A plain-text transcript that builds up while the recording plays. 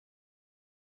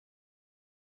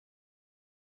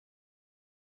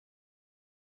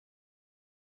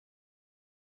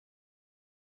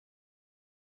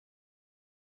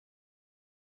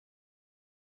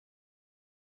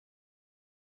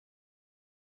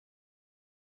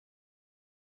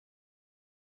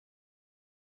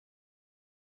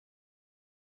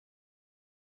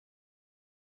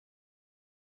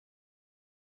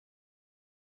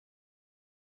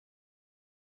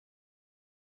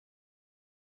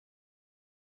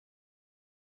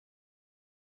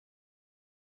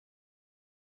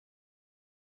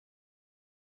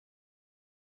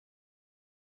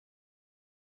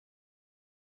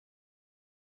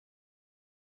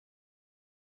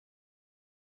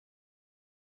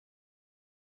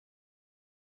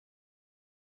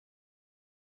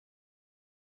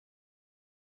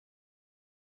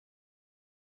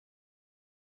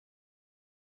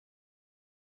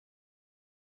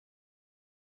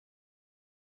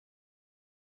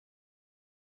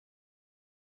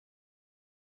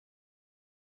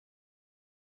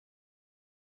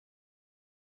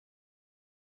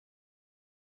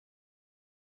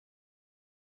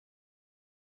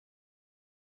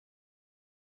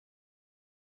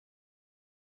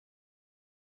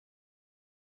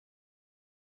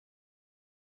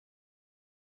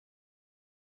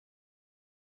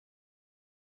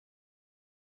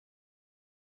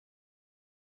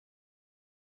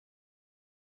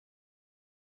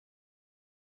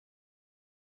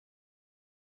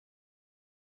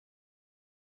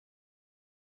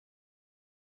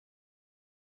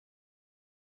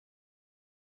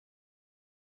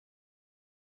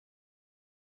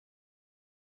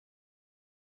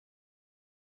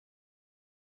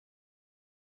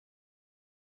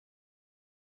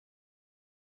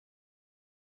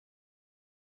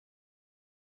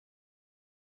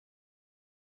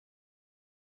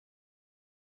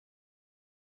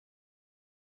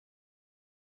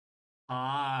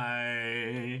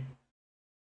Hi.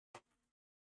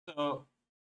 So,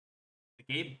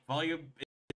 the game volume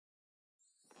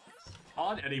isn't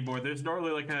on anymore. There's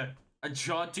normally like a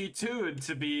jaunty tune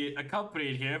to be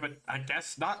accompanied here, but I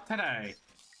guess not today.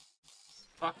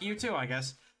 Fuck you too, I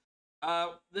guess.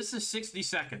 This is 60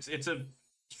 seconds. It's a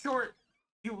short,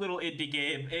 cute little indie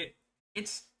game.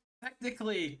 It's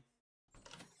technically...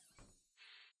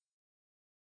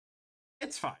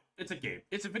 It's fine. It's a game.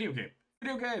 It's a video game.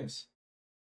 Video games.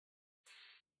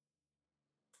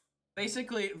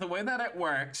 Basically, the way that it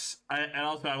works, and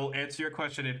also I will answer your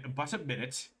question in but a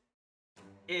minute,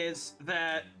 is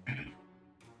that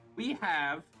we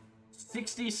have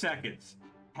 60 seconds.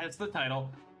 Hence the title.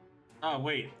 Oh,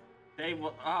 wait. They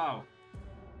will. Oh.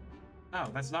 No,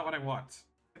 that's not what I want.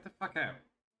 Get the fuck out.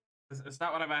 It's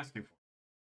not what I'm asking for.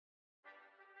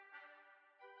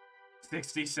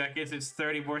 60 seconds. It's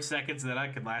 30 more seconds than I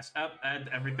can last. Up, and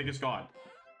everything is gone.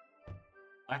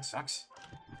 That sucks.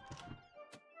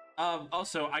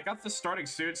 Also, I got the starting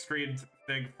soon screen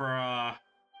thing for, I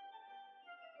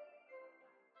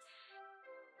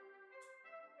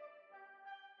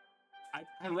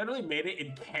literally made it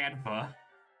in Canva.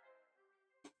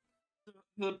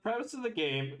 The premise of the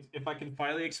game, if I can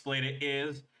finally explain it,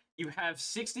 is you have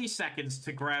 60 seconds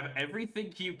to grab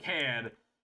everything you can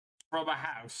from a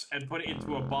house and put it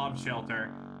into a bomb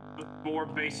shelter before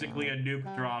basically a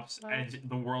nuke drops and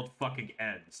the world fucking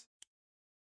ends.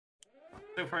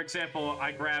 So, for example,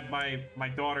 I grab my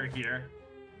daughter here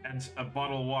and a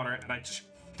bottle of water, and I just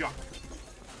chuck.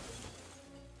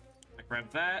 I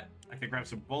grab that. I can grab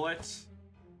some bullets.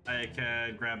 I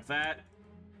can grab that.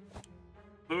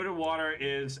 Food and water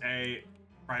is a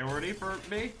priority for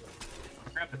me.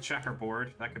 I'll grab the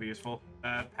checkerboard. That could be useful.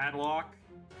 Padlock.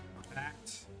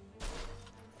 That.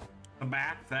 The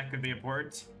map. That could be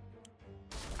important.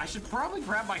 I should probably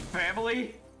grab my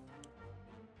family.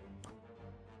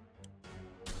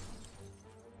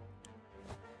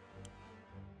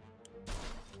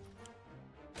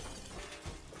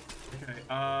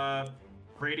 Okay,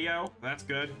 radio, that's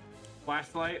good.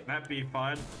 Flashlight, that'd be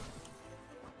fun.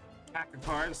 Pack of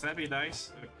cards, that'd be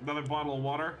nice. Another bottle of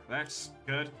water, that's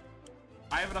good.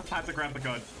 I have enough time to grab the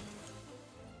gun.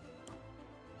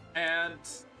 And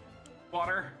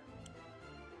water.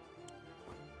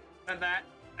 And that,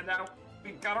 and now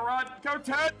we gotta run. Go,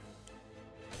 Ted!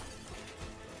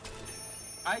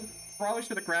 I probably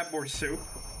should have grabbed more soup,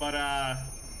 but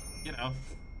you know.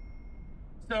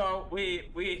 So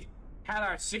we had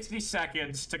our 60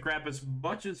 seconds to grab as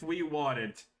much as we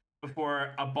wanted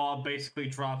before a bomb basically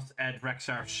drops and wrecks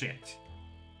our shit.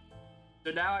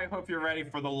 So now I hope you're ready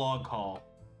for the long haul.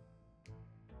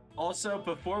 Also,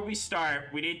 before we start,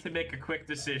 we need to make a quick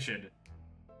decision.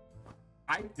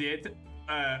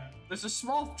 There's a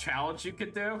small challenge you can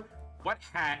do. What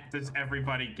hat does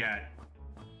everybody get?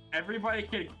 Everybody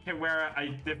can wear a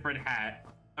different hat.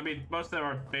 I mean, most of them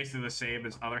are basically the same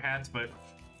as other hats, but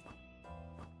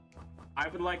I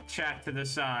would like chat to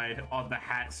decide on the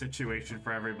hat situation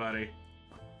for everybody.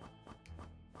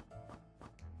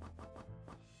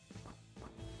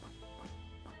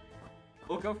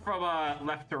 We'll go from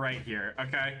left to right here,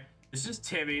 okay? This is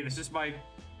Timmy. This is my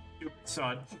stupid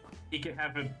son. He can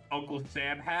have an Uncle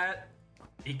Sam hat.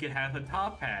 He can have a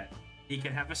top hat. He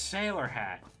can have a sailor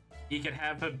hat. He can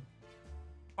have a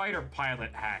fighter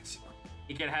pilot hat.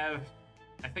 He can have,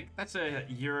 I think that's a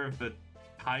Year of the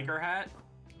Tiger hat.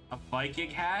 A Viking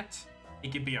hat. He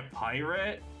can be a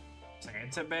pirate.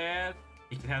 Santa Man.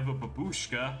 He can have a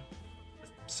babushka. A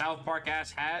South Park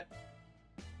ass hat.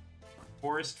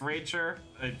 Forest Ranger.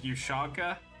 A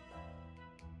Ushanka.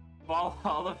 All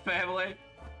the family.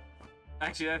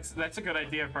 Actually, that's a good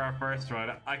idea for our first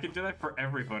one. I could do that for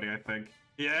everybody, I think.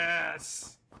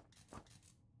 Yes!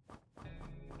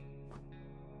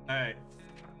 Alright.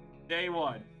 Day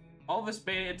one. All of us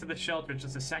made it into the shelter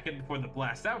just a second before the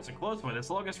blast. That was a close one. As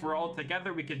long as we're all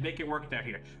together, we can make it work down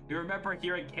here. We remember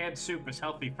hearing canned soup is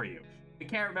healthy for you. We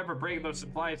can't remember bringing those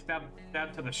supplies down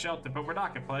to the shelter, but we're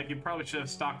not complaining. You probably should have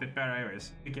stocked it better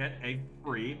anyways. We get a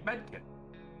free medkit,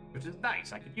 which is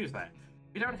nice. I could use that.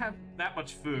 We don't have that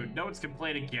much food. No one's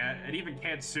complaining yet, and even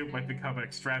canned soup might become an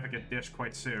extravagant dish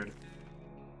quite soon.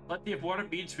 Plenty of water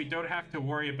means we don't have to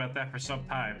worry about that for some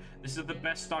time. This is the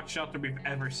best stocked shelter we've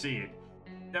ever seen.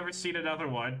 Never seen another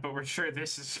one, but we're sure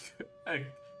this is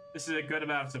a good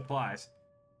amount of supplies.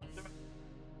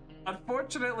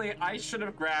 Unfortunately, I should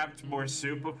have grabbed more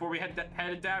soup before we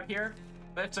headed down here,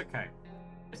 but it's okay.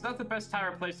 It's not the best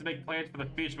time or place to make plans for the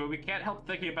future, but we can't help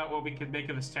thinking about what we can make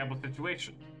of this terrible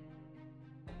situation.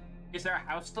 Is our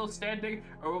house still standing,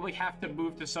 or will we have to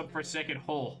move to some forsaken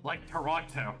hole, like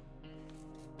Toronto?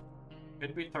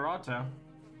 Could be Toronto.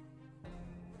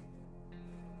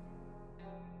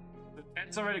 The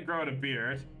Ted's already growing a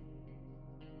beard.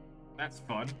 That's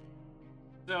fun.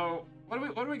 So, what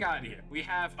do we got here? We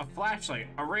have a flashlight,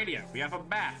 a radio, we have a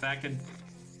map that I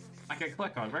can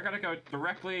click on. We're gonna go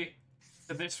directly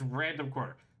to this random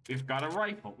corner. We've got a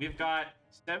rifle. We've got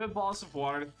 7 balls of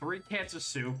water, 3 cans of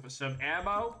soup, some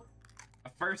ammo, a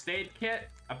first aid kit,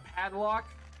 a padlock,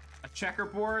 a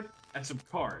checkerboard, and some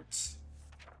cards.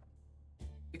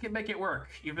 We can make it work,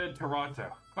 even in Toronto.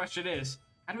 Question is,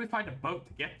 how do we find a boat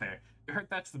to get there? We heard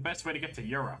that's the best way to get to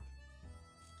Europe.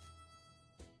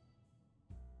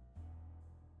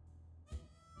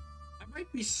 I might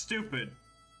be stupid.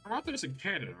 Toronto's in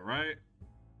Canada, right?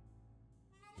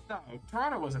 No,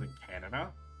 Toronto wasn't in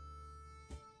Canada.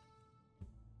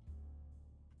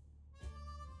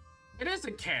 It is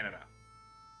in Canada.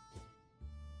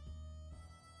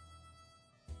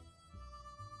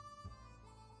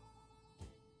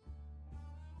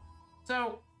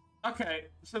 So, okay,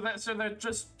 so they're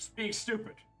just being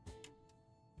stupid.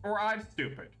 Or I'm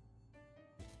stupid.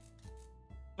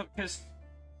 Because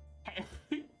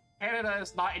Canada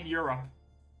is not in Europe.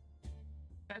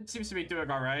 That seems to be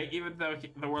doing alright, even though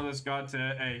the world has gone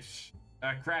to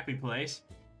a crappy place.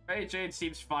 Mary Jane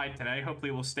seems fine today. Hopefully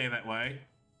it will stay that way.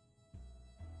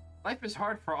 Life is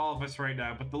hard for all of us right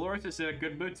now, but Dolores is in a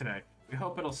good mood today. We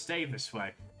hope it'll stay this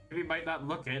way. He might not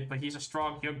look it, but he's a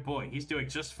strong young boy. He's doing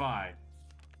just fine.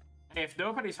 Hey, if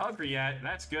nobody's hungry yet,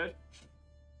 that's good.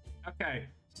 Okay,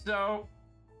 so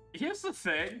here's the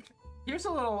thing. Here's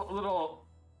a little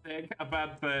thing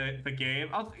about the game.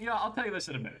 I'll tell you this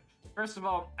in a minute. First of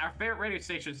all, our favorite radio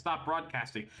station stopped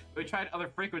broadcasting. We tried other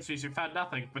frequencies and found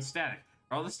nothing but static.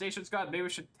 Are all the stations gone? Maybe we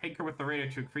should tinker with the radio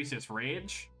to increase its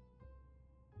range?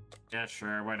 Yeah,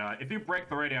 sure, why not? If you break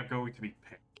the radio, I'm going to be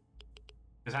pissed.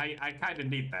 Because I kind of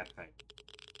need that thing.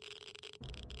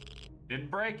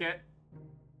 Didn't break it.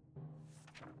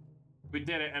 We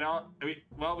did it, and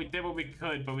we did what we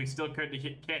could, but we still can't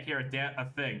hear a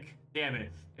thing. Damn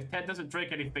it. If Ted doesn't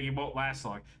drink anything, he won't last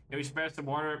long. Can we spare some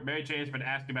water? Mary Jane's been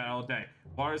asking about it all day.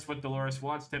 Water is what Dolores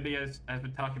wants. Timmy has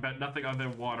been talking about nothing other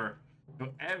than water. So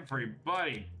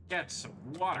everybody get some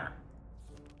water.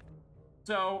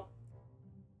 So,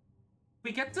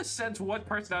 we get to send one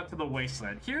person out to the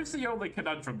wasteland. Here's the only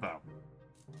conundrum, though.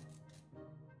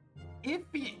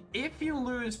 If you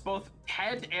lose both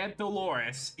Ted and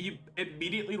Dolores, you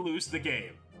immediately lose the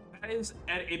game. That is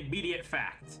an immediate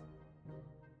fact.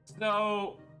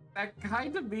 So, that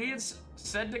kind of means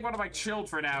sending one of my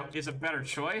children out is a better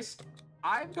choice.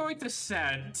 I'm going to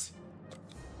send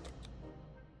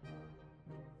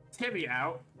Timmy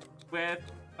out with,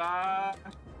 oh,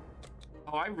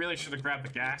 I really should have grabbed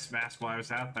the gas mask while I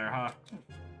was out there, huh?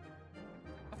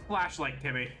 A flashlight,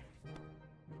 Timmy.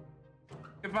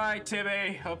 Goodbye,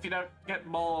 Timmy. Hope you don't get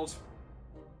mauled.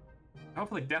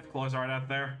 Hopefully death claws aren't out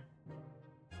there.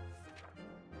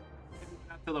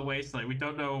 Out to the wasteland. We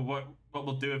don't know what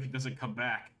we'll do if he doesn't come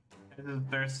back. Ted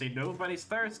isn't thirsty. Nobody's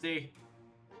thirsty.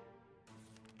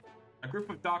 A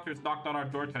group of doctors knocked on our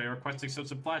door today requesting some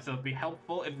supplies that would be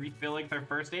helpful in refilling their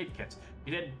first aid kits.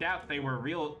 We didn't doubt they were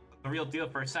the real deal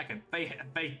for a second.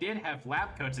 They did have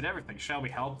lab coats and everything. Shall we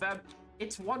help them?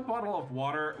 It's 1 bottle of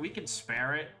water. We can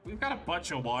spare it. We've got a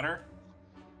bunch of water.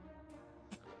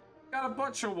 Got a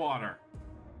bunch of water.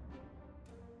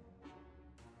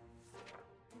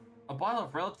 A bottle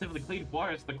of relatively clean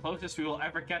water is the closest we will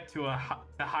ever get to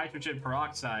hydrogen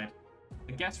peroxide.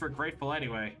 The guests were grateful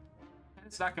anyway.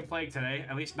 It's not complaining today,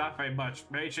 at least not very much.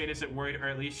 Mary Jane isn't worried, or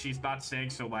at least she's not saying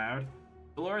so loud.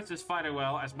 Dolores is fine and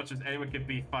well, as much as anyone can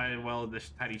be fine and well in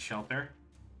this tiny shelter.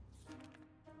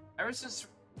 Ever since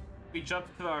we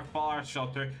jumped to our fallout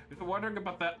shelter, we've been wondering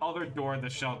about that other door in the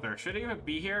shelter. Should it even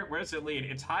be here? Where does it lead?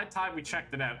 It's high time we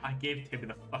checked it out. I gave Timmy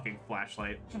the fucking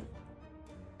flashlight.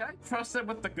 Can I trust him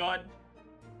with the gun?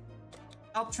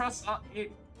 I'll trust...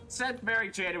 send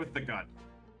Mary Jane with the gun.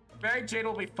 Mary Jane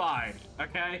will be fine,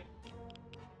 okay?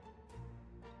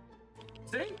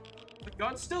 See? The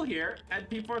gun's still here, and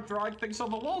people are drawing things on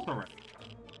the walls already.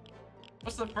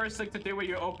 What's the first thing to do when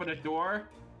you open a door?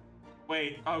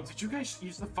 Wait, oh, did you guys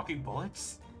use the fucking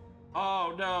bullets?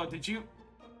 Oh, no, did you...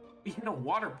 We hit a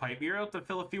water pipe. We were able to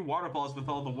fill a few water balls with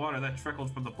all the water that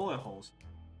trickled from the bullet holes.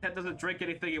 Ted doesn't drink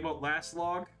anything, it won't last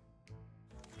long.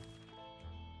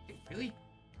 Really?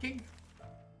 King?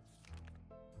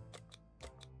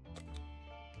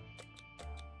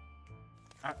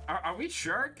 Are we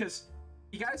sure? Because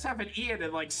you guys haven't eaten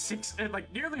in like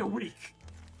nearly a week.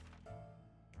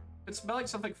 Been smelling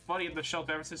something funny in the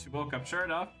shelter ever since we woke up. Sure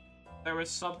enough, there was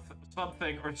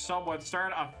something or someone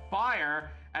started a fire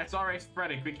and it's already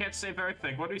spreading. We can't save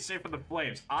everything. What do we save for the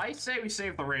flames? I say we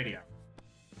save the radio.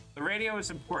 The radio is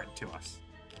important to us.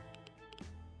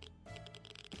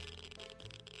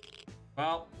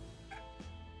 Well,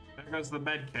 there goes the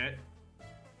med kit.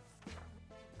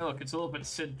 Oh, look, it's a little bit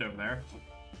synced over there.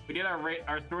 We need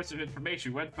our source of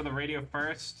information. We went for the radio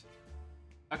first.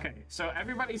 Okay, so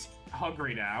everybody's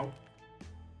hungry now.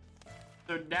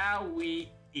 So now we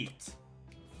eat.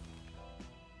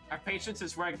 Our patience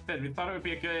is wearing thin. We thought it would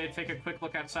be a good idea to take a quick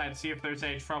look outside and see if there's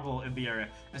any trouble in the area.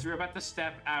 As we were about to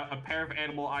step out, a pair of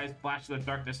animal eyes flashed in the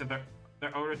darkness, and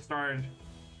their owner started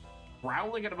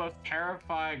growling in the most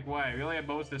terrifying way. Really, I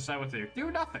most decide what to do.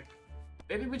 Do nothing.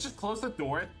 Maybe we just close the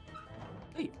door and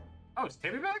leave. Oh, is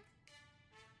Timmy back?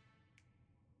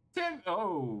 Tim,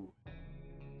 oh.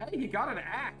 Hey, he got an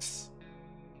axe.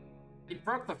 He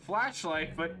broke the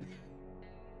flashlight, but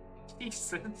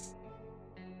Jesus.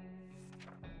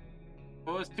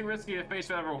 Well, it was too risky to face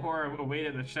whatever horror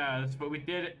awaited in the shadows, but we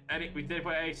did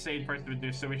what any sane person would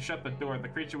do, so we shut the door. The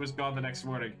creature was gone the next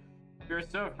morning. We were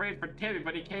so afraid for Timmy,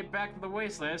 but he came back from the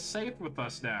wasteland, safe with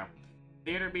us now.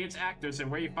 Theater means actors,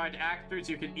 and where you find actors,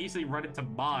 you can easily run into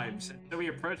mimes. So we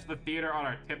approached the theater on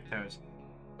our tiptoes.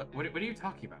 What are you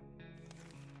talking about?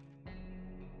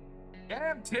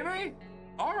 Damn, Timmy!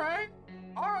 Alright!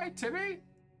 Alright, Timmy!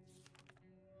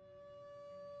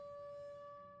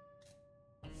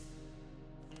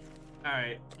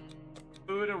 Alright.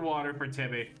 Food and water for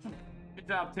Timmy. Good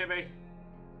job, Timmy.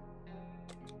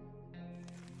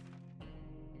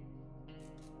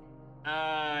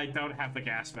 I don't have the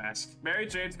gas mask. Mary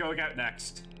Jane's going out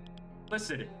next.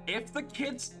 Listen, if the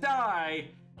kids die,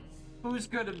 who's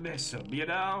gonna miss them, you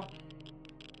know?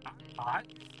 Hot?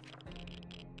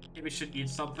 Maybe we should eat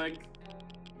something.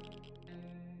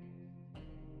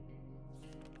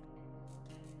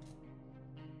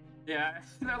 Yeah,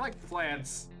 they're like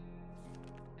plants.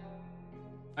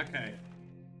 Okay.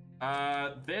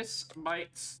 This might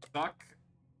suck,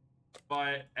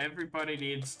 but everybody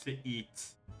needs to eat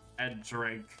and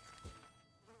drink.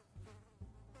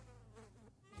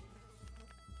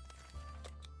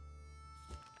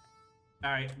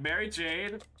 Alright, Mary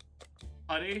Jane,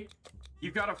 honey, you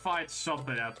gotta find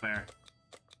something out there.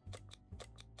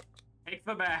 Take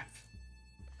the map.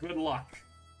 Good luck.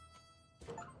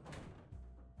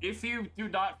 If you do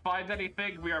not find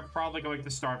anything, we are probably going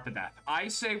to starve to death. I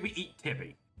say we eat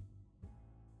Timmy.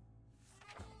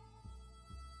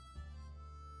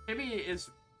 Timmy is...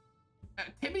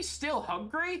 Timmy's still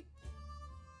hungry?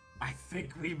 I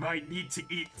think we might need to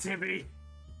eat Timmy.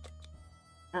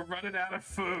 We're running out of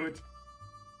food.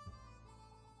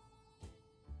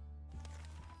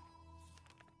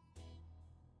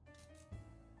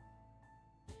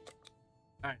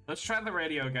 Alright, let's try the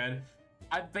radio again.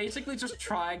 I'm basically just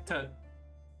trying to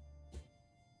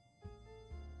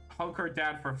hunker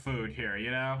down for food here,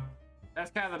 you know?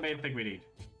 That's kind of the main thing we need.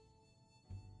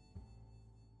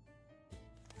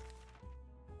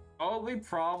 Only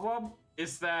problem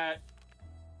is that...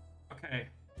 Okay.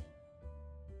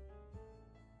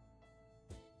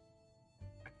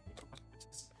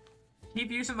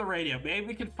 Keep using the radio. Maybe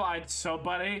we can find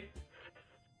somebody.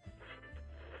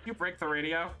 You break the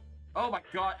radio? Oh my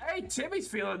god. Hey, Timmy's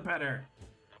feeling better.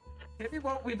 Timmy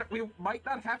won't... We might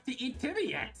not have to eat Timmy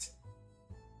yet.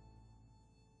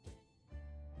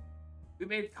 We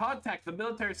made contact. The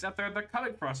military's out there and they're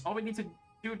coming for us. All we need to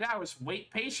do now is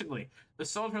wait patiently. The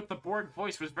soldier with the bored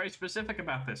voice was very specific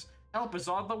about this. Help is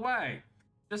on the way.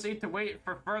 Just need to wait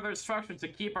for further instructions to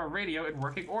keep our radio in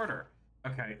working order.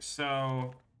 Okay,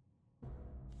 so...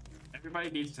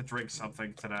 Everybody needs to drink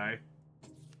something today.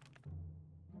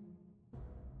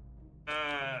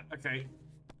 Okay.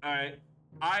 Alright.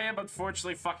 I am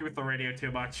unfortunately fucking with the radio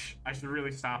too much. I should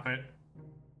really stop it.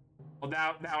 Well,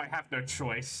 now I have no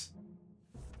choice.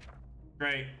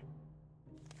 Great.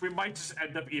 We might just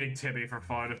end up eating Timmy for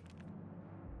fun.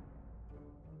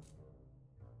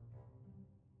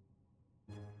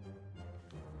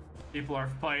 People are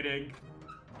fighting.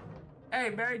 Hey,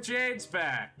 Mary Jane's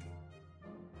back.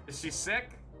 Is she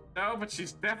sick? No, but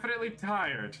she's definitely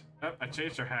tired. Oh, I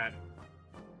changed her hat.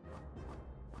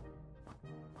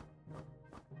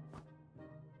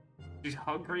 She's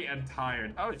hungry and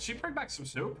tired. Oh, did she bring back some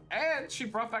soup? And she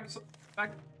brought back some...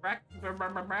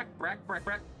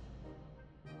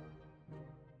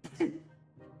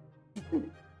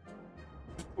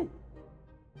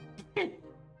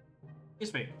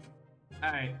 Excuse me.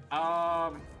 Alright,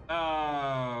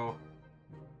 oh.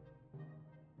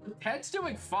 Ted's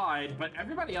doing fine, but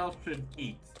everybody else should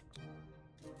eat.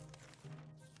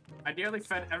 I nearly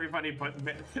fed everybody but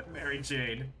Mary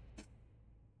Jane.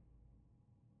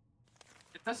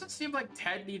 It doesn't seem like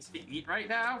Ted needs to eat right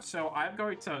now, so I'm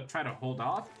going to try to hold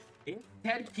off. If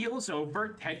Ted keels over,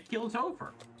 Ted keels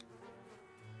over.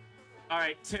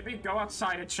 Alright, Timmy, go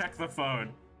outside and check the phone.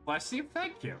 Bless you,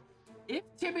 thank you. If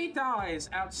Timmy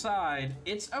dies outside,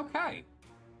 it's okay.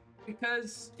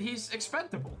 Because he's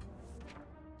expendable.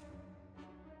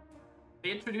 They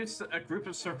introduced a group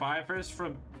of survivors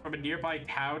from a nearby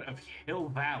town of Hill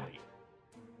Valley.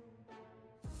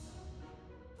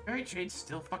 Mary Jane's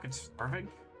still fucking starving?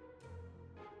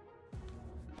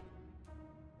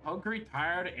 Hungry,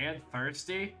 tired, and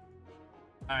thirsty?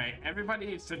 Alright, everybody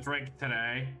needs to drink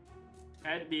today.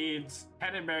 Ted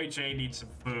and Mary Jane need some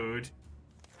food.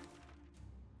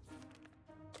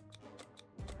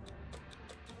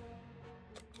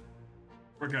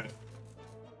 We're good.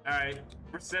 Alright,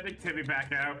 we're sending Timmy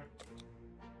back out.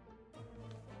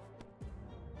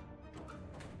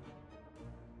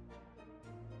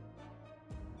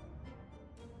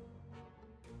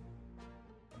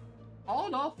 All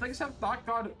in all, things have not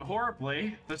gone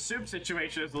horribly. The soup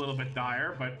situation is a little bit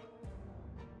dire, but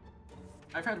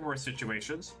I've had worse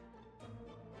situations.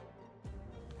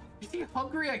 Is he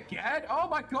hungry again? Oh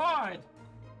my god!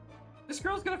 This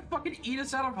girl's gonna fucking eat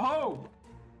us out of home!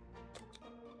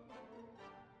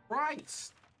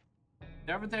 Christ!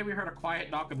 The other day we heard a quiet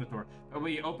knock on the door. When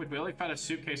we opened, we only found a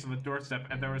suitcase on the doorstep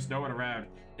and there was no one around.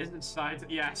 Isn't it signs?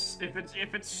 Yes. If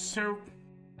it's soup,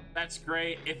 that's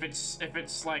great. If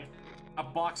it's like a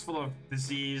box full of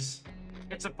disease,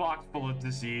 it's a box full of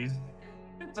disease.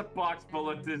 It's a box full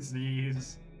of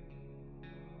disease.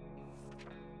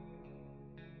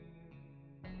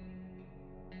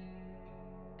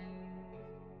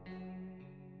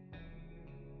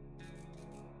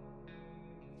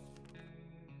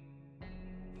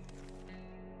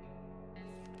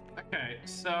 Okay,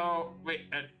 so wait,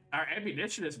 our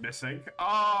ammunition is missing.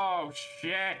 Oh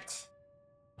shit!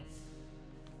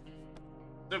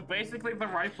 So basically, the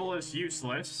rifle is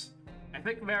useless. I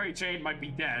think Mary Jane might be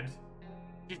dead.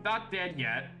 She's not dead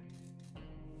yet.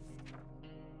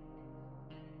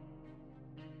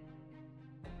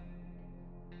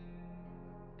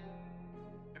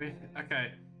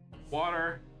 Okay,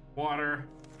 water.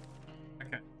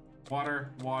 Okay,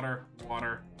 water,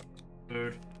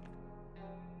 food.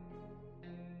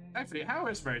 Actually, how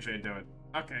is Mary Jane doing?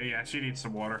 Okay, yeah, she needs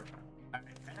some water.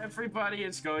 Everybody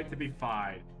is going to be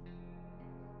fine.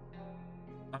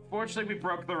 Unfortunately, we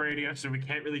broke the radio, so we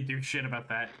can't really do shit about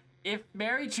that. If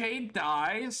Mary Jane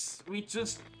dies, we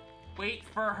just wait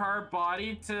for her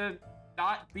body to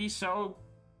not be so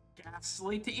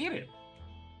ghastly to eat it.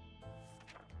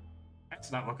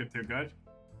 That's not looking too good.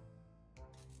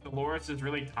 Dolores is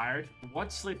really tired. One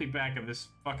sleeping bag of this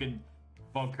fucking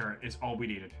bunker is all we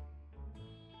needed.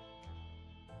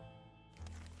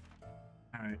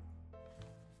 Alright.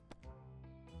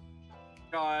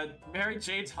 God, Mary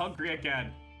Jane's hungry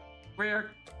again.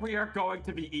 We are going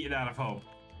to be eaten out of home.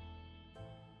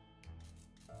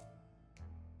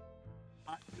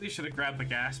 I really should have grabbed the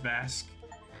gas mask.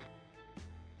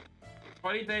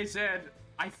 20 days in,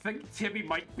 I think Timmy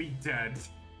might be dead.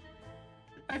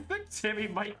 I think Timmy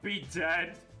might be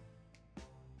dead.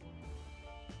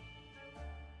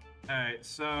 Alright,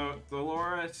 so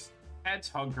Dolores, Ted's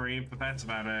hungry, but that's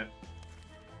about it.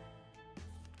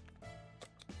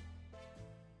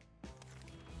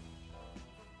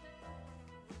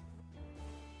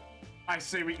 I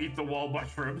say we eat the wall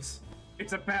mushrooms.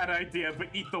 It's a bad idea, but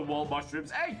eat the wall mushrooms.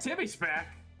 Hey, Timmy's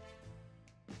back.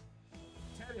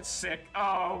 Ted is sick.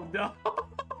 Oh, no.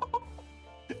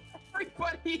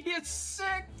 Everybody is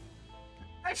sick.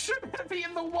 I shouldn't have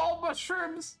eaten the wall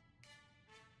mushrooms.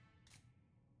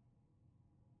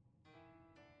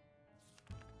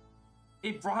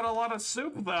 He brought a lot of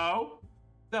soup, though.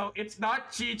 No, it's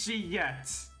not GG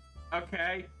yet.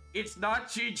 Okay? It's not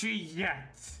GG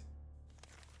yet.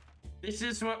 This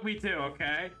is what we do,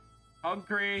 okay?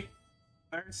 Hungry,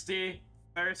 thirsty,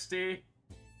 thirsty,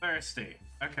 thirsty.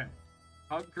 Okay.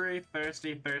 Hungry,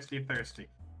 thirsty, thirsty, thirsty.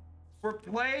 We're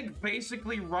playing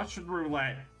basically Russian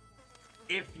roulette.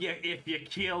 If you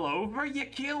keel over, you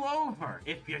keel over.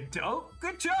 If you don't,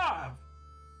 good job.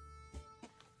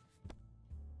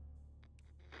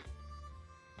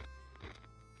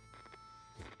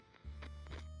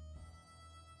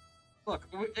 Look,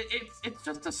 it's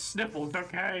just the sniffles,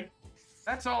 okay?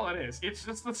 That's all it is. It's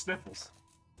just the sniffles.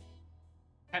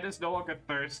 Ted is no longer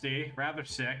thirsty, rather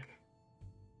sick.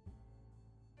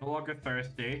 No longer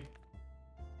thirsty.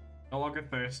 No longer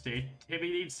thirsty.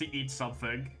 Timmy needs to eat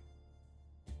something.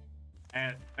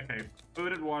 And, okay,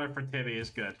 food and water for Timmy is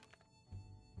good.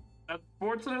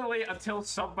 Unfortunately, until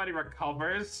somebody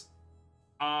recovers,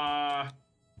 we're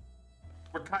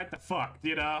kinda fucked,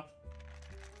 you know?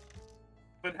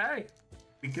 But hey,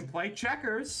 we can play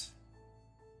checkers.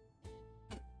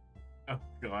 Oh,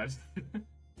 God.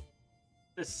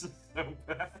 This is so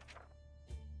bad.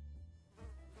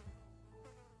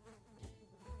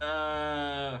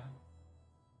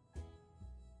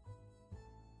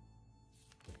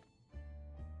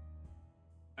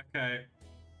 Okay.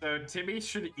 So Timmy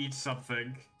should eat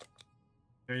something.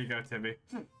 There you go, Timmy.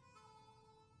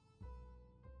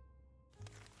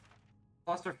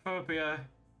 Claustrophobia.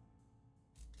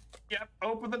 Yep,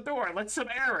 open the door. Let some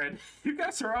air in. You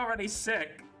guys are already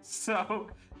sick, so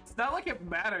it's not like it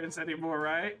matters anymore,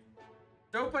 right?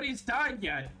 Nobody's died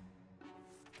yet.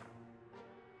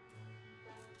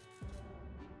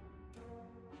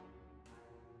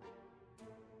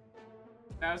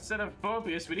 Now, instead of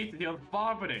phobias, we need to deal with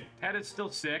vomiting. Ted is still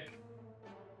sick.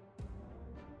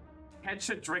 Ted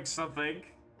should drink something.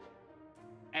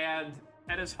 And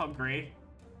Ted is hungry.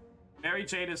 Mary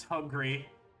Jane is hungry.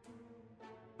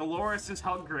 Dolores is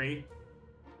hungry.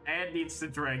 And needs to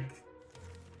drink.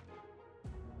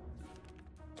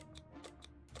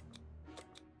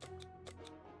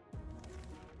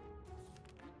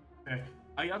 Okay.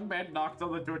 A young man knocked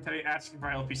on the door today asking for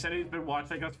help. He said he's been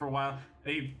watching us for a while,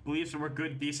 and he believes we're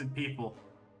good, decent people.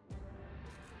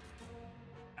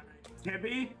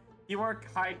 Timmy, you are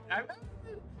kind. I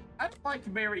don't like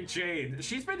Mary Jane.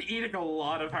 She's been eating a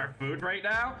lot of our food right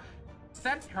now.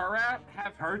 Send her out,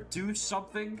 have her do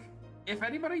something. If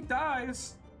anybody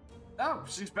dies... Oh,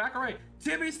 she's back alright.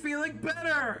 Timmy's feeling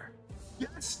better!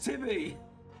 Yes, Timmy!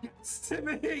 Yes,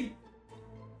 Timmy!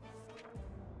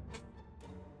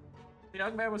 The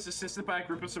young man was assisted by a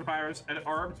group of survivors and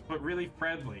armed but really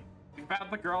friendly. He found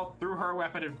the girl, threw her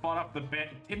weapon, and fought off the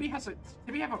bandit. Timmy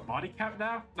have a body count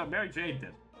now? No, Mary Jane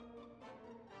did.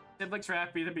 Siblings are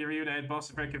happy to be reunited, both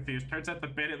are very confused. Turns out the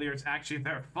bandit leader is actually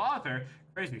their father.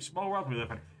 Crazy, small world we live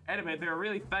in. Anyway, they were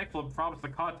really thankful and promised to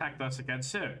contact us again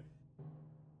soon.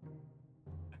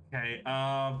 Okay,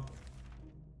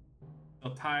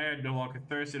 still tired, no longer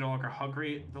thirsty, no longer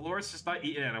hungry. Dolores has not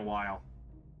eaten in a while.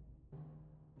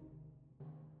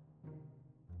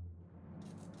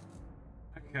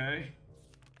 Okay.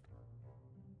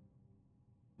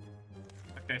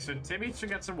 Okay, so Timmy should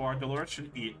get some more. Dolores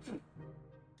should eat.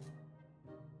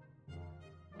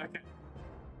 Okay.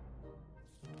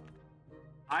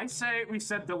 I say we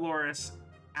send Dolores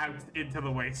out into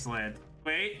the wasteland.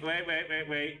 Wait.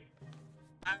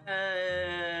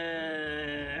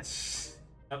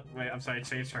 Oh, wait, I'm sorry,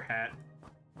 changed her hat.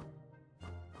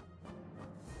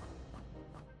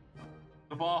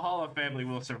 The Valhalla family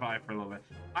will survive for a little bit.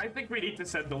 I think we need to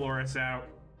send Dolores out.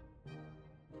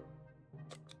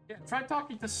 Yeah, try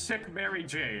talking to sick Mary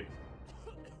Jane.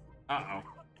 Uh-oh.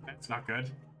 That's not good.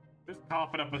 Just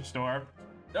coughing up a storm.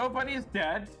 Nobody is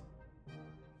dead.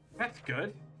 That's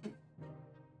good.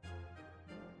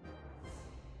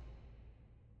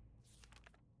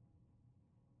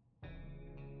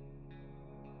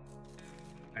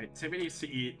 Alright, Timmy needs to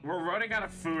eat. We're running out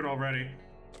of food already.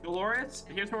 Dolores,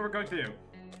 here's what we're going to do.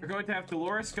 We're going to have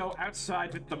Dolores go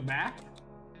outside with the map,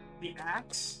 the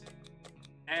axe,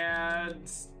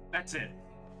 and that's it.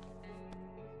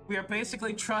 We are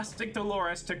basically trusting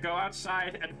Dolores to go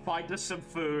outside and find us some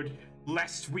food,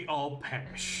 lest we all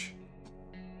perish.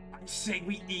 I say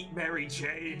we eat Mary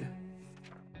Jane.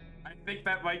 I think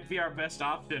that might be our best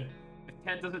option. If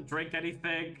Ken doesn't drink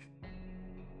anything...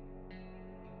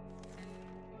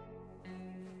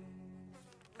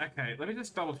 Okay, let me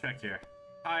just double check here.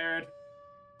 Tired,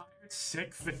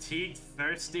 sick, fatigued,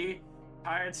 thirsty.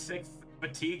 Tired, sick,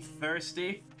 fatigued,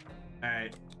 thirsty.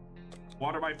 Alright.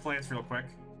 Water my plants real quick.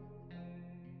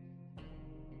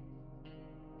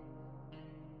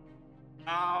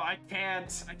 Oh, I can't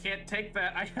take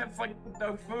that. I have, like,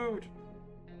 no food.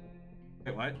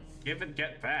 Wait, what? Give and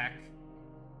get back.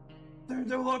 They're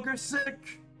no longer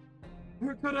sick.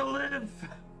 We're gonna live.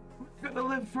 We're gonna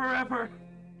live forever.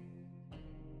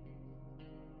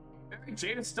 Mary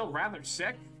Jane is still rather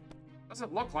sick.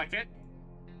 Doesn't look like it.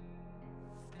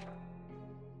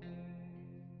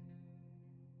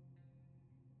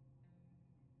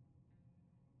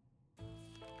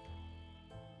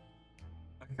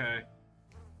 Okay.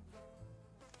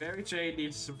 Mary Jane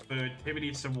needs some food. Timmy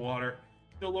needs some water.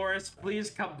 Dolores, please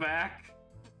come back.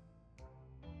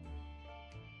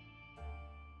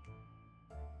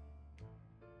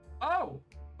 Oh!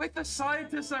 Wait, the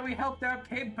scientists that we helped out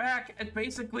came back and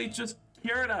basically just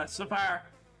cured us of our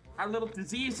little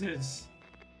diseases.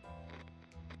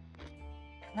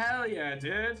 Hell yeah,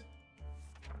 dude.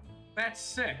 That's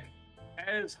sick.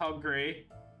 Ed is hungry.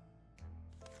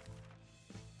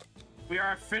 We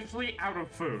are officially out of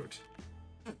food.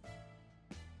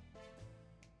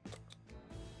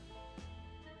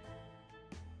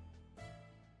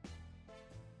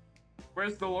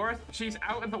 Where's Dolores? She's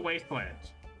out in the wasteland.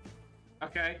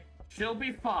 Okay? She'll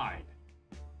be fine.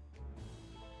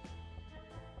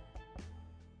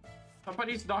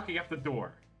 Somebody's knocking at the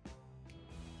door.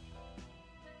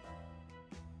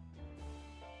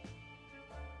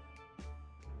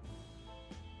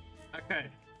 Okay.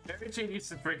 Mary Jane needs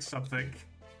to drink something.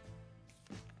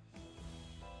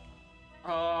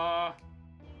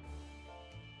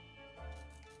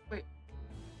 Wait.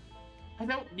 I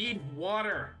don't need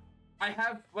water. I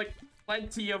have, like,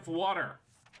 plenty of water.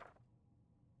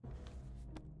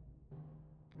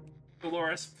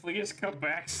 Dolores, please come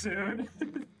back soon.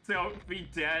 Don't be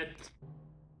dead.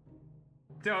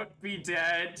 Don't be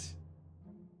dead.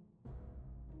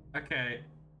 Okay.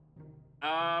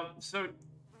 So...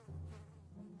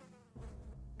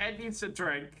 Ed needs a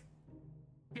drink.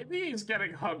 Timmy is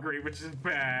getting hungry, which is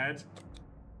bad.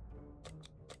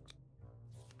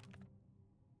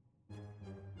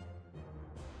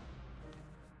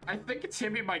 I think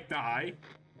Timmy might die.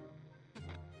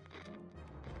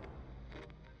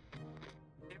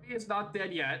 Timmy is not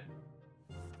dead yet.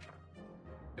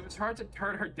 It was hard to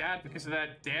turn her down because of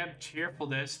that damn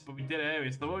cheerfulness, but we did it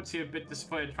anyways. The woman seemed a bit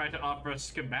disappointed trying to offer us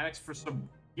schematics for some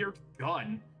weird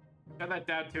gun. Got that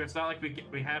down too. It's not like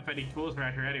we have any tools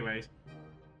around here anyways.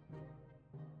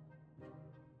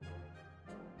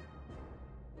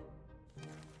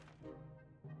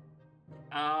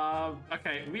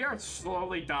 Okay, we are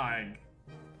slowly dying.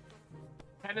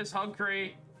 Ken is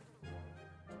hungry.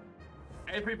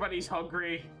 Everybody's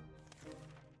hungry.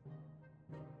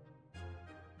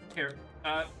 Here,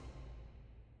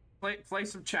 play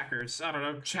some checkers. I don't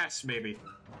know, chess maybe.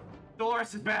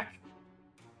 Dolores is back.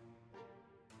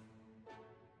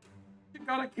 She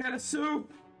got a can of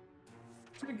soup.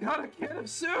 She got a can of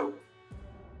soup.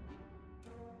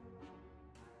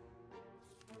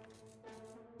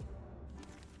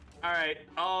 Alright,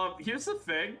 here's the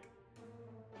thing.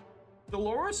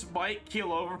 Dolores might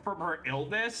keel over from her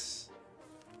illness.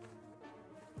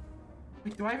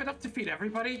 Wait, do I have enough to feed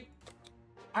everybody?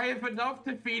 I have enough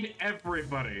to feed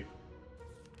everybody.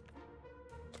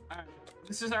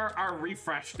 This is our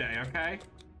refresh day, okay?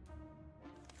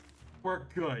 We're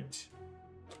good.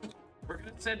 We're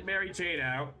gonna send Mary Jane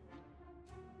out.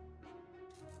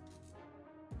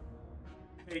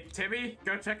 Hey, Timmy,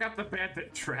 go check out the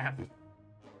bandit trap.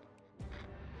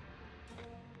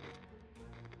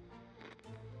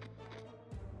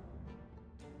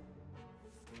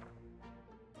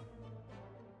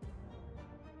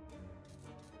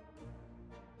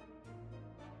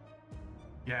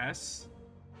 Yes.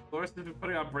 Dolores has been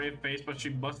putting on a brave face, but she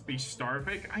must be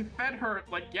starving. I fed her,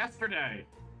 like, yesterday.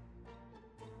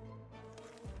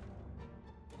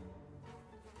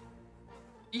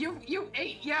 You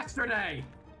ate yesterday!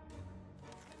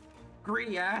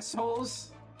 Greedy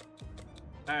assholes!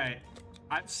 Alright.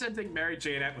 I'm sending Mary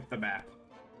Jane out with the map.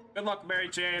 Good luck, Mary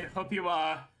Jane. Hope you,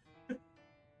 hope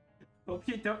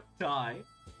you don't die.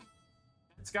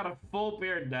 It's got a full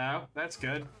beard now. That's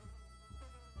good.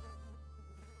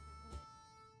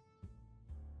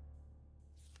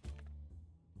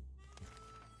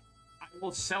 I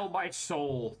will sell my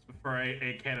soul for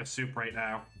a can of soup right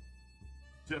now.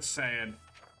 Just saying.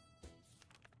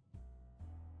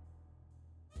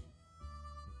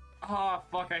 Oh,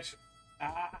 fuck, I should...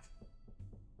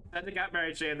 Sending out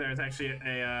Mary Jane there is actually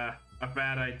a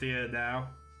bad idea now.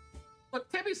 Look,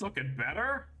 Timmy's looking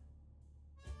better.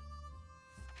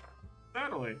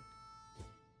 Totally.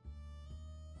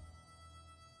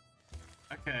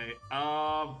 Okay,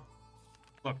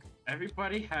 look,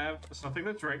 everybody have something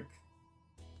to drink.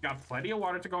 Got plenty of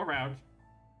water to go around.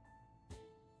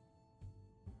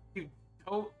 You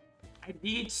don't... I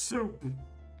need soup.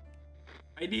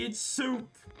 I need soup.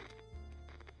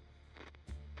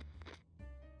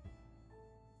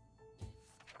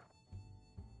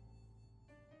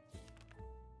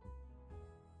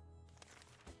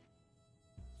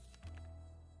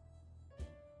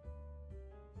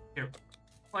 Here,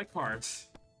 play cards.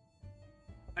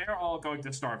 They are all going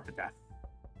to starve to death.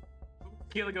 Who's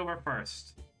keeling over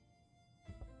first?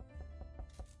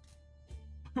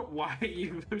 Why are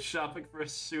you shopping for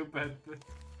soup at the...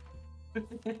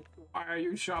 Why are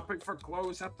you shopping for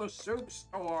clothes at the soup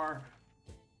store?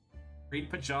 Green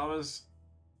pajamas.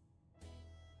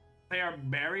 They are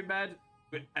merry men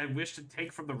and wish to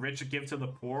take from the rich and give to the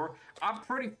poor. I'm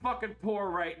pretty fucking poor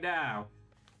right now.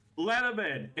 Let them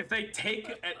in. If they take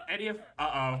any of...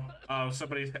 Oh,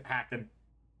 somebody's hacking.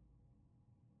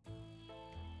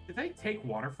 Did they take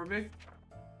water from me?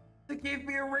 They gave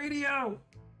me a radio!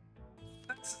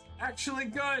 That's actually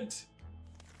good!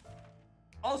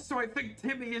 Also, I think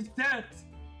Timmy is dead!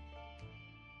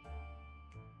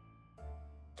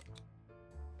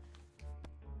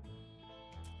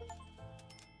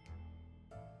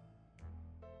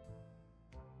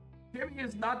 Timmy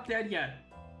is not dead yet.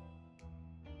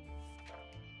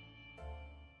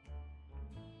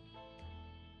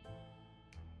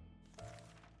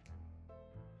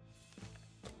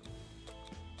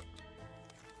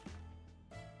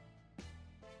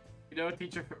 You know, a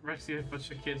teacher rescued a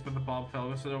bunch of kids when the bomb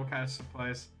fell. So what kind of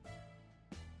supplies?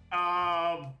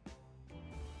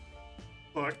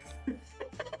 Look.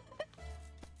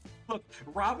 Look,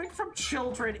 robbing from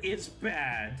children is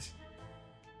bad.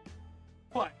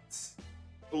 But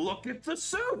look at the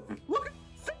soup. Look at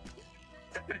the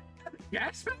soup.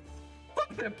 Yes, man.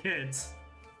 Look at them kids.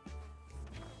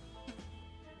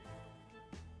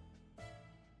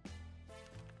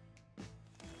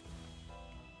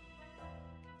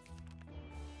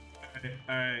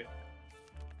 Alright.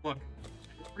 Look,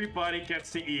 everybody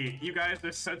gets to eat. You guys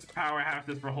are such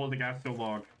powerhouses for holding out so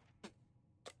long.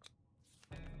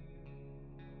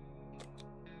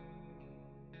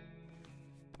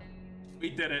 We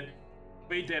did it.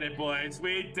 We did it, boys.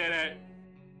 We did it.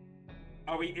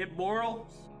 Are we immoral?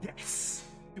 Yes.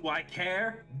 Do I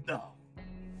care? No.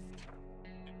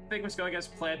 Everything was going as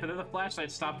planned, but then the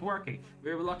flashlight stopped working.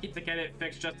 We were lucky to get it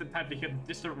fixed just in time to hear the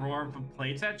distant roar from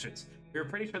plane's engines. We were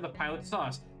pretty sure the pilot saw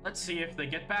us. Let's see if they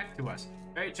get back to us.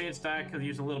 Mary Jane's diet could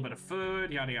use a little bit of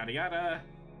food, yada yada yada.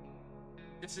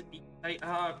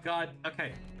 Oh god,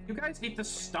 okay. You guys need to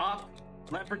stop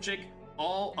leveraging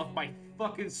all of my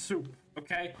fucking soup,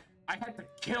 okay? I had to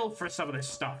kill for some of this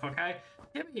stuff, okay?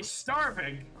 Timmy is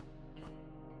starving.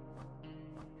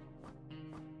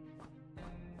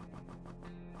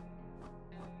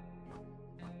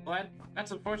 Well,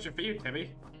 that's unfortunate for you,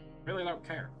 Timmy. Really don't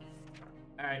care.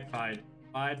 Alright, fine.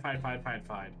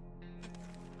 Fine.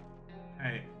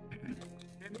 Hey,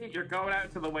 Timmy, you're going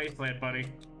out to the wasteland, buddy.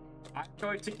 I'm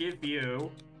going to give you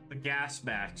the gas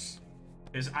mask,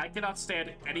 because I cannot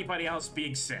stand anybody else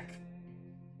being sick.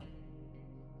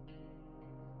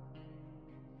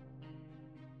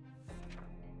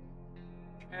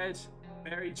 And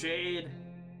Mary Jane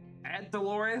and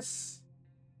Dolores.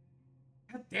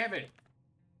 God damn it.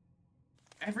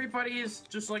 Everybody is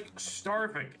just like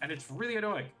starving, and it's really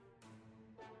annoying.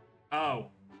 Oh,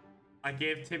 I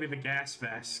gave Timmy the gas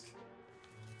mask.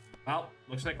 Well,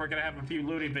 looks like we're gonna have a few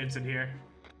loony bits in here.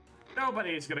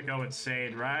 Nobody's gonna go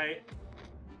insane, right?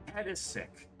 Ed is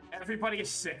sick. Everybody is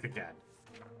sick again.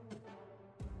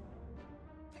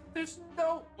 There's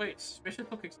no... Wait, suspicious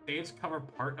looking stains cover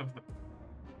part of the...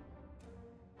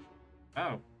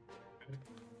 Oh.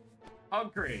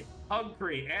 Hungry,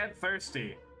 and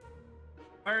thirsty.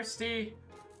 Thirsty.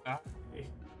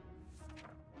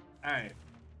 Alright.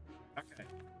 Okay.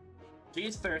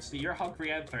 She's thirsty, you're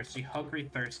hungry and thirsty. Hungry,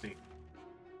 thirsty.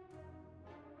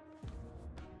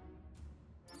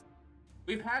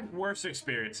 We've had worse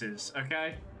experiences,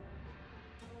 okay?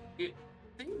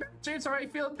 Jane's already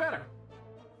feeling better.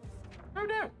 Oh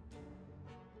no.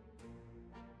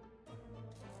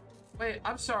 Wait,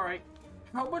 I'm sorry.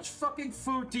 How much fucking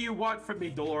food do you want from me,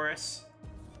 Dolores?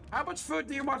 How much food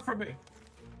do you want from me?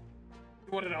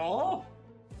 You want it all?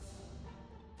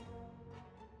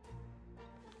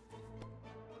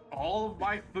 All of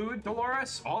my food,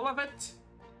 Dolores? All of it?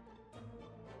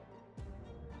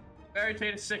 Mary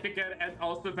Jane is sick again, and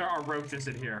also there are roaches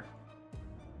in here.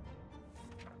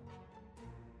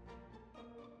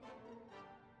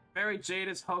 Mary Jane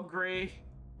is hungry.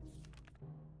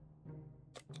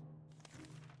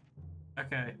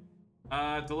 Okay.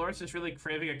 Dolores is really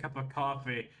craving a cup of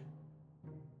coffee.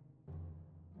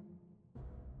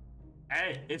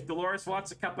 Hey, if Dolores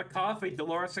wants a cup of coffee,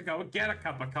 Dolores will go and get a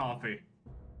cup of coffee.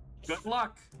 Good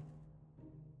luck.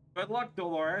 Good luck,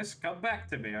 Dolores. Come back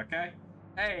to me, okay?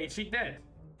 Hey, she did.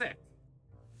 Sick.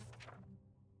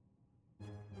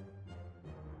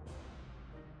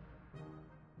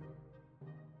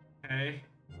 Okay.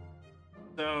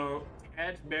 So,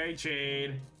 Ed, Mary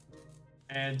Jane,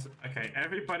 and... Okay,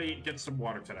 everybody get some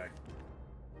water today.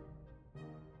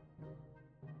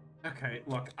 Okay,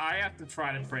 look, I have to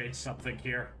try to trade something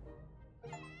here.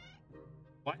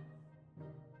 What?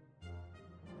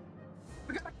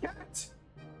 We got a cat!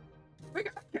 We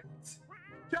got a cat!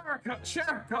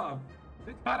 Sheriff,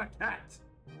 we got a cat!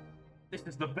 This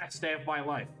is the best day of my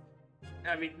life.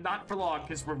 I mean, not for long,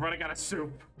 because we're running out of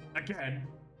soup. Again.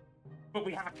 But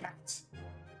we have a cat.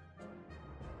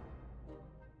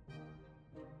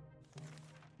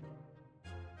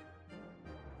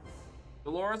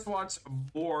 Dolores wants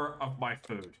more of my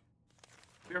food.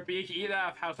 We are being eaten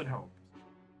out of house and home.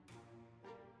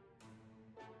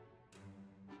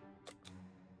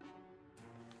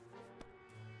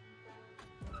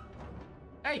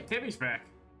 Hey, Timmy's back.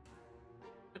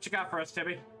 What you got for us,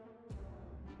 Timmy?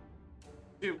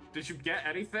 Dude, did you get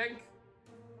anything?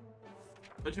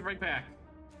 What'd you bring back?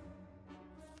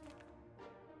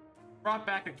 Brought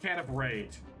back a can of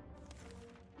rage.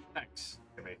 Thanks.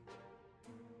 Give me.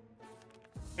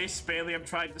 Hey, Spadely, I'm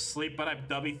trying to sleep, but I'm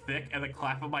dummy thick, and the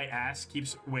clap of my ass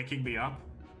keeps waking me up.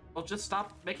 Well, just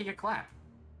stop making a clap.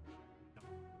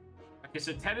 Okay,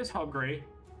 so Ted is hungry.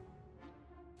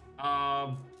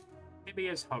 Timmy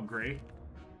is hungry.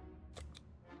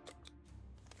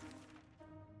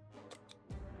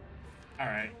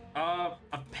 Alright.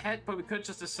 A pet, but we could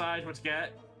just decide what to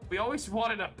get. We always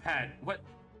wanted a pet.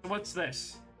 What's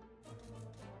this?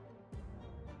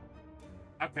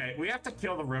 Okay, we have to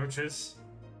kill the roaches.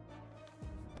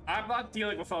 I'm not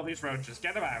dealing with all these roaches.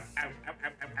 Get them out. Out, out,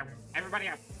 out, out, out. Everybody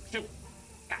out. Shoot.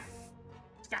 Scat.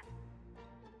 Scat.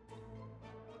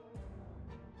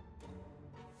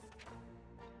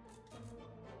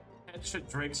 Ted should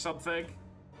drink something.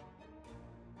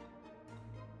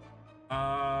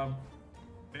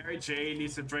 Mary Jane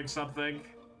needs to drink something.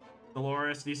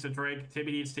 Dolores needs to drink.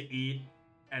 Timmy needs to eat.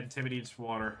 And Timmy needs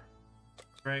water.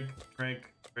 Drink,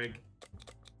 drink, drink.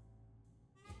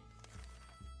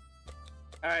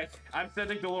 Alright, I'm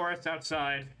sending Dolores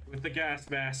outside with the gas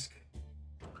mask.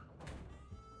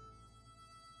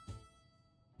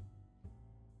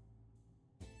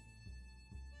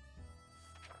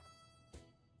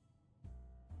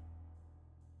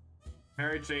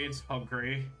 Mary Jane's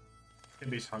hungry.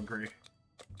 Timmy's hungry.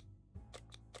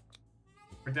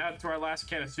 We're down to our last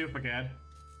can of soup again.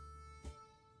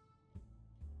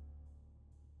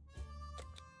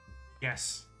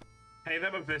 Yes. Pay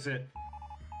them a visit.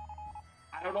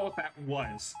 I don't know what that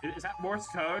was. Is that Morse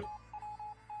code?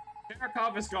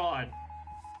 Karakov is gone.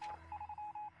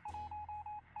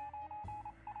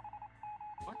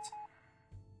 What?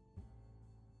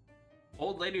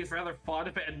 Old lady is rather fond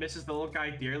of it and misses the little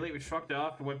guy dearly. We shrugged it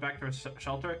off and went back to our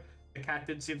shelter. The cat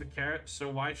didn't seem to care, so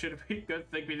why should it be a good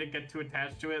thing we didn't get too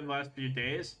attached to it in the last few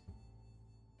days?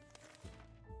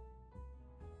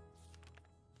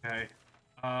 Okay.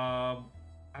 I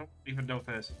don't even know if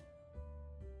this.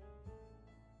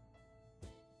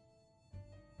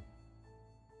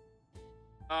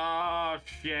 Oh,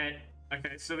 shit.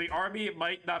 Okay, so the army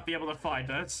might not be able to find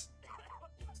us.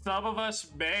 Some of us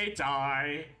may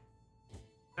die.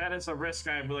 That is a risk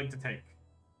I am willing to take.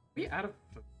 Are we out of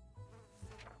food?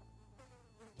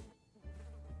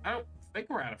 I don't think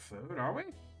we're out of food, are we?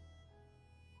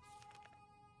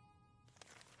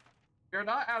 We're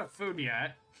not out of food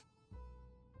yet.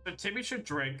 So Timmy should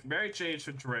drink, Mary Jane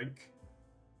should drink,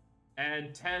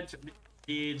 and Ted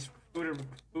needs food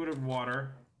and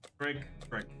water. Drink,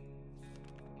 drink.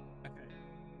 Okay.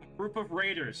 A group of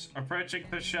raiders approaching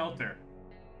the shelter.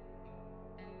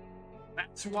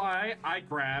 That's why I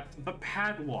grabbed the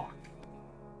padlock.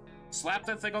 Slap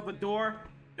that thing on the door,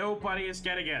 nobody is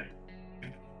getting in.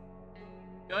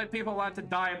 The only people allowed to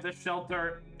die in this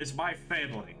shelter is my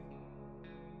family.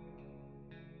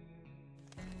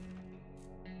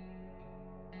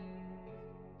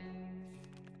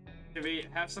 Can we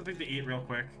have something to eat real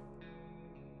quick?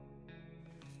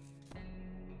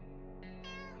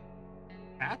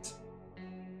 Cat?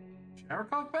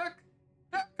 Cherekov back?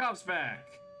 Cherekov's back!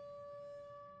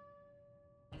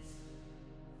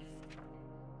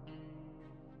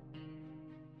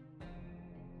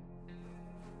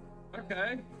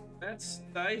 Okay, that's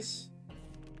nice.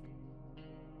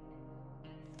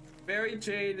 Mary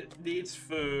Jane needs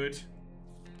food.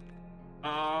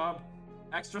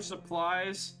 Extra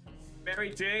supplies.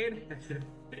 Mary Jane,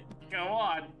 go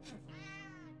on.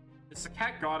 Is the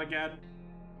cat gone again?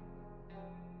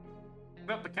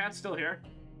 Nope, the cat's still here.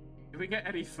 Did we get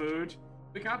any food?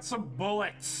 We got some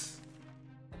bullets.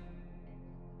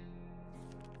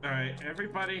 Alright,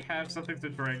 everybody have something to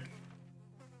drink.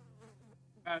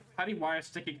 Putty wire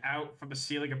sticking out from the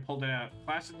ceiling and pulled it out.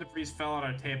 Plastic debris fell on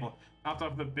our table, knocked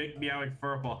off the big meowing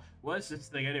furball. What is this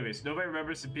thing anyways? Nobody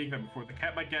remembers it being there before. The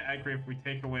cat might get angry if we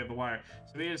take away the wire.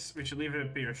 So maybe we should leave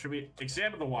it be, or should we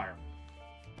examine the wire?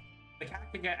 The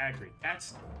cat can get angry.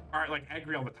 Cats are like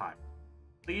angry all the time.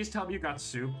 Please tell me you got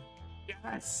soup.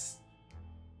 Yes!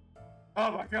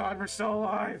 Oh my god, we're still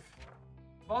alive!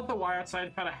 Followed the wire outside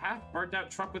and found a half burned out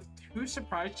truck with 2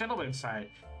 surprised gentlemen inside,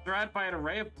 surrounded by an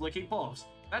array of blinking bulbs.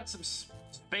 That's some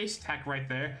space tech right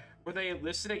there. Were they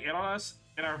listening in on us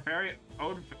in our very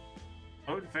own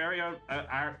our family?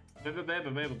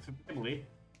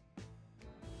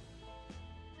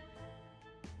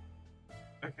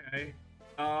 Okay.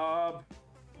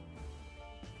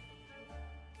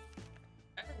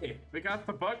 Hey, we got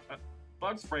the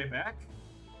bug spray back.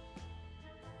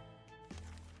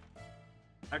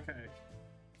 Okay.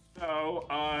 So,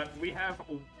 we have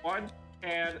 1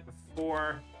 can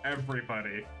for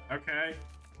everybody, okay?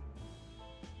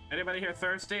 Anybody here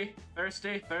thirsty?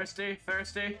 Thirsty? Thirsty?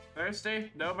 Thirsty?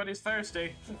 Thirsty? Nobody's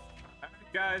thirsty.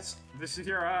 Alright, guys, this is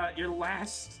your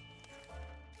last.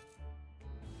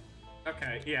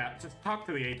 Okay, yeah, just talk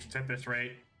to the agents at this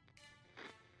rate.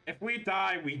 If we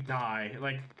die, we die.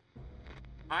 Like,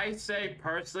 I say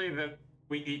personally that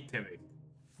we eat Timmy.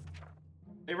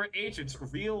 They were agents,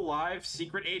 real live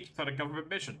secret agents on a government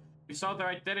mission. We saw their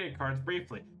identity cards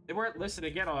briefly. They weren't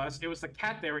listening in on us, it was the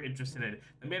cat they were interested in.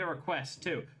 They made a request,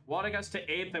 too, wanting us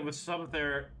to aid them with some of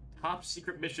their top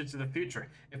secret missions in the future.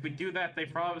 If we do that, they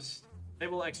promise they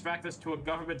will extract us to a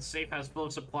government safe house full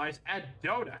of supplies and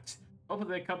donuts.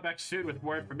 Hopefully they come back soon with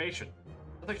more information.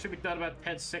 Nothing should be done about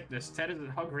Ted's sickness. Ted isn't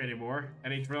hungry anymore.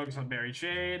 Any drugs on Mary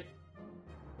Jane?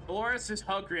 Dolores is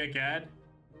hungry again.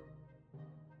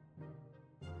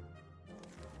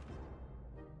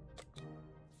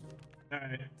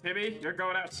 Alright, Timmy, you're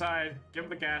going outside. Give him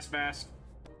the gas mask.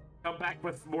 Come back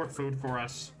with more food for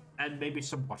us. And maybe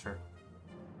some water.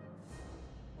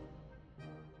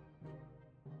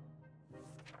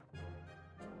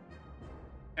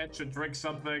 Ted should drink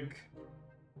something.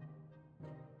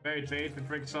 Mary Jane should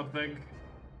drink something.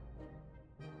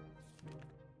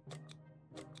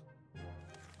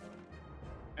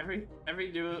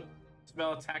 Every new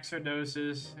smell attacks her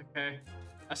noses. Okay.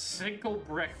 A single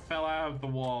brick fell out of the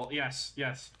wall. Yes,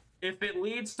 yes. If it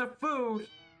leads to food,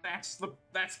 that's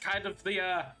kind of the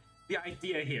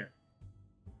idea here.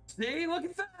 See, look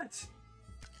at that!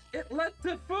 It led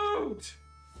to food!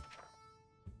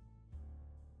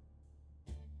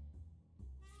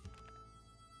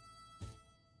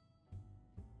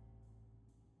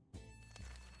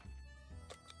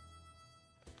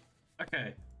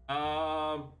 Okay.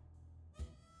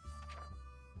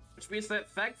 Which means that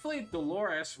thankfully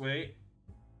Dolores, wait.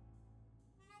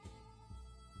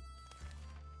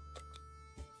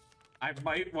 I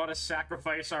might want to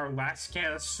sacrifice our last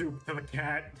can of soup to the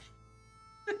cat.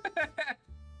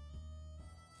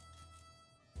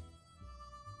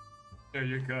 There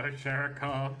you go,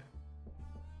 Sherikov.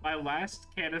 My last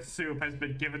can of soup has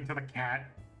been given to the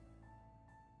cat.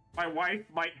 My wife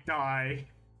might die.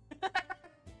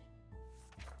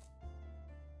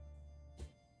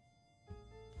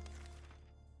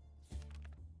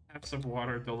 Have some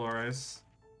water, Dolores.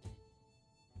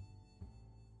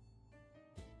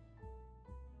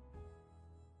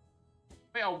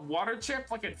 Wait, a water chip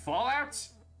like in Fallout?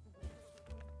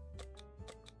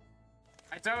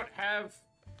 I don't have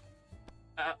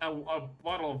a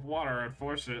bottle of water,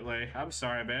 unfortunately. I'm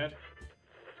sorry, man.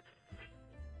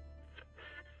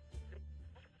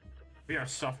 We are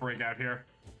suffering out here.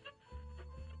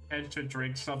 Ed should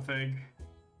drink something.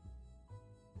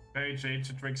 Mary Jane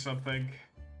should drink something.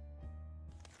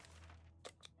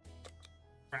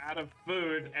 We're out of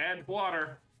food and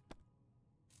water.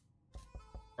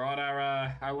 We're on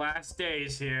our last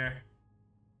days here.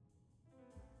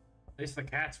 At least the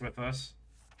cat's with us.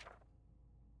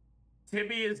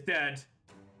 Timmy is dead.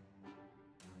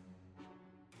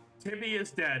 Timmy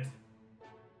is dead.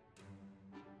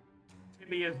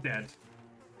 Timmy is dead.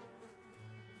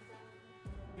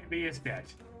 Timmy is dead.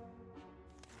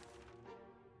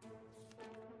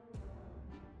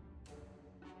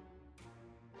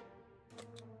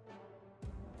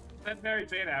 Send Mary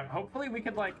Jane out. Hopefully we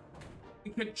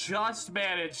could just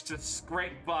manage to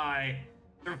scrape by,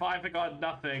 surviving on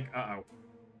nothing. Uh-oh.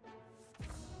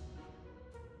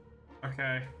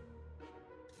 Okay.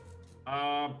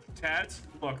 Ted,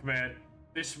 look, man.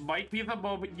 This might be the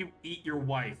moment you eat your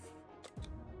wife.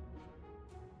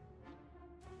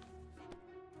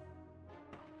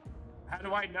 How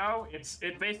do I know?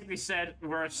 It basically said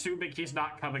we're assuming he's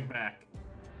not coming back.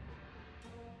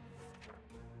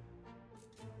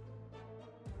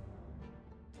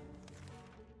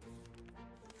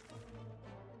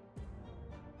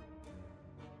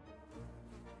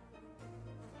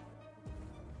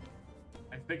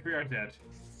 I think we are dead.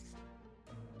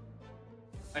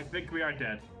 I think we are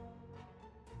dead.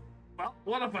 Well,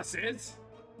 one of us is.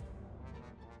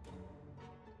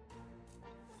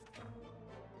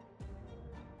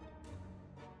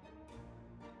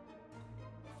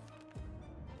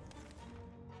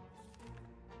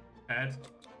 Ed,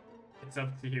 it's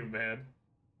up to you, man.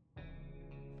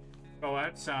 Go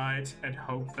outside and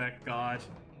hope that God...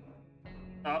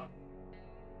 Oh.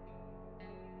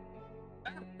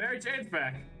 Mary Jane's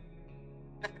back.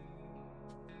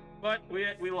 But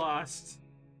we lost.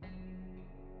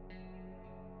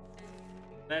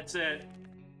 That's it.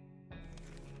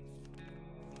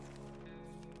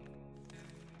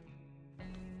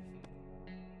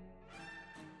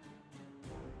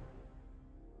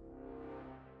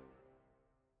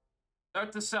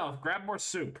 Note to self, grab more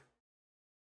soup.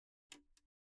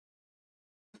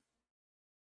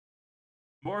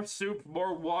 more soup,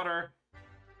 more water,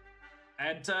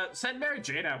 and send Mary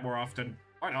Jane out more often.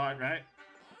 Why not, right?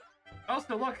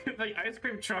 Also, look, the ice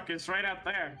cream truck is right out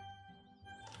there.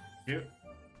 Cute.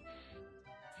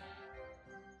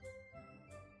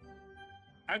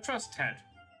 I trust Ted.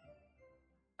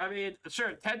 I mean,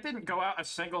 sure, Ted didn't go out a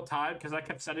single time because I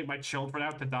kept sending my children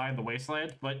out to die in the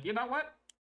wasteland, but you know what?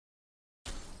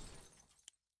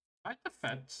 My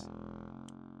defense.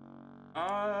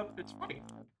 It's funny.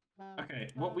 Okay,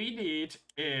 what we need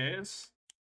is...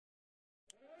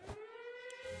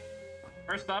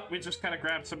 First up, we just kind of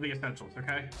grab some of the essentials,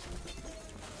 okay?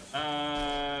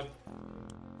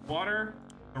 Water,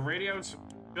 the radio's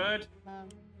good.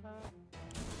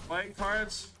 Playing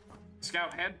cards,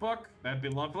 scout handbook, that'd be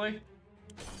lovely.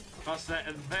 Toss that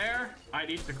in there. I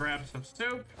need to grab some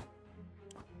soup.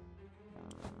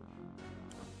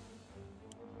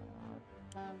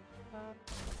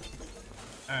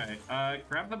 Alright,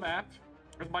 grab the map.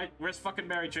 Where's fucking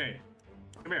Mary Jane?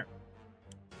 Come here.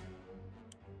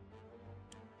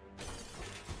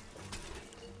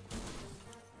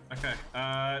 Okay,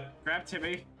 grab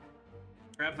Timmy.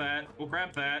 Grab that. We'll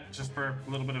grab that just for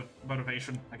a little bit of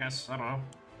motivation, I guess. I don't know.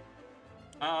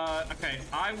 Okay,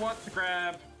 I want to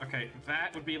grab... Okay,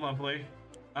 that would be lovely.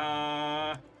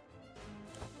 More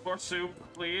soup,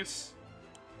 please.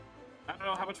 I don't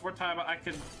know how much more time I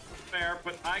can spare,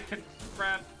 but I can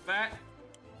grab that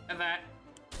and that.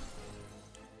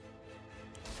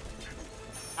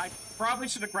 I probably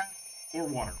should have grabbed more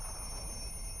water.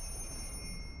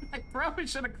 I probably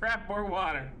should have grabbed more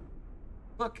water.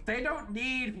 Look, they don't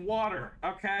need water,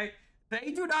 okay?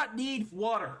 They do not need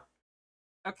water,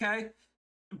 okay?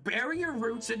 Bury your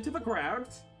roots into the ground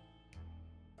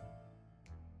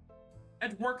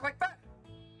and work like that.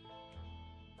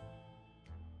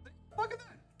 Look at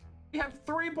that. We have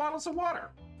 3 bottles of water.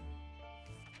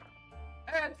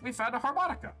 And we found a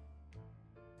harmonica.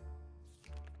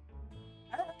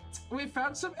 And we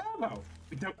found some ammo.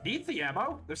 We don't need the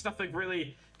ammo. There's nothing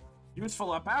really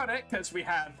useful about it because we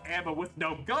have ammo with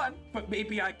no gun, but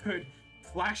maybe I could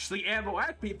flash the ammo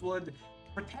at people and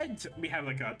pretend we have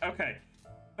a gun. Okay,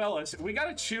 fellas, we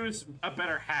gotta choose a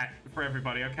better hat for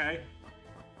everybody, okay?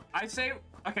 I say,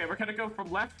 okay, we're gonna go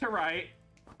from left to right.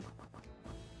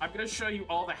 I'm gonna show you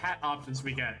all the hat options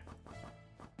we get.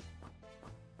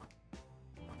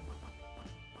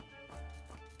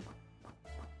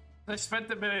 I spent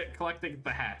a minute collecting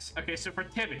the hats. Okay, so for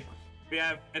Timmy, we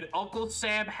have an Uncle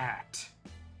Sam hat.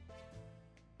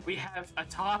 We have a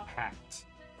top hat.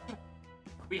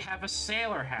 We have a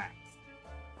sailor hat.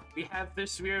 We have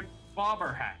this weird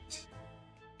bomber hat.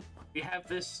 We have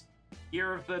this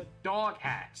Year of the Dog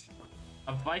hat.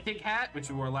 A Viking hat, which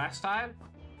we wore last time.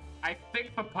 I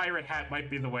think the pirate hat might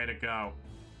be the way to go.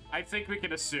 I think we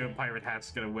can assume pirate hat's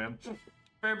gonna win.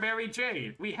 For Mary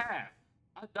Jane, we have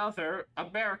another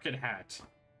American hat.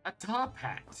 A top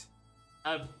hat.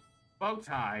 A bow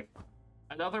tie,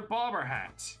 another bomber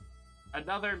hat,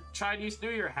 another Chinese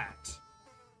New Year hat,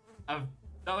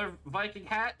 another Viking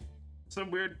hat,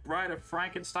 some weird Bride of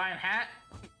Frankenstein hat,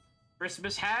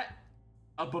 Christmas hat,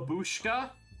 a babushka,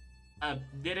 a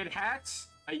knitted hat,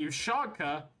 a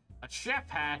Ushanka, a chef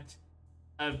hat,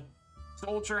 a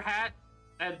soldier hat,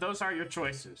 and those are your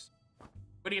choices.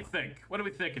 What do you think? What are we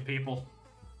thinking, people?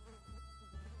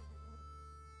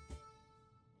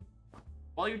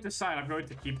 While you decide, I'm going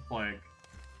to keep playing.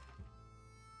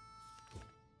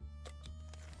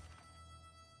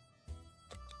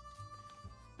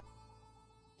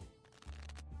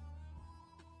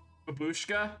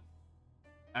 Babushka?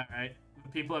 Alright. The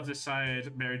people have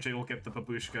decided Mary Jane will get the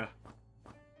babushka.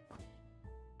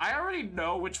 I already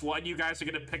know which one you guys are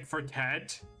gonna pick for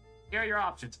Ted. Here are your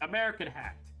options. American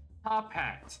hat, top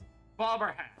hat,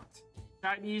 bomber hat,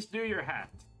 Chinese New Year hat,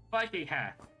 Viking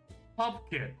hat,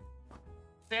 pumpkin,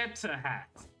 Santa hat,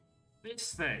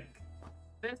 this thing.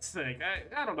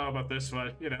 I don't know about this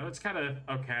one. You know, it's kind of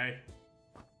okay.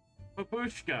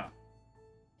 Babushka.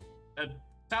 A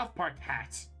South Park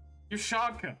hat.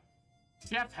 Ushanka.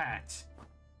 Chef hat.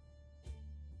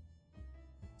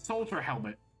 Soldier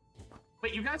helmet.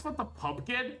 Wait, you guys want the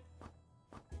pumpkin?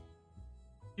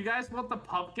 You guys want the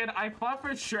pumpkin? I thought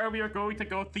for sure we were going to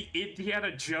go with the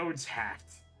Indiana Jones hat.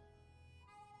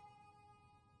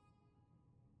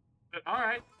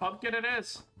 Alright, pumpkin it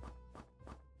is.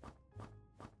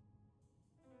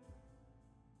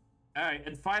 Alright,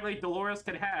 and finally Dolores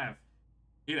can have,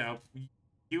 you know,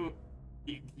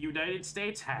 United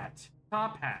States hat,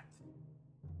 top hat,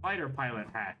 fighter pilot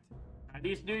hat,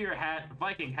 Chinese New Year hat,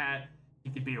 Viking hat. He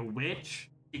could be a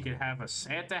witch. He could have a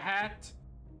Santa hat.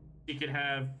 He could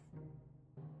have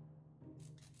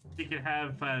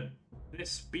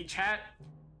this beach hat.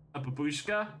 a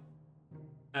babushka,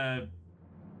 a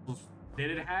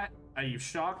knitted hat, a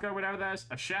ushanka, whatever that is,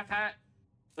 a chef hat,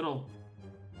 little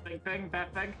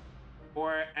that thing,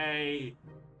 or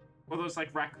one of those like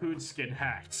raccoon skin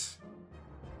hats.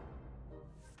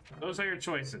 Those are your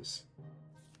choices.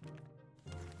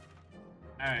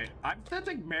 Alright, I'm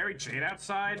sending Mary Jane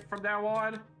outside from now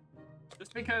on.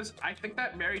 Just because I think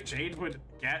that Mary Jane would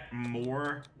get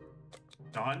more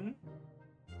done.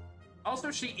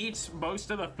 Also, she eats most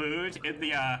of the food in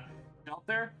the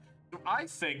shelter. So I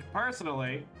think,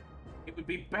 personally, it would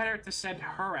be better to send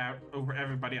her out over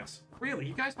everybody else. Really?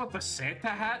 You guys want the Santa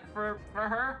hat for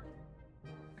her?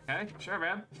 Okay, sure,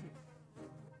 man.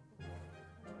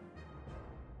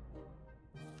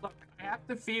 Look, I have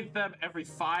to feed them every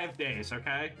 5 days,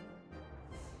 okay?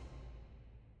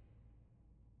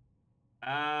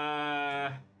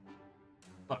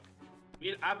 Look,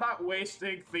 I'm not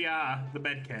wasting the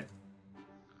med kit.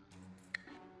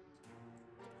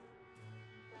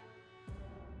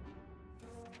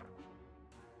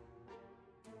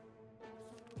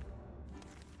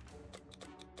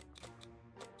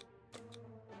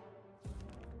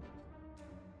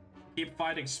 Keep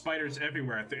finding spiders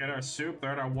everywhere. They're in our soup,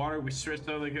 they're in our water. We switch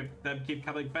so them keep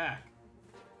coming back.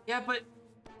 Yeah, but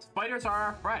spiders are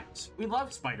our friends. We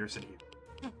love spiders in here.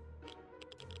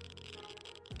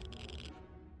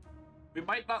 We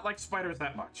might not like spiders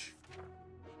that much.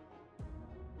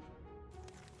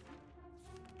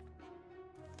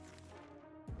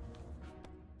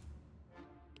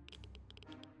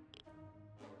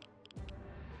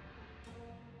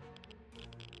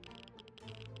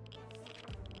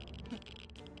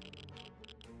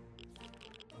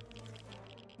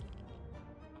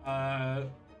 Oh,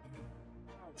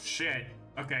 shit.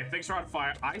 Okay, things are on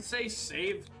fire. I say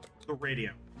save the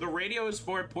radio. The radio is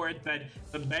more important than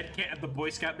the med kit and the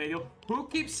Boy Scout manual. Who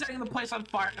keeps setting the place on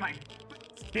fire? And I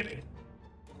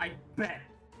bet.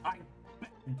 I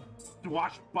bet.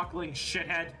 Swashbuckling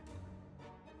shithead.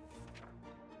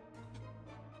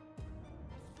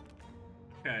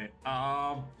 Okay,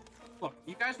 look,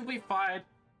 you guys will be fine.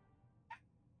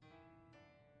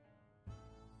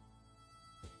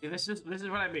 Yeah, this is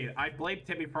what I mean. I blame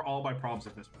Timmy for all my problems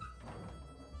at this point.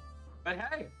 But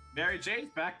hey, Mary Jane's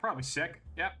back, probably sick.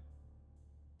 Yep.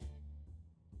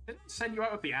 Didn't I send you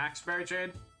out with the axe, Mary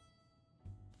Jane?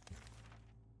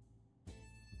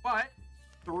 But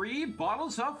 3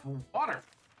 bottles of water.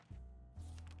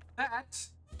 That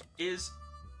is,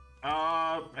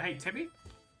 hey, Timmy?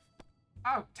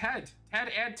 Oh, Ted. Ted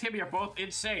and Timmy are both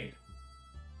insane.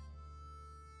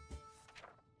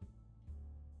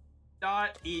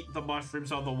 Not eat the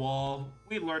mushrooms on the wall.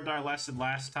 We learned our lesson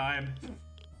last time.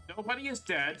 Nobody is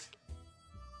dead.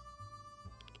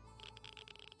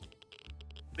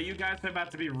 But you guys are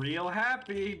about to be real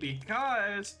happy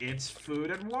because it's food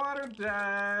and water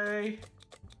day.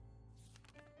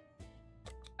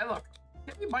 And look,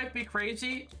 Timmy might be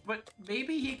crazy, but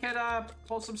maybe he can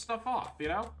pull some stuff off, you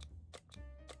know?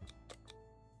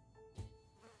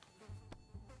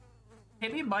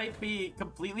 Timmy might be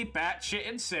completely batshit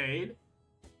insane,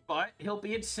 but he'll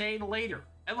be insane later.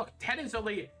 And look, Ted is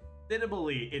only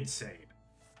minimally insane.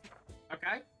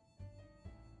 Okay?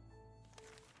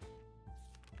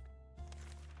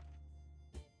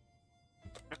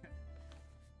 Okay.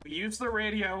 We use the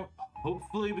radio.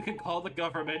 Hopefully we can call the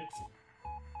government.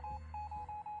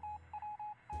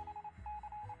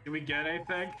 Did we get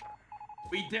anything?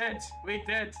 We did. We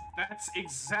did. That's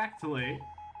exactly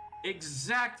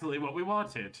what we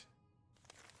wanted.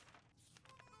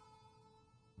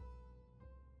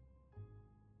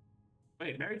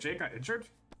 Wait, Mary Jane got injured?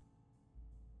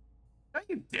 No,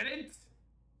 you didn't.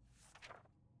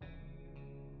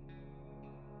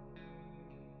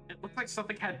 It looked like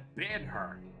something had bitten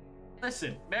her.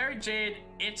 Listen, Mary Jane,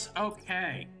 it's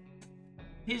okay.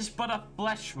 He's but a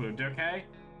flesh wound, okay?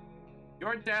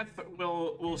 Your death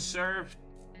will serve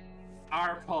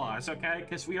our cause, okay?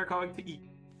 Because we are going to eat.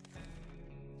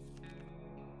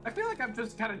 I feel like I'm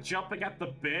just kind of jumping at the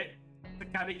bit to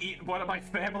kind of eat one of my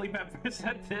family members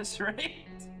at this rate.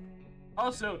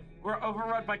 Also, we're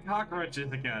overrun by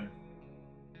cockroaches again.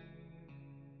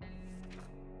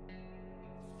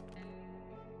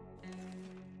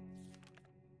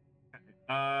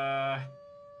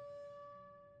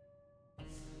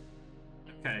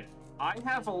 Okay. I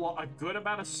have a good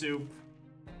amount of soup.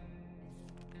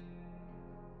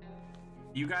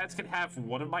 You guys can have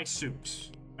one of my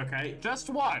soups. Okay, just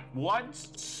one. One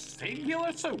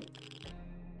singular soup.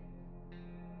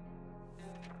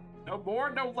 No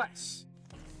more, no less.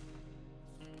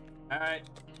 Alright,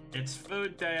 it's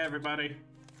food day, everybody.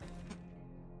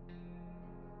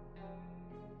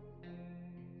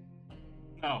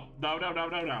 No, no, no, no,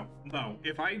 no, no, no.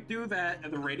 If I do that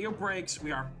and the radio breaks,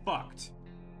 we are fucked.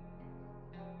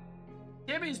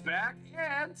 Timmy's back,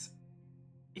 and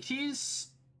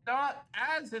he's not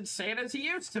as insane as he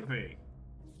used to be.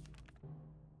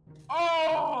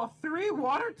 Oh, 3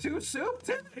 water, 2 soup,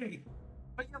 Timmy.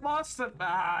 But you lost the,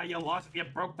 you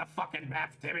broke the fucking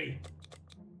map, Timmy.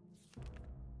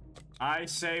 I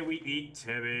say we eat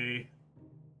Timmy.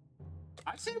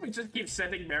 I say we just keep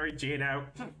sending Mary Jane out.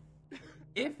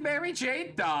 If Mary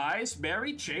Jane dies,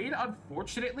 Mary Jane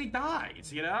unfortunately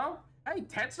dies, you know? Hey,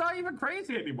 Ted's not even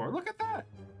crazy anymore. Look at that.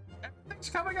 Everything's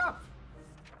coming up.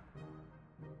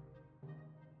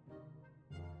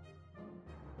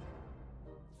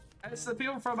 And it's the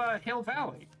people from Hill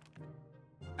Valley.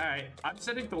 Alright, I'm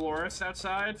sending Dolores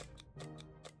outside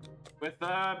with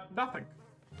nothing.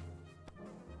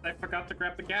 I forgot to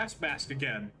grab the gas mask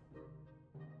again.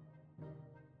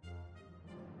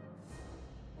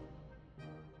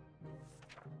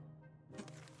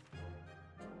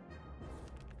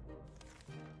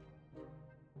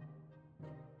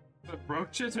 The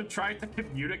roaches are trying to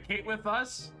communicate with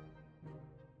us?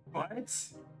 What?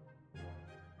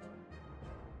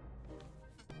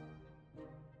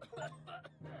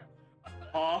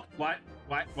 Oh, what?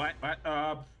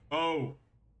 Oh.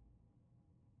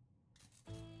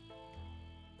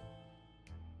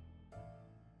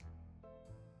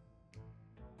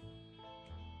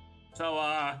 So,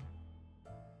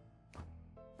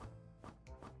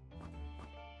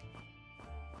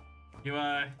 you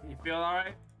feeling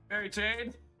alright, Mary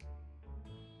Jane?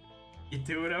 You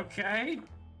doing okay?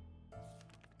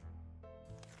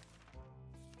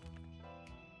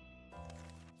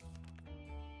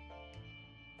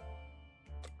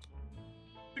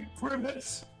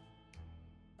 Grimace!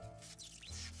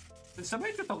 Did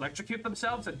somebody just electrocute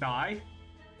themselves and die?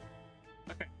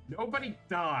 Okay, nobody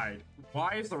died.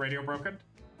 Why is the radio broken?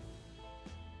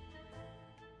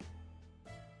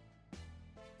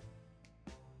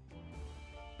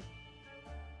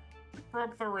 It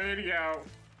broke the radio.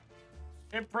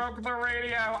 It broke the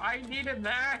radio. I needed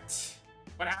that.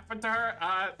 What happened to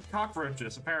her?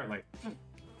 Cockroaches, apparently.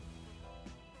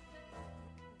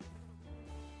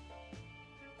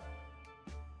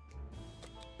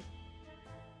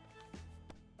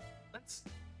 Let's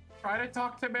try to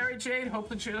talk to Mary Jane.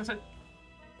 Hopefully she doesn't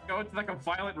go into like a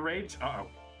violent rage. Uh-oh.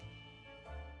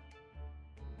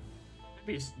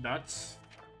 He's nuts.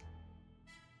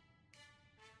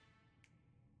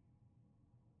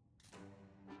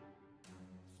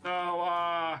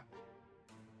 So,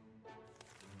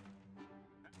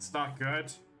 that's not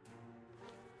good.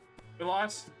 We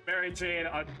lost Mary Jane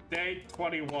on day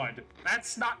 21.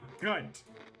 That's not good.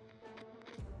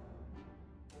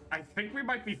 I think we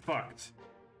might be fucked.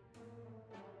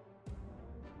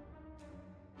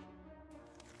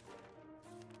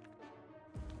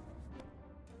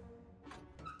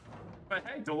 But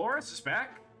hey, Dolores is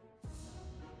back.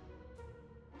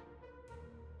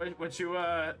 Did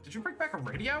you bring back a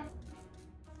radio?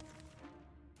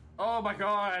 Oh my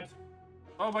god.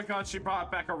 Oh my god, she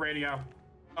brought back a radio.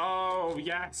 Oh,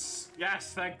 yes.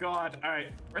 Yes, thank god.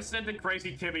 Alright, we're sending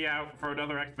Crazy Timmy out for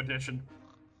another expedition.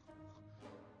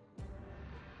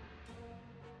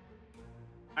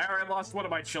 I already lost one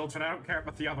of my children. I don't care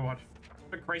about the other one.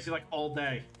 I've been crazy like all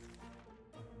day.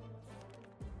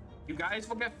 You guys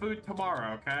will get food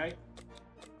tomorrow, okay?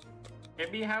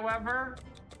 Timmy, however,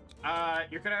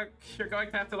 you're going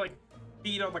to have to like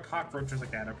feed on the cockroaches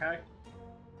again, okay?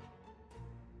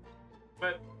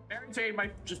 But Mary Jane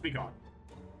might just be gone.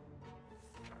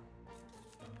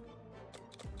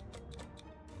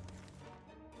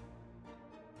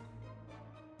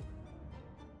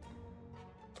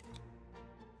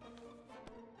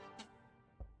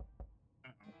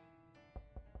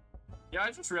 Yeah,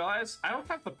 I just realized I don't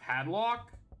have the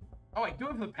padlock. Oh, I do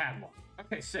have the padlock.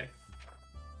 Okay, sick.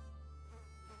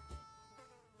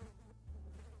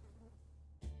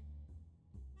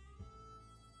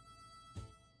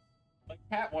 My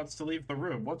cat wants to leave the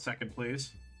room. 1 second,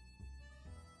 please.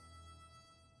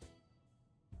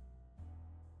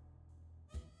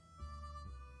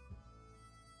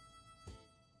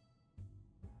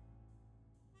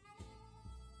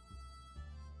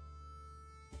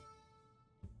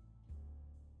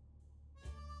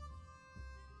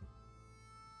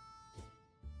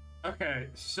 Okay,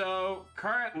 so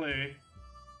currently,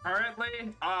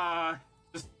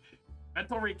 just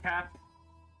mental recap.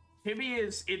 Timmy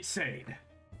is insane.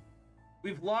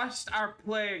 We've lost our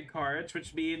playing cards,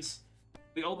 which means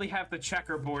we only have the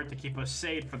checkerboard to keep us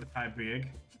sane for the time being.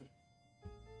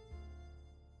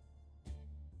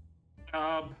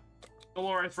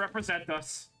 Dolores, represent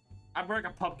us. I'm wearing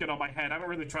a pumpkin on my head. I don't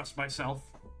really trust myself.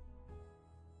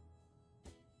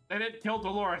 They didn't kill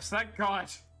Dolores, thank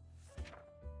God.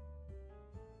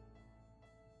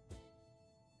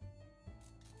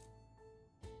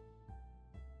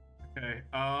 Okay,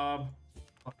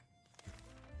 look.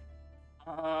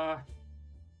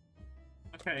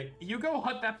 Okay, you go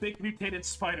hunt that big mutated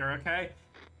spider, okay?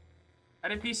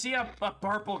 And if you see a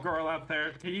purple girl out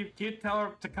there, can you tell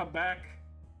her to come back?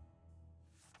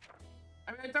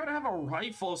 I mean, I don't have a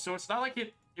rifle, so it's not like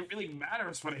it really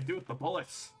matters what I do with the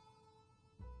bullets.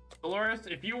 Dolores,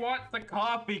 if you want the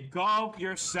coffee, go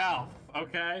yourself,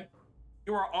 okay?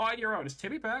 You are on your own. Is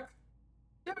Timmy back?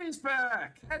 Timmy's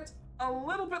back! That's a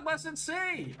little bit less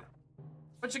insane.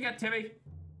 What you get, Timmy?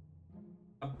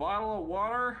 A bottle of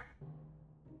water.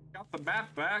 Got the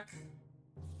map back.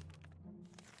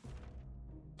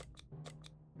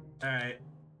 Alright.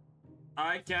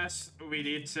 I guess we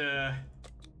need to...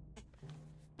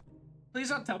 Please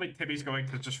don't tell me Timmy's going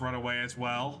to just run away as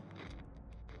well.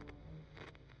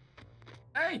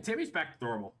 Hey, Timmy's back to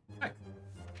normal. Hey.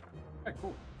 Hey,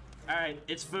 cool. Alright,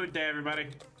 it's food day, everybody.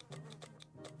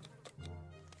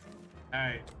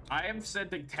 Alright, I am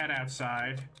sending Ted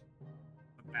outside.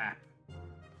 The map.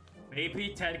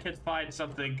 Maybe Ted can find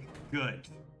something good.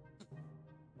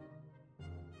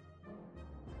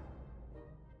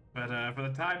 But for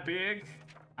the time being,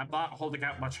 I'm not holding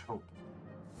out much hope.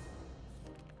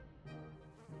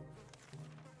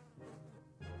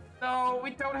 No, we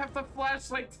don't have the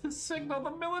flashlight to signal the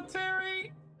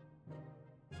military!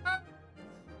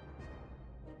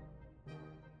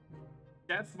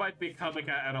 Death might be coming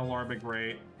at an alarming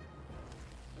rate.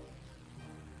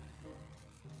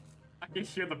 I can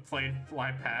hear the plane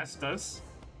fly past us.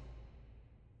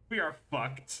 We are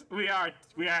fucked. We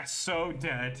are so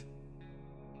dead.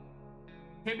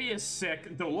 Timmy is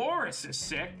sick. Dolores is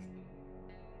sick.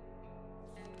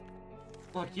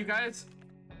 Look, you guys...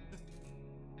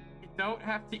 You don't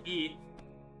have to eat.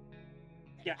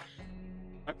 Yeah.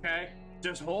 Okay?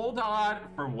 Just hold on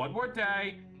for one more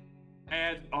day.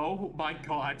 And, oh my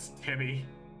God, Timmy.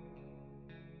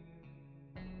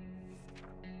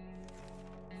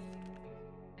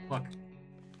 Look.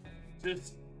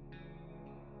 Just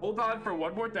hold on for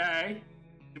one more day.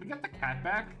 Did we get the cat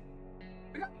back?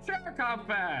 We got Cherikov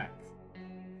back!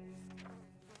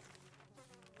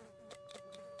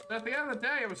 At the end of the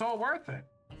day, it was all worth it.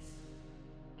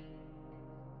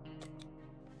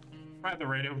 Try the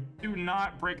radio. Do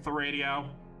not break the radio.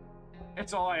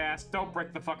 It's all I ask. Don't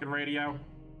break the fucking radio.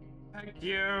 Thank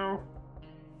you.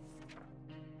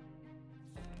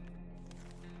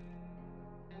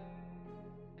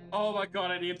 Oh my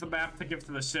God, I need the map to give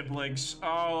to the siblings.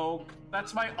 Oh,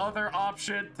 that's my other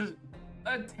option.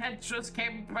 Ted just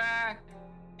came back.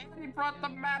 And he brought the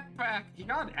map back. He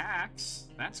got an axe.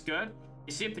 That's good.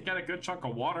 He seemed to get a good chunk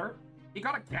of water. He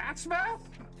got a gas mask?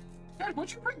 Ted,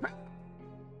 what'd you bring back?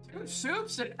 2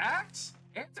 soups, an axe,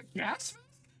 and a gas mask?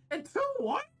 And 2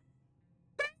 what?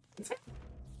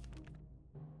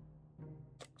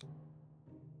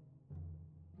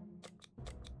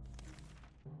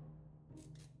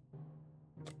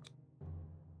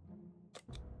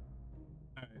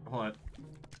 Alright, hold on.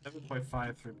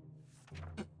 7.5 through.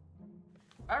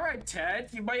 Alright, Ted,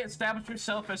 you might establish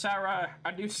yourself as our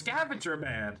new scavenger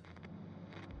man.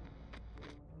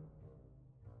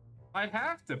 I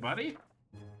have to, buddy.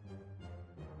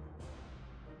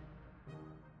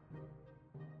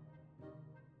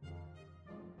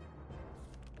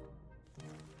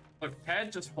 Look,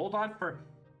 Ted, just hold on for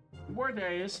 2 more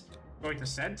days. I'm going to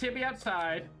send Timmy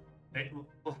outside.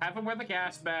 We'll have him wear the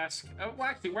gas mask. Well,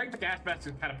 actually, wearing the gas mask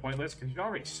is kind of pointless because he's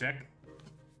already sick.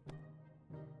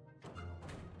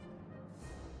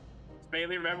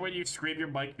 Bailey, remember when you scream your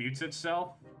mic mutes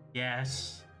itself?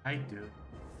 Yes, I do.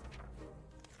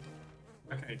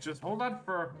 Okay, just hold on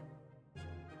for...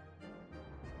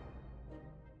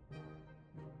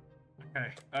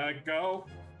 Okay, go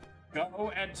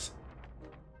and...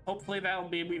 Hopefully that'll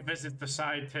mean we visit the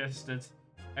scientist and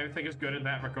everything is good in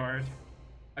that regard.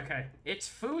 Okay, it's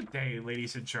food day,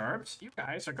 ladies and germs. You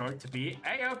guys are going to be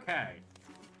A-okay.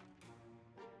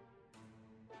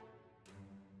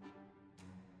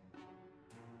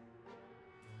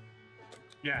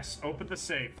 Yes, open the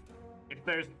safe. If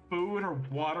there's food or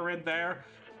water in there,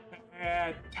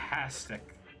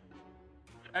 fantastic.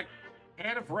 A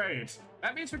can of raids.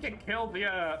 That means we can kill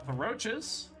the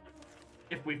roaches.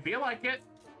 If we feel like it.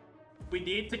 We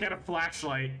need to get a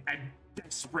flashlight, and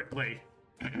desperately.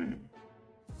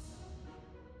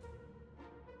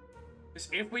 Because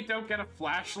if we don't get a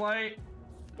flashlight,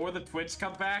 or the twins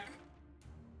come back...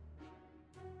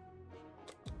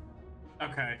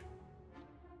 Okay.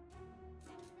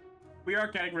 We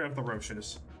are getting rid of the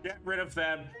roaches. Get rid of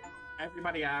them.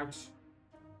 Everybody out.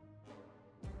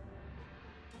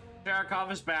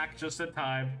 Sharkov is back just in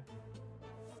time.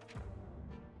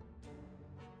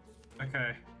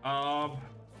 Okay. Ran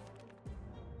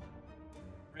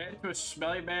into a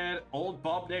smelly man, old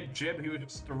bum named Jim, who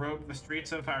used to roam the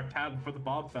streets of our town before the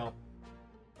bomb fell.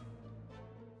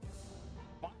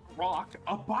 Rock?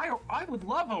 A bio? I would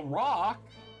love a rock.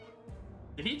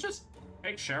 Did he just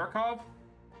take Sharkov?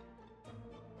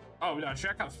 Oh no,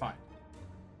 Sharkov's fine.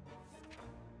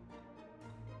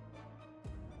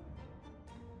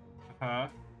 Uh-huh.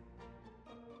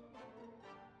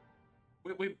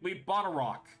 We bought a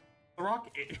rock. The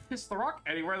rock is the rock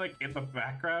anywhere like in the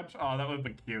background? Oh, that would have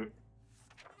been cute.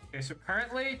 Okay, so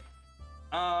currently,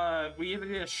 we either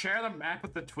need to share the map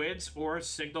with the twins or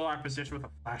signal our position with a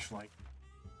flashlight.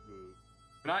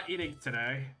 We're not eating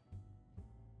today.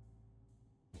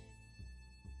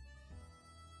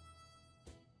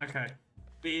 Okay.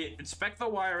 We inspect the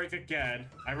wiring again.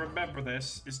 I remember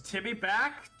this. Is Timmy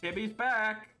back? Timmy's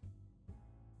back.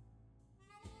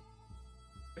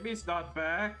 Timmy's not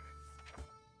back.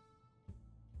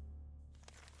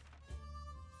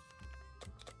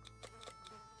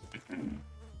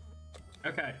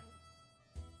 Okay.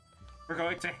 We're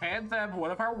going to hand them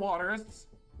one of our waters.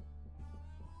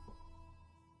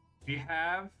 We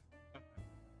have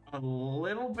a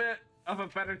little bit of a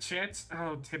better chance.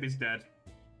 Oh, Timmy's dead.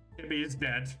 Timmy is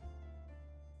dead.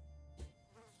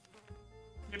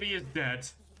 Timmy is dead.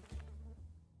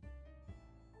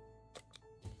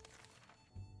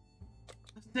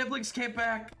 The siblings came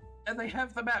back, and they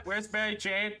have the map. Where's Mary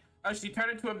Jane? Oh, she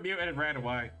turned into a mutant and ran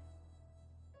away.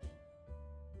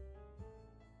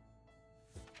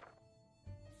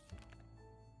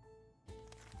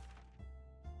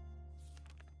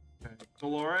 Okay.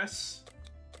 Dolores?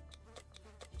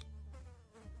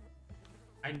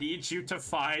 I need you to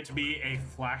find me a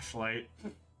flashlight.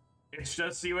 It's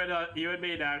just you and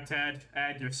me now, Ted,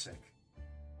 and you're sick.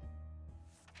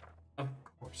 Of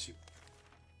course you.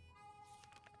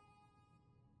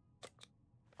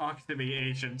 Talk to me,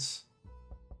 agents.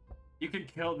 You can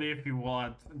kill me if you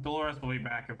want. Dolores will be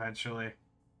back eventually.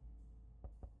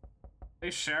 Hey,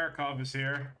 Sharkov is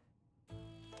here.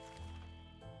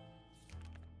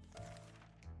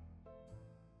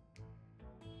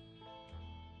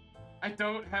 I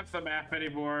don't have the map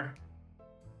anymore.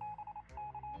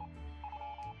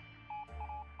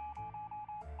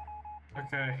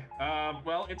 Okay,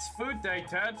 well, it's food day,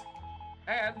 Ted.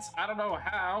 And I don't know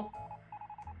how,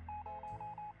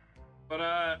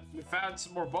 but, we found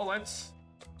some more bullets.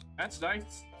 That's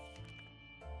nice.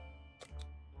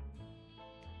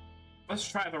 Let's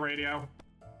try the radio.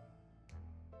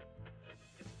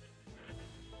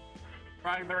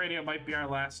 Trying the radio might be our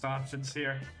last options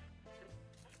here.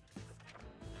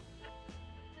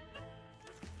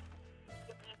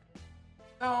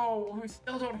 No, we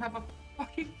still don't have a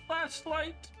fucking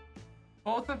flashlight.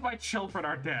 Both of my children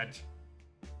are dead.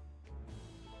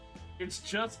 It's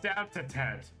just down to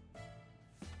Ted.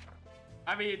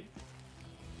 I mean,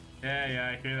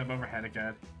 yeah, I hear them overhead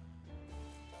again.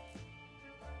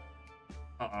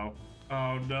 Uh-oh.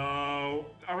 Oh no.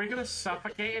 Are we gonna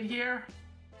suffocate in here?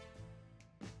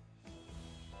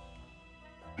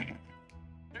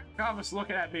 God was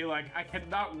looking at me like, I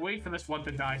cannot wait for this one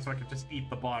to die so I can just eat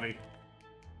the body.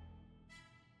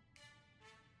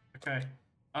 Okay.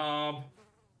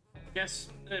 Guess,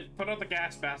 put on the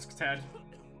gas mask, Ted.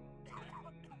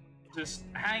 Just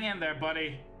hang in there,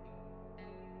 buddy.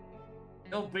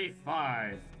 He'll be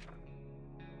fine.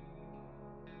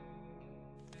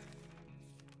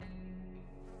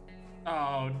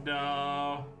 Oh,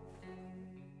 no.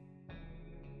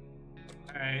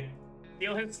 Alright.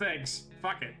 Steal his things.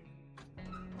 Fuck it.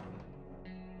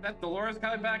 Is that Dolores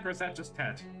coming back, or is that just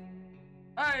Ted?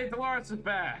 Hey, Dolores is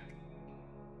back.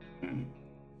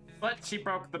 But she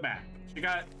broke the map. She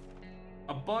got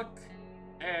a book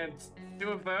and 2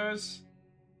 of those.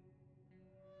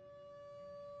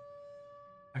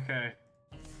 Okay.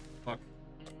 Look.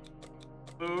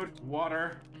 Food,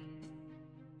 water.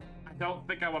 I don't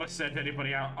think I want to send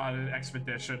anybody out on an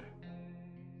expedition.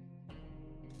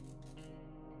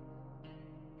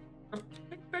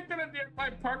 They're gonna near my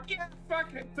park. Yeah,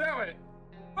 fuck it, do it.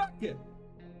 Fuck it.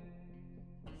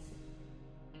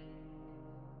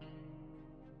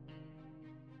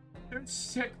 There's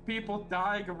sick people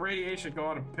dying of radiation going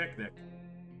on a picnic.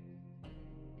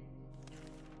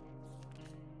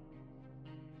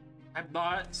 I'm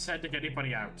not sending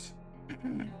anybody out.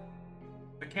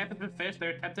 The camp has been finished. They're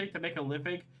attempting to make a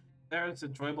living there as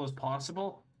enjoyable as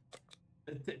possible.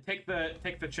 Take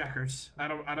the checkers. I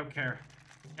don't care.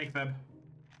 Take them.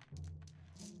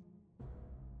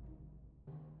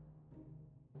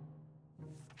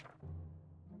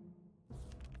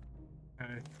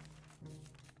 Okay.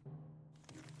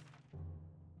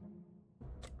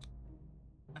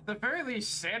 At the very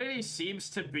least, sanity seems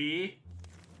to be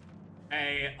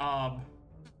a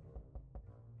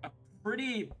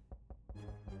pretty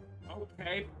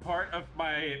okay part of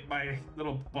my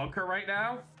little bunker right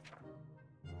now.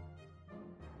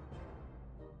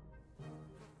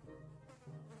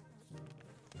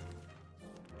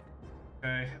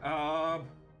 Okay,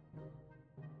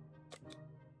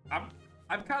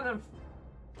 I'm kind of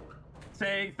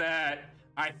saying that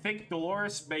I think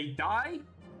Dolores may die.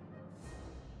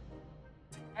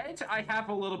 And I have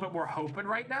a little bit more hope in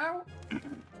right now.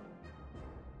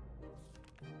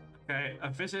 Okay, a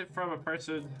visit from a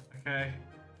person. Okay.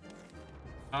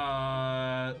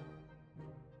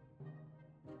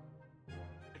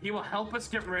 He will help us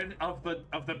get rid of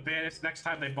the bandits next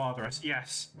time they bother us.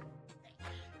 Yes.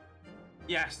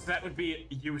 Yes, that would be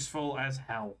useful as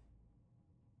hell.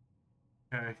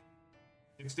 Okay.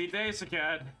 60 days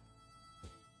again.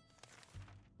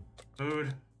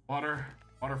 Food, water,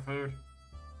 food.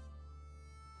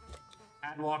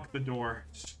 Padlock the door.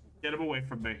 Just get him away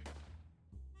from me.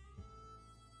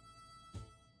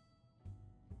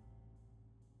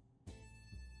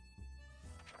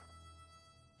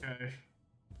 Okay.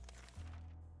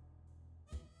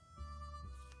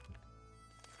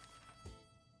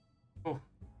 Oh.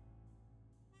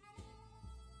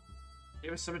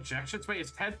 Give us some injections. Wait,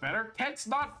 is Ted better? Ted's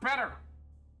not better!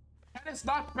 Ted is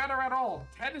not better at all.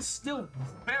 Ted is still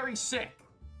very sick.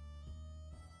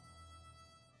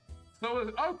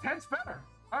 So, oh, Ted's better.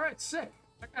 All right, sick.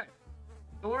 Okay.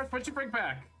 Dolores, what'd you bring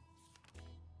back?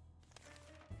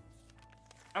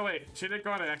 Oh, wait, she didn't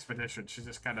go on an expedition. She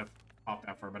just kind of popped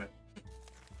out for a minute.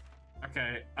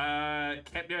 Okay,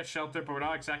 can't be a shelter, but we're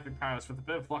not exactly powerless. With a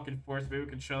bit of luck and force, maybe we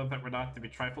can show them that we're not to be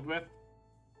trifled with.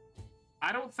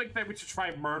 I don't think that we should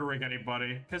try murdering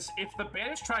anybody, because if the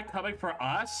bandits try coming for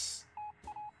us,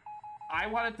 I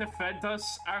want to defend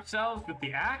us ourselves with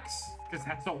the axe, because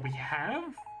that's all we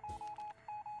have.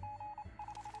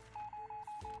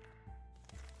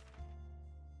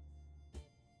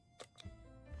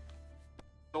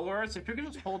 Dolores, if you can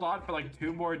just hold on for like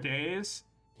 2 more days,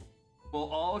 we'll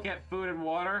all get food and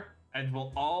water, and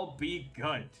we'll all be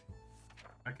good.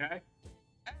 Okay?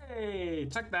 Hey,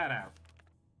 check that out.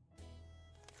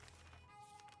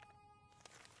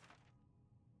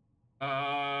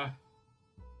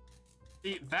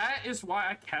 See, that is why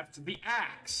I kept the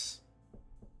axe.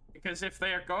 Because if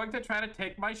they are going to try to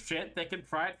take my shit, they can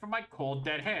pry it from my cold,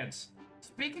 dead hands.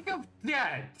 Speaking of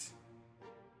dead...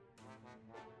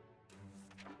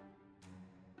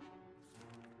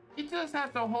 You just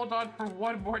have to hold on for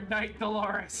 1 more night,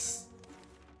 Dolores.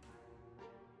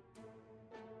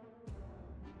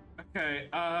 Okay,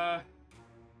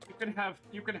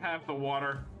 you can have the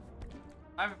water.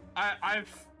 I'm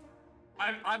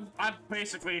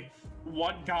basically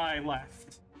 1 guy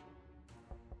left.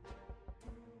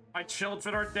 My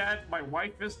children are dead, my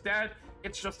wife is dead,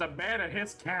 it's just a man and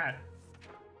his cat.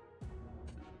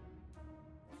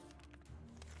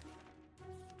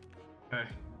 Okay.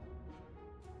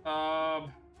 Oh,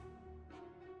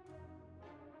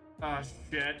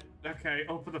 shit. Okay,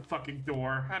 open the fucking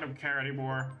door. I don't care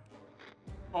anymore.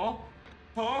 Oh!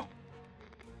 Oh!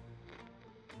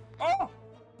 Oh!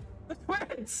 The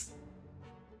twins!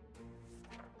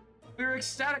 We were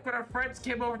ecstatic when our friends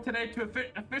came over today to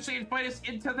officially invite us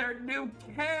into their new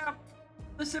camp!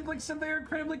 The siblings said they are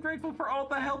incredibly grateful for all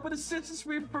the help and assistance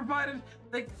we've provided.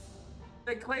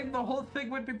 They claimed the whole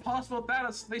thing would be possible without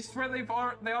us. They swear they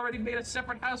already made a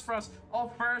separate house for us,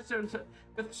 all furnished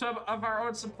with some of our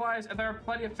own supplies, and there are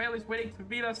plenty of families waiting to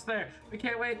meet us there. We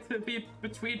can't wait to be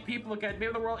between people again.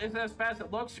 Maybe the world isn't as bad as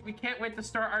it looks. We can't wait to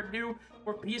start our new,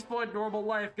 more peaceful and normal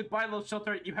life. Goodbye, little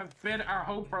shelter. You have been our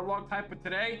home for a long time, but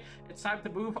today it's time to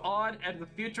move on, and the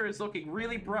future is looking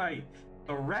really bright.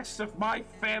 The rest of my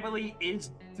family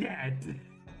is dead.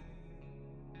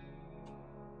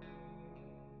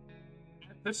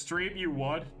 The stream you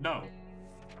would? No.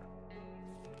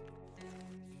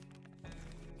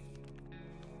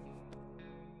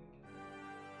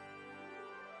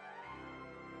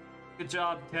 Good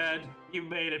job, Ted. You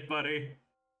made it, buddy.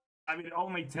 I mean,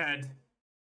 only Ted.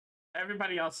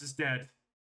 Everybody else is dead.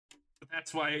 But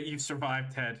that's why you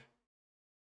survived, Ted.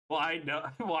 Well, I know.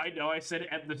 Well, I know I said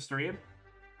end the stream.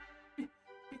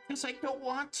 Because I don't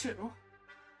want to.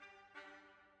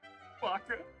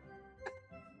 Fucker.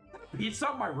 Pizza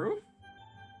on my roof?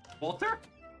 Walter?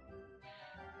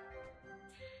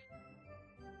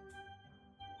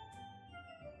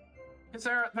 Because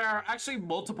there are actually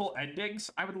multiple endings.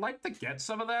 I would like to get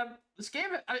some of them. This game,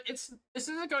 this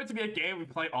isn't going to be a game we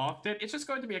play often. It's just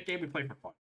going to be a game we play for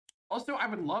fun. Also, I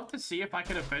would love to see if I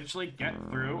can eventually get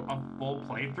through a full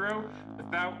playthrough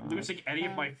without losing any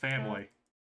of my family.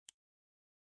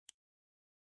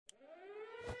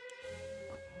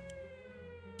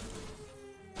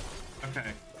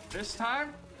 Okay, this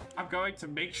time, I'm going to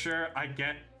make sure I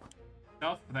get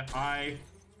stuff that I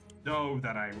know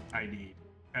that I need,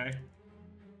 okay?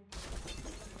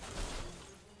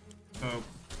 So,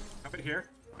 come in here,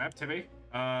 grab Timmy,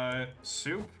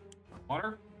 soup,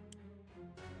 water,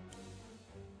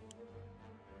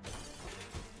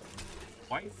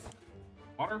 wife,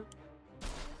 water,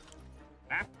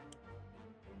 map,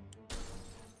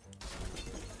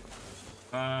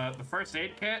 the first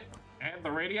aid kit, and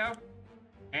the radio,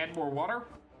 and more water.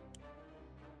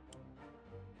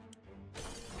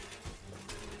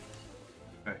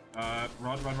 Okay,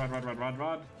 run.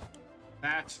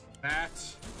 That.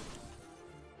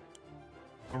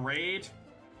 The raid.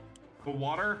 The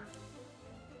water.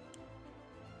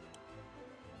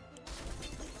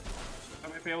 I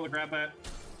might be able to grab that.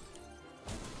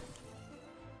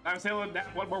 I was able to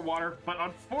get one more water, but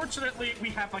unfortunately, we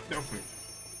have, like, no food.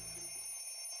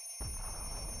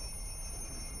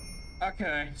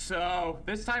 Okay, so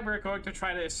this time we're going to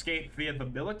try to escape via the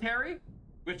military,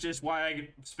 which is why I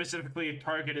specifically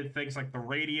targeted things like the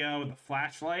radio and the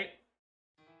flashlight.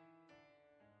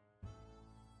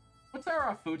 What's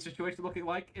our food situation looking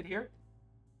like in here?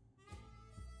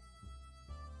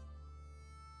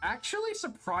 Actually,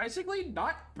 surprisingly,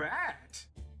 not bad.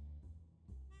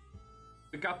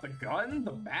 We got the gun,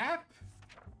 the map,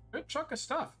 good chunk of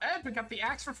stuff, and we got the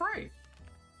axe for free.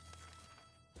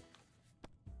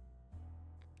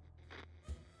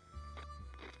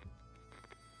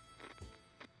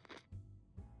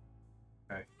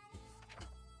 Okay.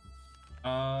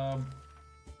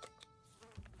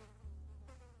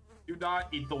 Do not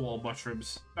eat the wall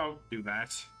mushrooms. Don't do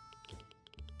that.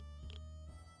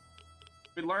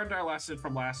 We learned our lesson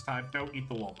from last time. Don't eat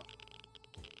the wall mushrooms.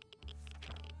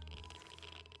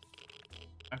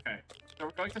 Okay, so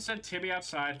we're going to send Timmy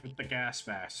outside with the gas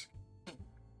mask.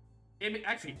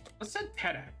 Actually, let's send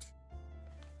Ted out.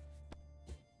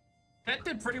 Ted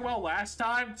did pretty well last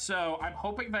time, so I'm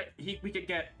hoping that we could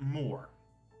get more.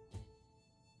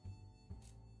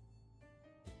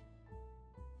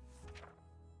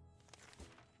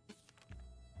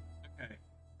 Okay,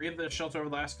 we had the shelter over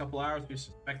the last couple hours. We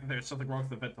suspect that there's something wrong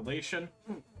with the ventilation.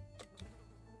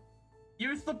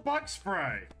 Use the bug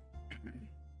spray!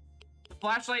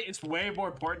 Flashlight is way more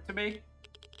important to me.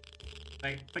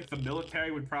 I think the military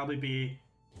would probably be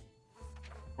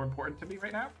more important to me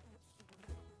right now.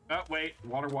 Oh, wait.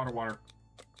 Water.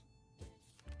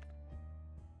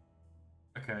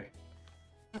 Okay.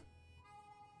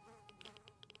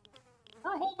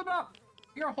 We're holding up.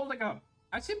 We are holding up.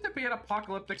 I seem to be in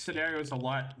apocalyptic scenarios a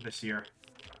lot this year.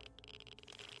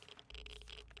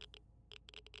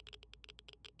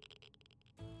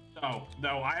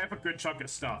 No, I have a good chunk of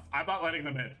stuff. I'm not letting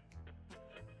them in.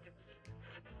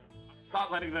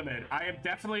 I am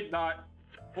definitely not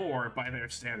poor by their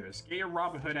standards. Get your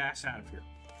Robin Hood ass out of here.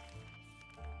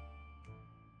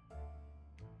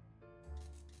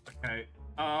 Okay,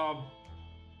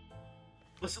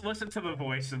 listen to the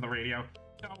voice in the radio.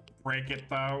 Don't break it,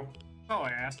 though. Oh,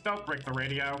 I asked. Don't break the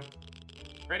radio.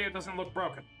 Radio doesn't look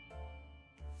broken.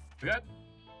 We good?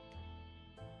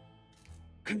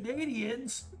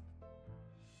 Canadians?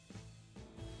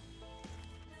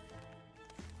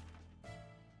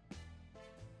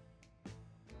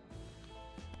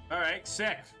 Alright,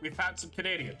 sick. We found some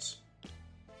Canadians.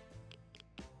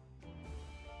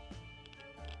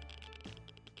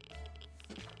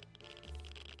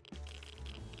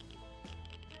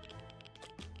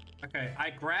 Okay,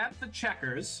 I grabbed the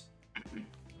checkers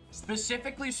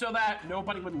specifically so that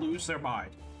nobody would lose their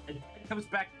mind. And it comes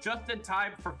back just in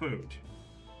time for food.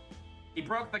 He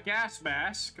broke the gas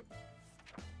mask,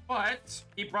 but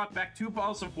he brought back 2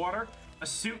 bottles of water, a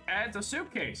suit, and a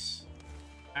suitcase.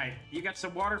 Alright, you got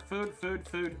some water, food.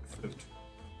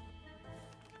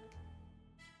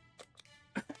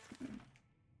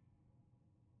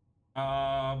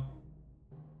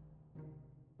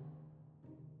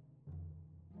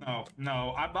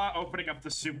 No, I'm not opening up the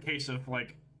suitcase of,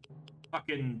 like,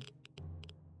 fucking,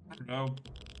 I don't know,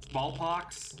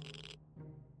 smallpox.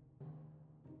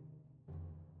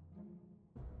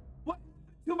 What?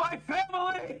 To my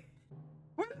family?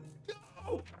 Where did it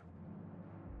go?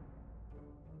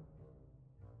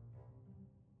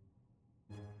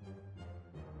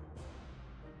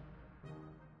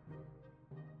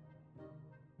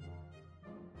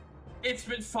 It's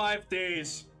been 5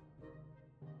 days.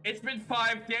 It's been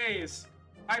 5 days.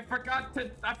 I forgot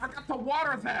to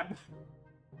water them.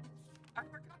 I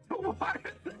forgot to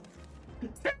water them.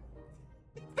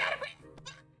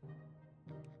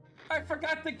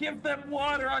 forgot to give them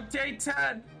water on day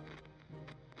 10.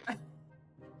 I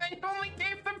only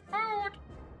gave them food.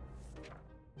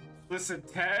 Listen,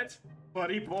 Ted,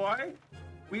 buddy boy,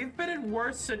 we've been in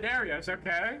worse scenarios,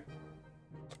 okay?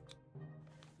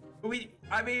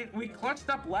 I mean, we clutched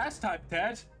up last time,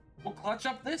 Ted. We'll clutch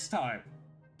up this time.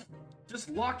 Just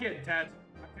lock in, Ted,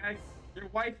 okay? Your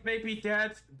wife may be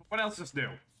dead, but what else is new?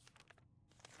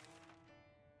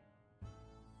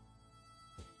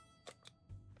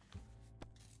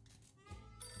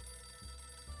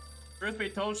 Truth be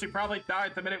told, she probably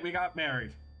died the minute we got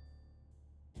married.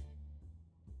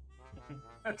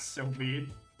 That's so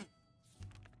mean.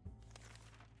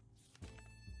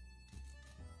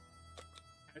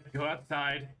 Go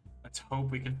outside. Let's hope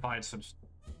we can find some.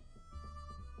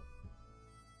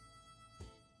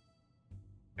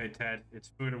 Hey, Ted, it's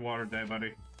food and water day,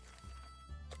 buddy.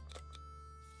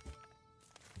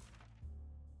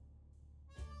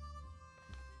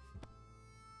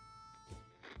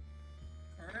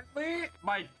 Currently,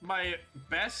 my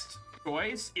best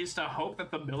choice is to hope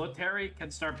that the military can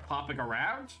start popping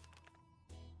around.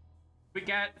 We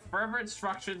get further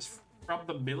instructions from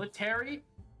the military,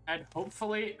 and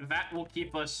hopefully that will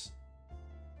keep us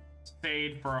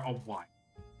sane for a while.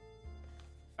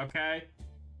 Okay?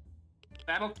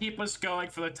 That'll keep us going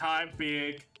for the time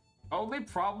being. Only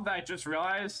problem that I just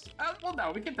realized... well,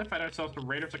 no, we can defend ourselves from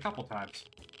raiders a couple times.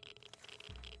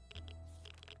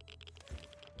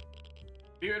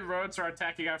 Mutant roads are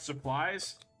attacking our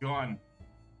supplies. Gone.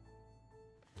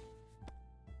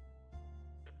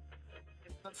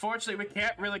 Unfortunately, we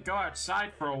can't really go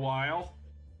outside for a while.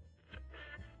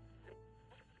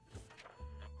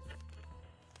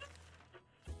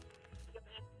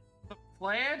 The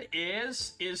plan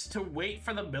is to wait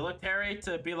for the military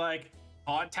to be like,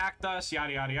 contact us,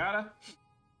 yada yada yada.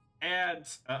 And,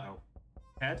 uh-oh.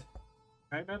 Ted?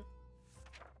 Okay, man?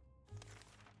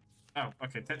 Oh,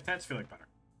 okay, Ted's feeling better.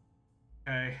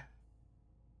 Okay.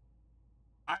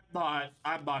 I'm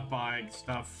not buying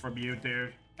stuff from you,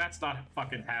 dude. That's not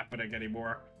fucking happening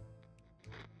anymore.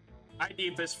 I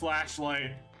need this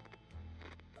flashlight.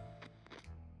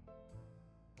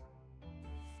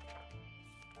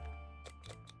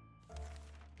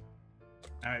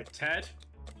 Alright, Ted.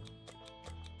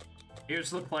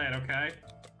 Here's the plan, okay?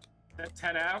 Set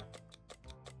Ted out.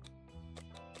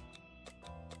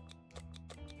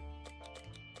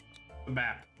 The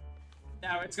map.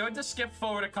 Now, it's going to skip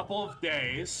forward a couple of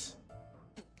days.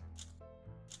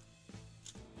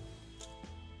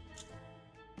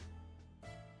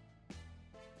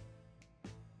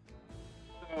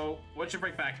 So, what'd you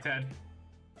bring back, Ted?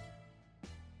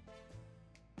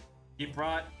 You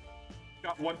got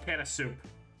one can of soup.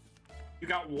 You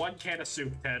got one can of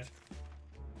soup, Ted.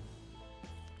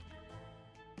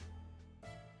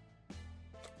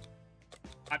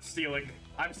 I'm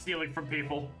stealing from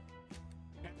people.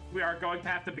 We are going to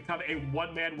have to become a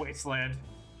one-man wasteland.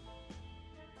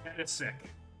 That is sick.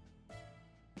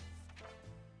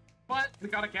 But we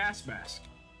got a gas mask.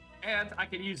 And I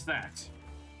can use that.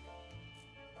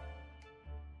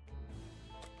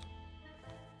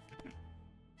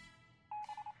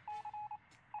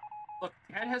 Look,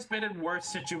 Ted has been in worse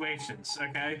situations,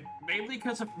 okay? Mainly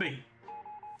because of me.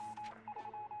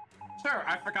 Sure,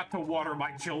 I forgot to water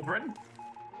my children.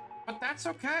 But that's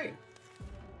okay.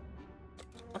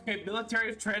 Okay, military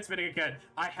is transmitting again.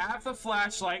 I have the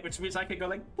flashlight, which means I can go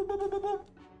like boop, boop, boop, boop, boop.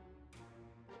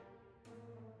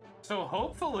 So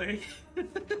hopefully...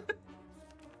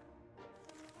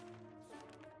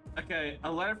 Okay,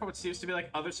 a letter from what seems to be like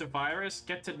other survivors.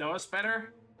 Get to know us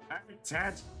better. Alright,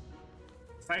 Ted.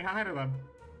 Say hi to them.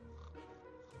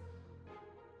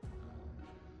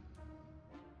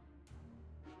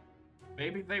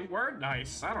 Maybe they were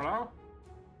nice. I don't know.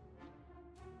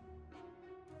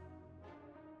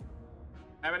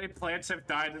 How many plants have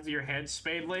died into your head,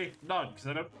 Spadely? None,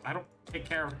 because I don't take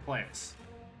care of plants.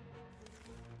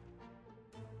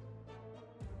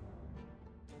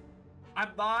 I'm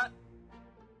not.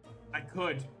 I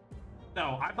could.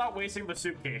 No, I'm not wasting the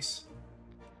suitcase.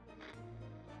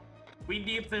 We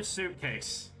need this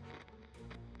suitcase.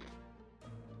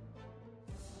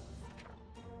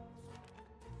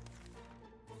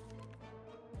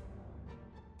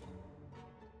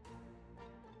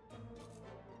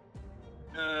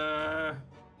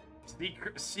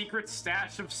 Secret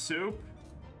stash of soup?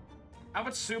 How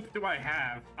much soup do I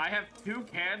have? I have 2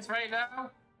 cans right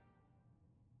now?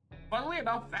 Funnily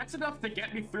enough, that's enough to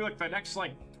get me through like the next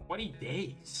like 20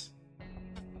 days.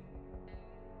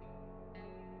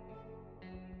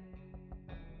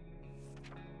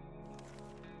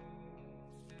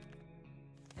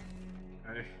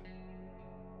 Okay.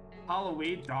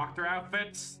 Halloween doctor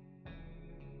outfits?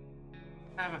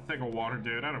 Have a thing of water,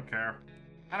 dude. I don't care.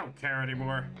 I don't care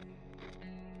anymore.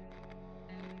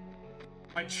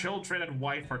 My children and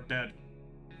wife are dead.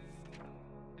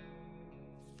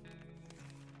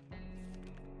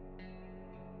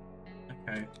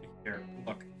 Okay, here,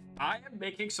 look. I am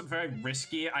making some very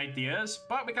risky ideas,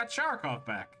 but we got Sharkov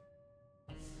back.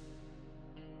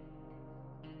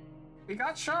 We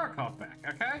got Sharkov back,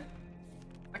 okay?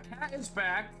 The cat is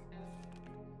back.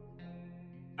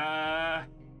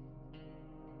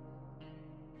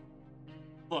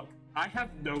 Look, I have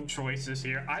no choices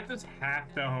here. I just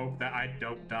have to hope that I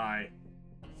don't die.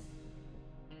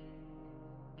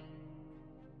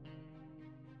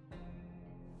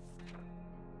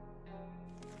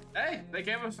 Hey, they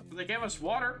gave us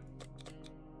water.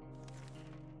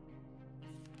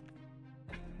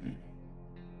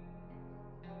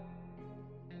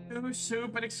 Two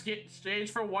soup in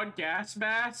exchange for one gas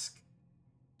mask?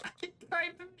 I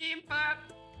kind of need that.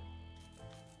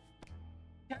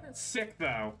 Kinda sick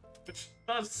though, which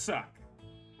does suck.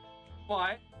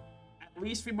 But at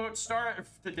least we won't starve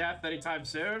to death anytime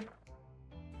soon.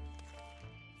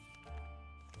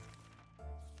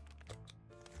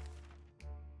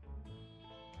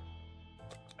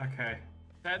 Okay,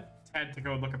 10 to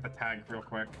go look at the tag real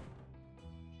quick.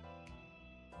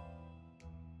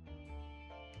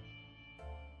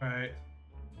 Alright.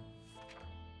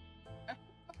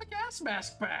 Put the gas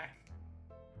mask back.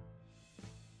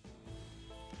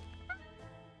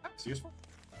 That's useful.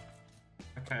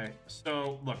 Okay,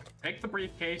 so look, take the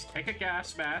briefcase, take a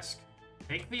gas mask,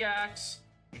 take the axe,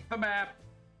 take the map.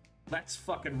 Let's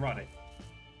fucking run it.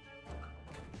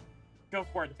 Go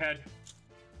for it, Ted.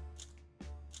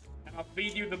 And I'll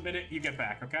feed you the minute you get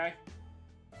back, okay?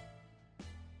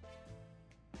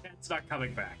 Ted's not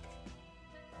coming back.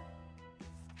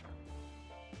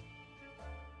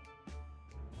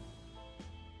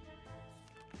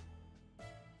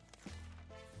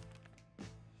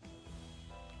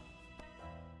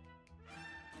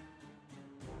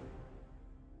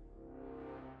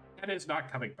 Ted is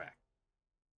not coming back.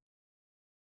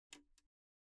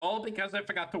 All because I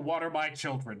forgot to water my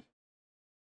children.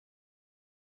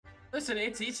 Listen,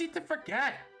 it's easy to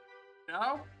forget.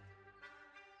 No?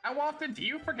 How often do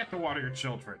you forget to water your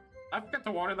children? I forget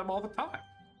to water them all the time.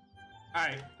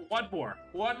 Alright, one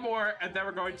more, and then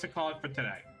we're going to call it for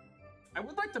today. I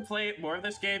would like to play more of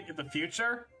this game in the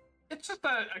future. It's just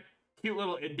a cute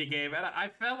little indie game, and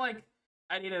I felt like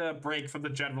I needed a break from the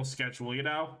general schedule, you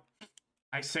know?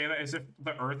 I say that as if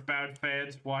the Earthbound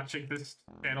fans watching this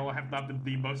channel have not been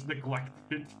the most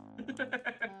neglected.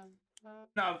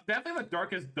 No, definitely the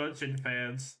Darkest Dungeon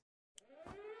fans.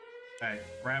 Okay,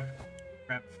 grab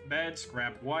meds,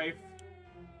 grab wife.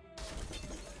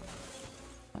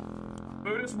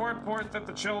 Food is more important than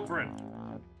the children.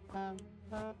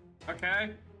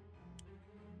 Okay?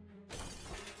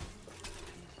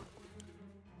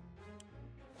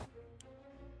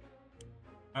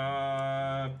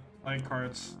 Playing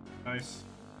cards. Nice.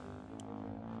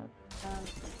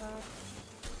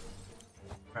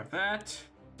 Grab that.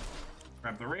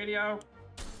 Grab the radio.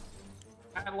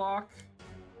 Padlock.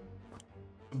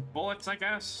 Some bullets, I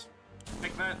guess.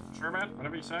 Take that. Sure, man.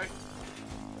 Whatever you say.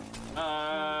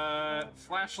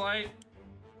 Flashlight.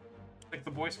 Take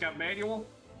the Boy Scout manual.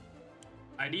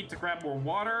 I need to grab more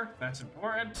water. That's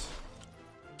important.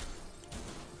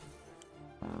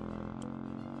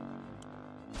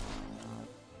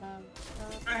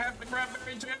 I have to grab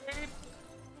Mary Jane.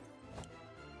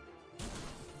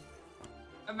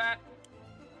 And that.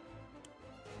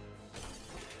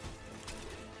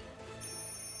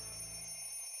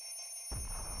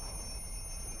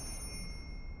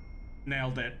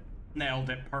 Nailed it. Nailed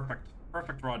it. Perfect.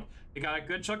 Perfect run. We got a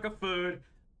good chunk of food.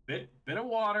 Bit of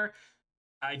water.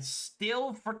 I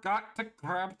still forgot to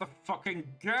grab the fucking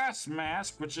gas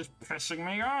mask, which is pissing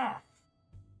me off.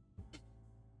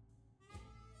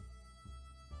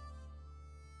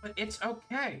 But it's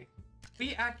okay.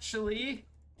 We actually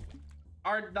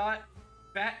are not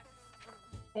that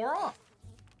far off.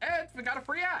 And we got a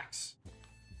free axe.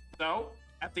 So,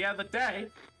 at the end of the day,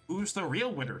 who's the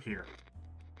real winner here?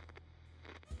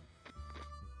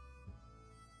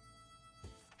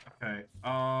 Okay,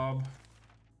 for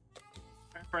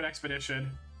an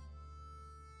expedition.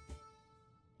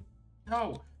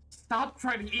 No, stop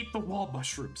trying to eat the wall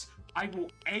mushrooms. I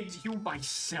will end you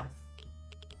myself.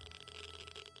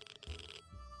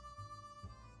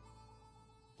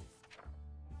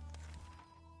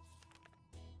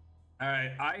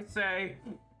 Alright, I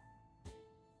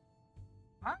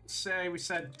say we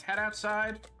send Ted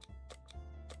outside.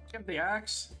 Give him the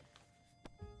axe.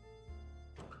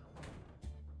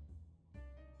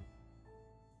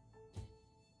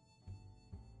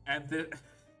 And the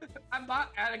I'm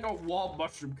not adding a wall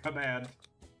mushroom command.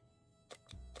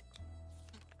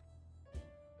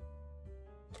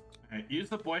 Alright, use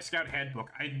the Boy Scout handbook.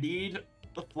 I need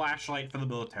the flashlight for the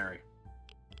military.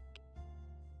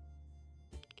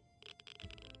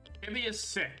 Timmy is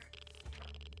sick.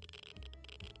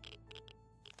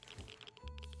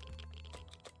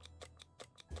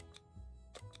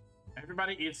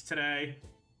 Everybody eats today.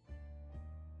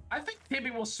 I think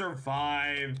Timmy will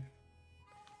survive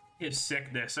his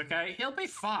sickness, okay? He'll be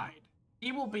fine.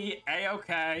 He will be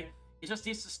A-okay. He just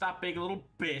needs to stop being a little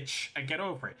bitch and get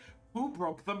over it. Who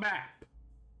broke the map?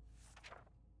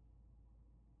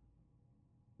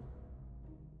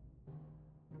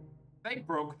 They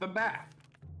broke the map.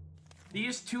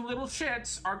 These two little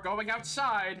shits are going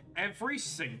outside every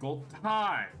single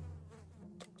time.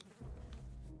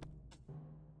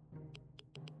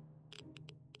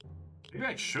 Maybe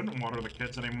I shouldn't water the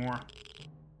kids anymore.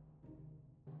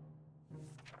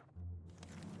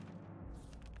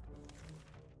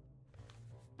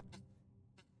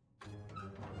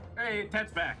 Hey,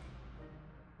 Ted's back.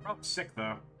 Probably sick,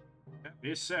 though. Yeah,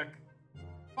 he's sick.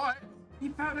 But he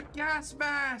found a gas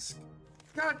mask!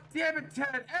 God damn it,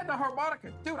 Ted! And a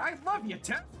harmonica! Dude, I love you,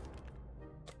 Ted!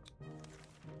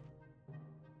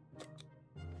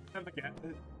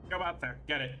 Go out there.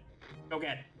 Get it. Go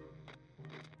get it.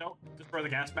 Don't destroy the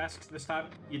gas masks this time.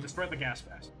 You destroy the gas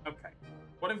mask. Okay.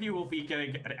 One of you will be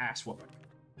getting an ass whooping.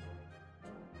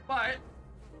 But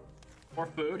more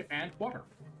food and water.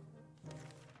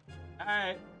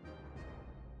 Alright.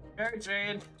 Mary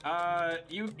Jane,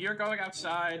 you're going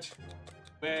outside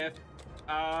with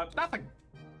nothing.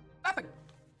 Nothing.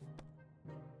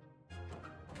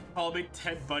 Call me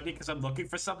Ted Bundy because I'm looking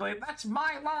for something. That's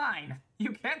my line!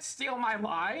 You can't steal my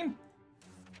line!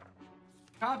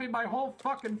 Copy my whole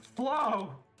fucking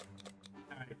flow!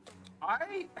 Alright.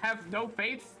 I have no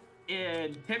faith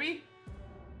in Timmy.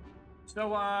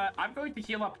 So, I'm going to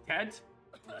heal up Ted.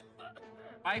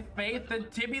 My faith in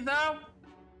Timmy, though,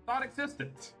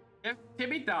 non-existent. If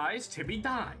Timmy dies, Timmy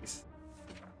dies.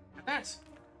 And that's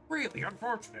really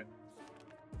unfortunate.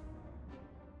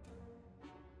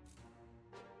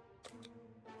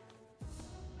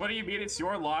 What do you mean it's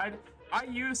your line? I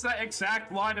use that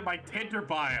exact line in my Tinder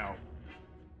bio.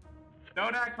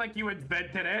 Don't act like you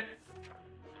invented it.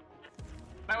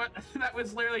 That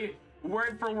was literally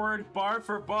word for word, bar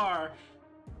for bar,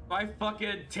 my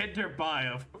fucking Tinder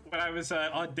bio when I was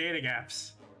on dating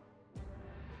apps.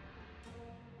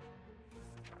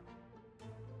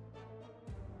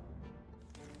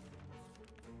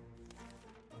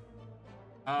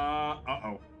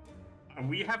 Uh-oh.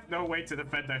 We have no way to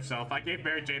defend ourselves. I gave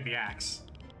Mary Jane the axe.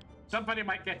 Somebody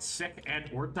might get sick and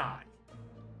or die.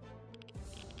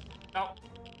 No.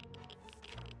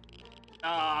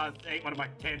 Ate one of my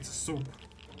cans of soup.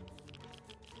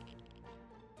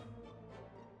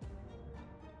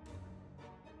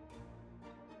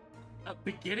 A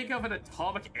beginning of an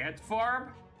atomic ant farm?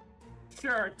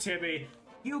 Sure, Timmy.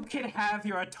 You can have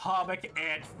your atomic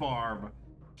ant farm.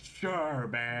 Sure,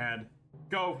 man.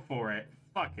 Go for it.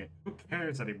 Fuck it. Who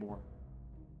cares anymore?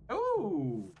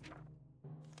 Ooh.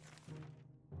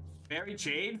 Mary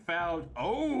Jane found...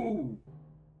 Oh!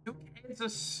 2 cans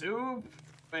of soup?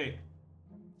 Wait.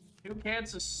 2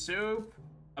 cans of soup,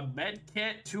 a med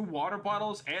kit, 2 water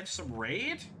bottles, and some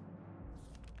raid?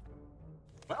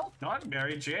 Well done,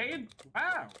 Mary Jane.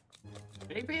 Wow.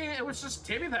 Maybe it was just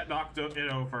Timmy that knocked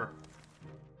it over.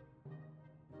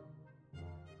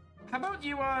 How about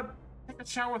you, take a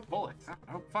shower with bullets? I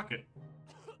don't know, fuck it.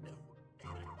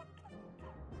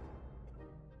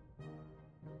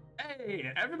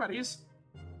 Hey, everybody's...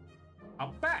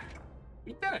 I'm back.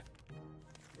 We did it.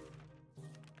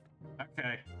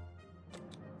 Okay.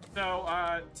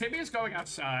 So, Timmy is going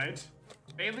outside,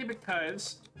 mainly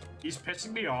because he's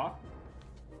pissing me off.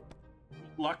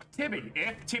 Luck Timmy.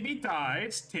 If Timmy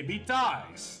dies, Timmy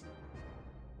dies.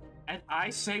 And I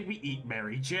say we eat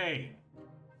Mary Jane.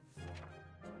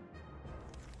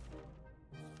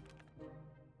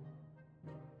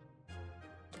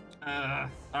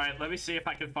 Alright, let me see if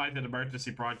I can find an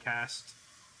emergency broadcast.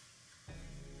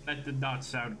 That did not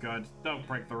sound good. Don't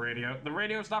break the radio. The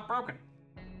radio's not broken.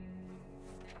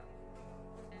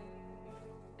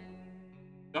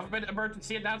 Government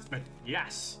emergency announcement.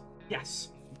 Yes. Yes.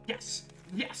 Yes.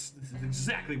 Yes. This is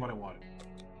exactly what I wanted.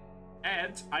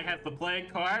 And I have the playing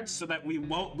cards so that we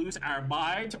won't lose our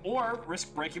mind or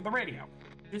risk breaking the radio.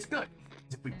 It's good.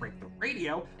 If we break the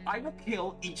radio, I will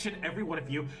kill each and every one of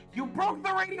you. You broke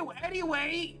the radio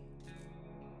anyway!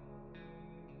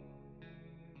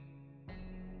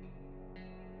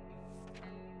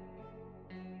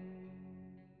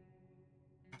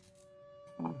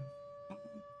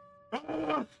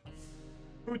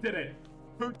 Who did it?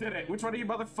 Who did it? Which one of you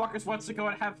motherfuckers wants to go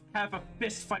and have a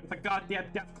fist fight with a goddamn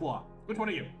Deathclaw? Which one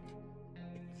of you?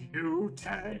 You,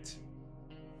 Ted.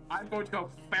 I'm going to go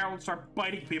feral and start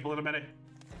biting people in a minute.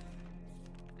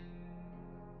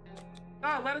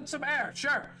 Oh, let in some air,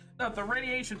 sure. No, the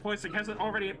radiation poisoning hasn't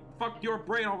already fucked your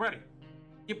brain already.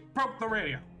 You broke the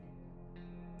radio.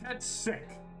 Ted's sick.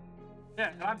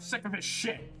 Yeah, and I'm sick of his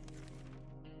shit.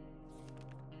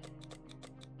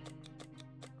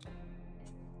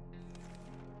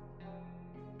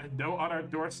 A note on our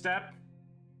doorstep.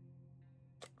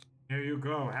 Here you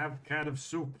go, have a can of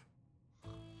soup.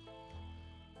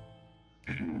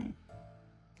 Oh,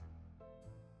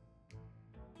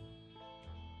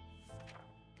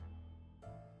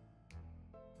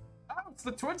 it's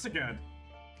the twins again.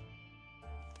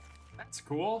 That's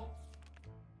cool.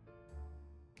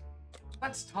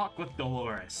 Let's talk with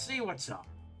Dolores, see what's up.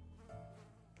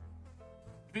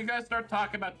 If you guys start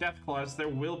talking about Deathclaws, there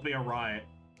will be a riot.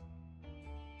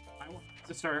 I want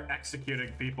to start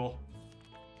executing people.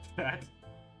 That.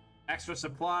 Extra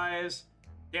supplies,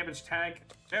 damaged tank,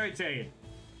 Mary Jane.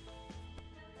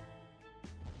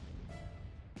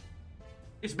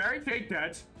 Is Mary Jane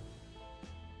dead?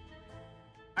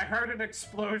 I heard an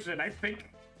explosion, I think.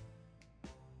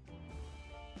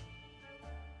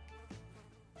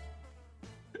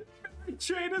 Mary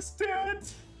Jane is dead!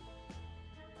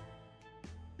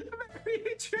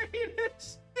 Mary Jane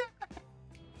is dead!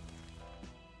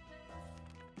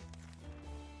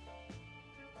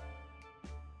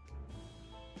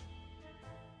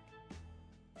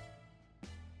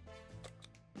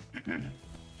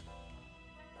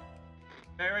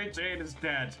 Mary Jane is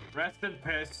dead. Rest in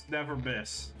peace, never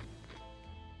miss.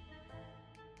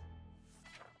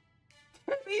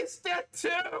 Timmy's dead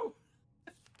too!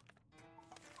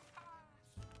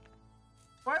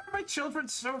 Why are my children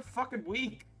so fucking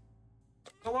weak?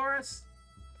 Dolores,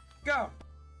 go.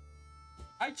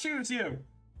 I choose you.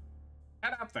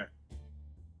 Head out there.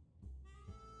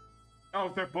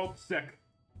 Oh, they're both sick.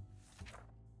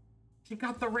 She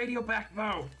got the radio back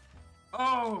though.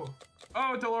 Oh,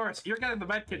 Dolores, you're getting the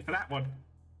medkit for that one.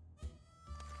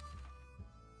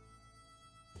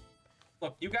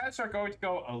 Look, you guys are going to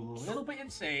go a little bit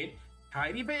insane,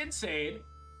 tiny bit insane,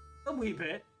 a wee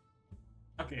bit.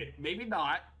 Okay, maybe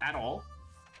not at all.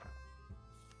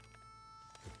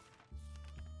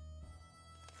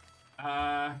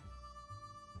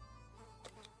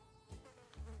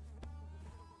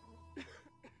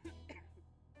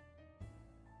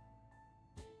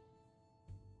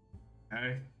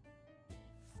 Okay.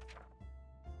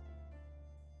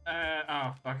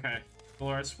 Oh, okay.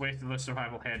 Dolores, wait to the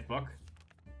survival handbook.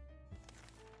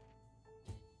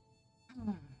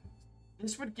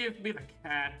 This would give me the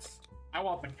cat. I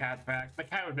want the cat back. The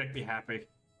cat would make me happy.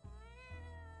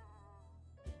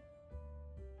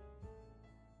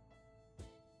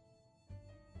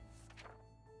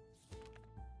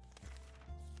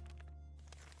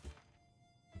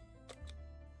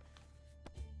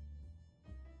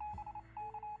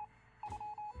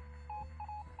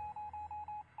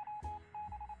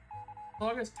 As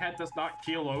long as Ted does not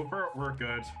keel over, we're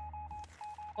good.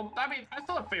 Well, I mean, I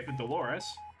still have faith in Dolores.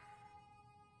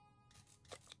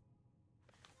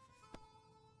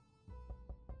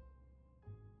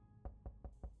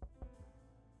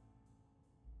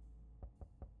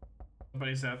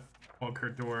 Somebody's at bunker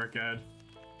door again.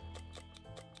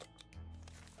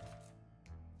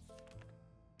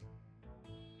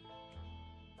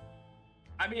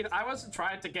 I mean, I wasn't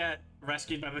trying to get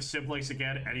rescued by the siblings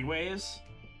again anyways.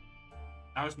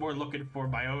 I was more looking for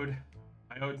my own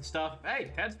stuff.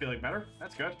 Hey, Ted's feeling better.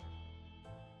 That's good.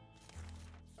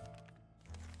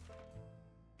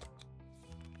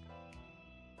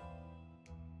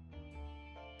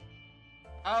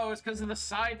 Oh, it's because of the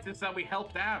scientists that we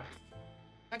helped out.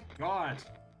 Thank God.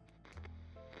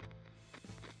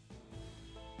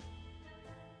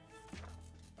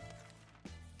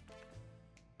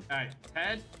 Alright,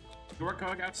 Ted, you're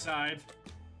going outside.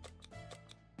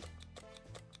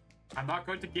 I'm not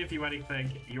going to give you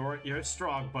anything. You're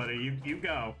strong, buddy. You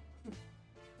go.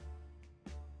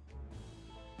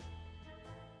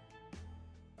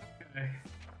 Okay.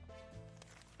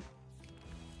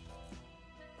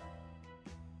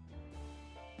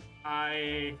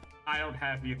 I don't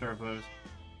have either of those.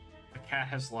 The cat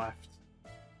has left.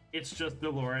 It's just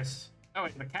Dolores. Oh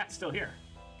wait, the cat's still here.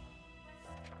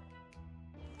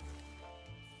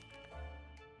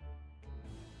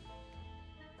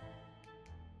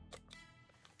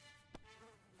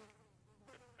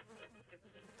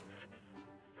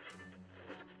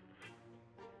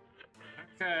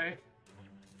 Okay.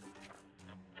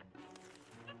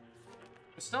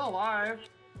 We're still alive.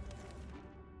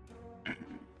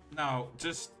 No,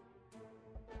 just...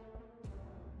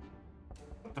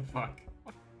 What the fuck?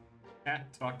 What is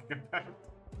Cat talking about?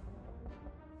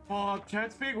 Oh,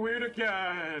 Cat's being weird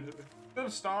again!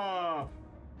 Stop!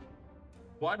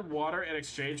 1 water in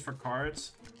exchange for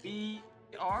cards? We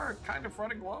are kind of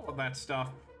running low on that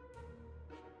stuff.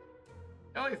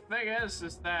 The only thing is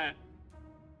that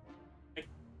I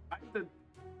kind of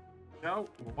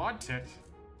don't want it.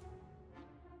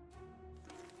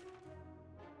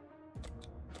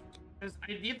 Because I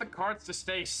need the cards to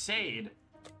stay sane.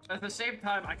 At the same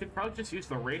time, I could probably just use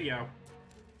the radio.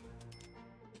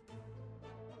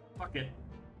 Fuck it.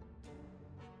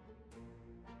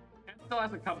 Ken still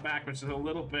hasn't come back, which is a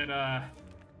little bit,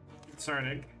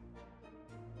 concerning.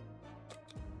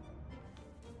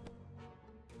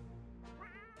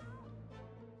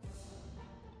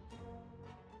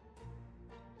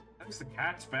 At least the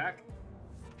cat's back.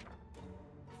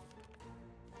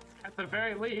 At the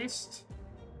very least...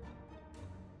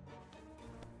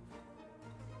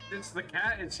 Since the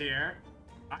cat is here,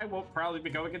 I will probably be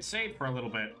going insane for a little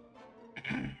bit.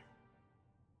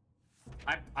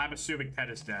 I'm assuming Ted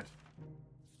is dead.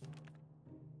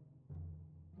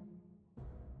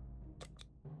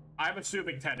 I'm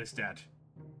assuming Ted is dead.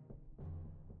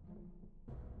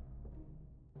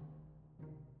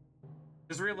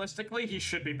 Because realistically, he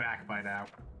should be back by now.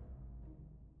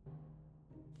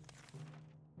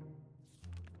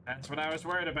 That's what I was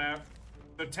worried about.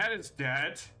 So Ted is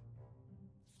dead.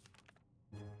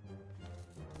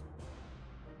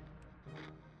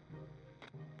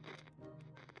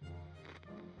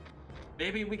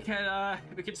 Maybe we can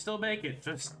still make it.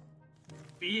 Just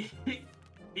be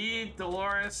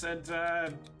Dolores and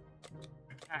the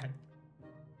cat.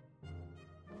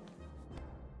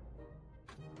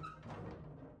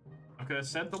 I'm gonna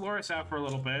send Dolores out for a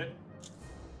little bit.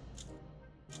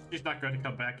 She's not going to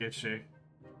come back, is she?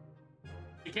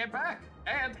 She came back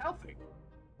and healthy.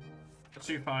 What's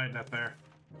she find up there?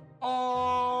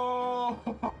 Oh!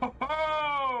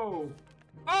 Oh!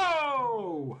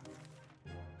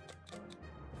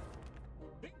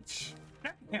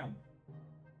 Damn.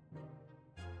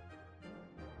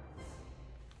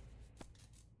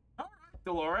 All right,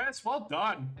 Dolores, well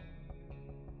done.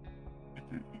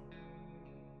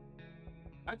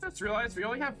 I just realized we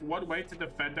only have 1 way to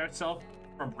defend ourselves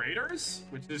from raiders,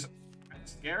 which is kind of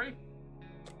scary.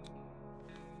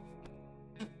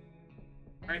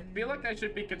 I feel like I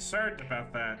should be concerned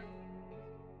about that.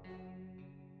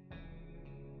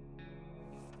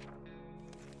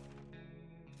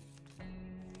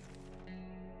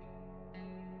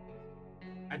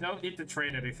 I don't need to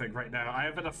trade anything right now. I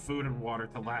have enough food and water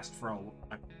to last for a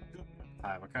good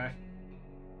time, okay?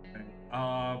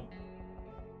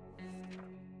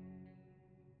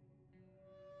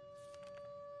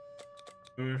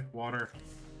 Food, water.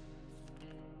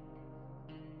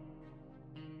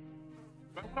 Do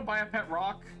I want to buy a pet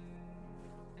rock?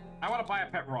 I want to buy a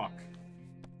pet rock.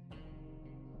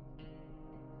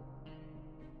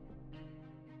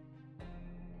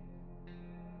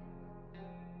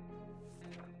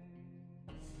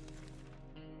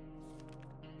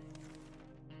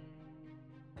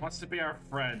 Wants to be our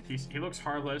friend. He looks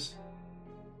heartless.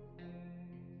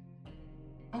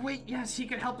 Oh wait, yes, he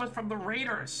could help us from the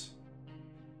raiders.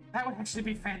 That would actually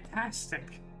be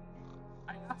fantastic.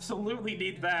 I absolutely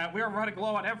need that. We are running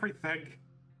low on everything.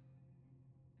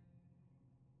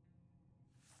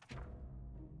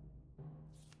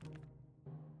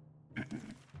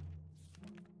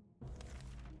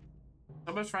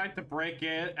 Someone's trying to break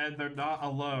in and they're not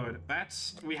alone.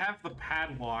 We have the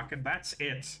padlock and that's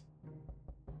it.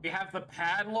 We have the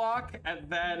padlock, and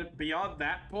then beyond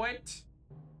that point,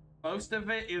 most of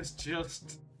it is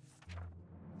just...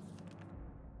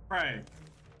 Right.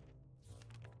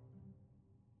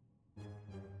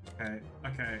 Okay.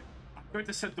 I'm going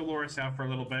to send Dolores out for a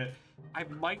little bit. I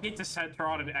might need to send her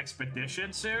on an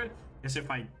expedition soon, because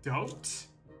if I don't,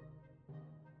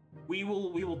 we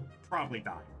will probably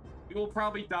die. We will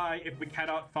probably die if we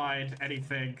cannot find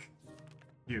anything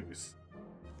to use.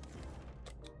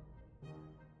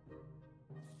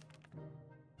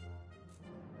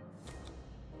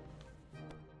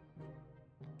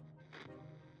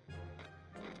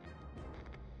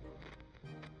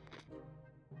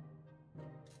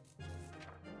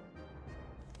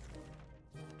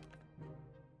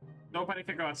 Nobody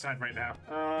can go outside right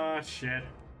now. Shit.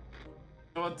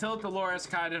 So until Dolores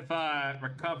kind of,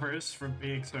 recovers from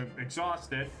being so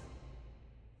exhausted,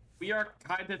 we are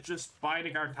kind of just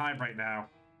biding our time right now.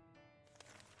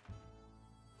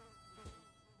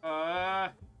 I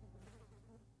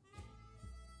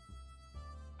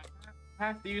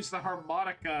have to use the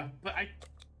harmonica, but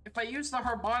if I use the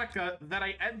harmonica, then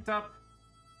I end up...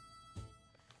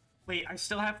 Wait, I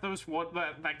still have those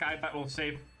that guy that will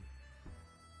save...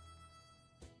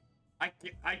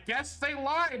 I guess they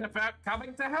lied about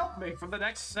coming to help me for the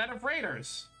next set of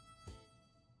raiders.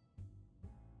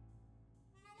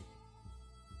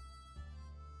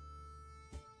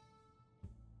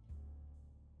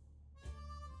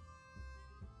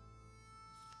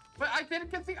 But I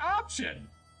didn't get the option.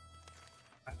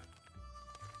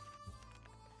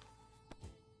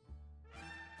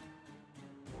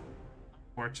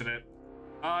 Unfortunate.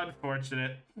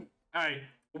 Unfortunate. Alright,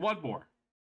 one more.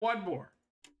 One more.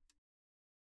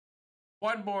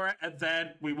 One more, and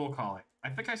then we will call it. I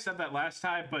think I said that last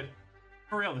time, but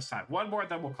for real this time. One more,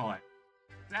 then we'll call it.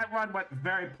 That run went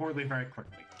very poorly, very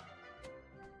quickly.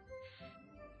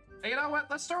 And you know what?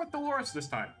 Let's start with Dolores this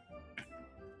time.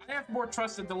 I have more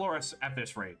trust in Dolores at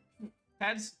this rate.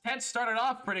 Ted started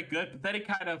off pretty good, but then he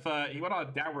kind of, he went on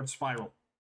a downward spiral.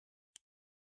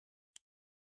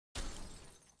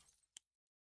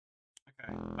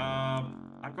 Okay,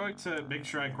 I'm going to make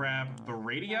sure I grab the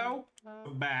radio,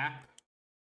 the map.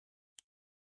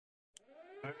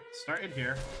 Right, start in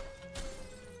here.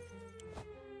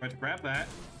 I'm going to grab that.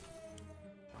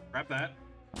 Grab that.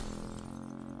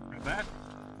 Grab that.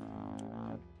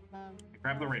 And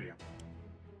grab the radio.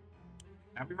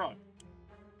 Now we run.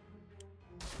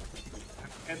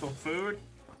 Handle food.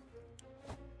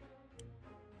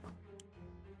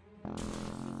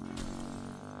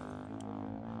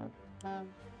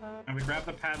 And we grab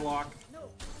the padlock. No.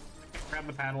 Grab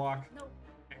the padlock. No.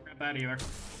 Can't grab that either.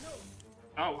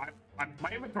 No. Oh,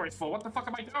 my inventory's full. What the fuck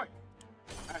am I doing?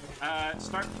 Alright,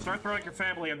 start throwing your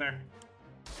family in there.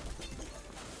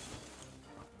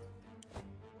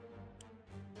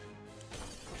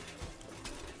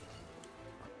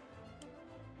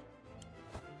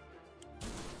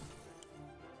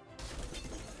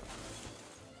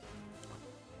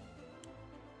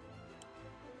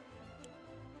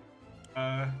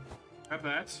 Grab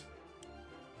that.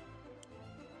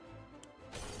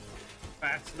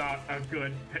 That's not a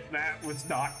good... That was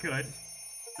not good.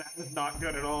 That was not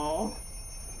good at all.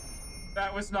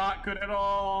 That was not good at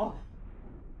all.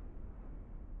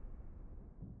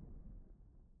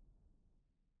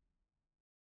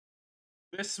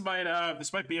 This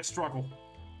might be a struggle.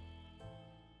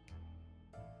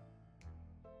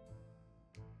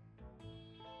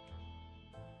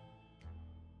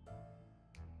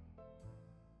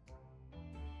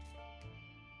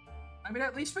 I mean,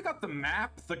 at least we got the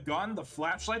map, the gun, the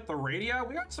flashlight, the radio.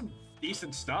 We got some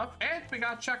decent stuff, and we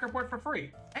got checkerboard for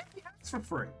free, and the axe for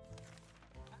free.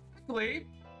 Technically,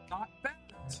 not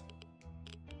bad.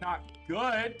 Not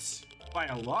good by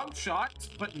a long shot,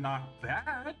 but not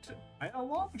bad by a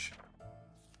long shot.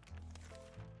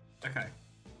 Okay.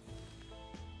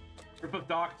 Group of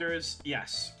doctors,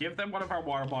 yes. Give them one of our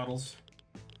water bottles.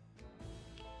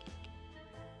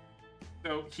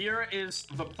 So here is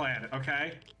the plan,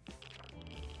 okay?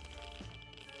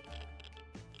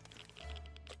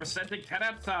 We're sending Ted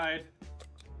outside,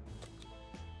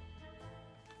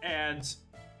 and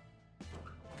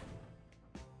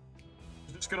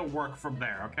we're just gonna work from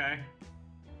there, okay?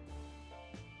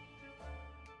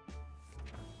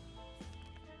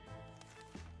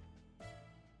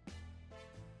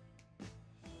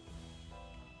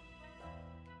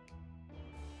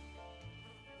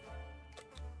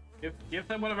 Give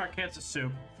them one of our cans of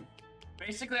soup.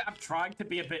 Basically, I'm trying to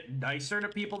be a bit nicer to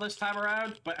people this time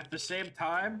around, but at the same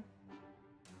time,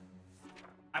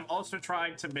 I'm also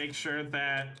trying to make sure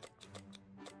that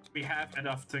we have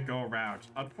enough to go around.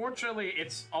 Unfortunately,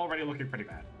 it's already looking pretty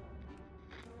bad.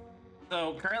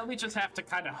 So currently, we just have to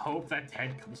kind of hope that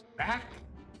Ted comes back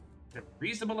in a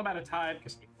reasonable amount of time,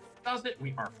 because if he doesn't,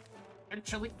 we are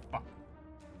potentially fucked.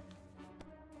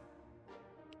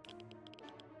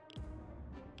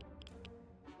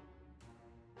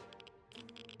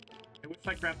 I wish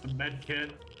I grabbed the med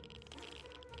kit.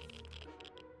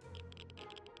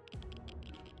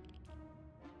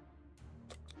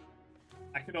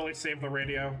 I can only save the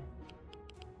radio.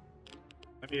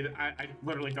 I mean, I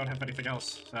literally don't have anything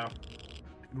else, so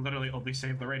I can literally only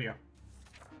save the radio.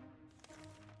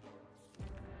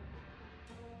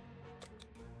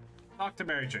 Talk to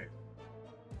Mary Jane.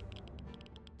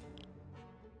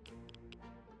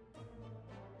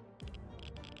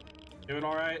 Doing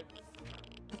all right?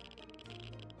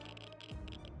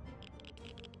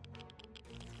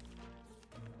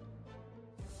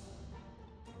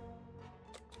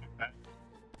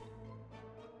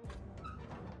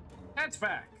 That's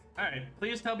back. All right,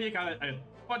 please tell me you got a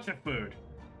bunch of food.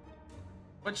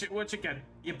 What you get?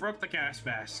 You broke the gas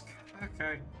mask.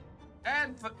 Okay.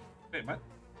 And wait, what?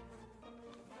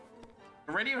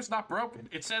 The radio's not broken.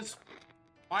 It says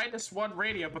 -1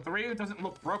 radio, but the radio doesn't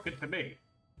look broken to me.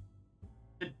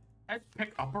 Did Ed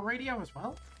pick up a radio as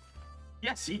well?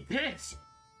 Yes, he did!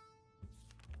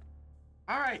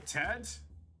 Alright, Ted.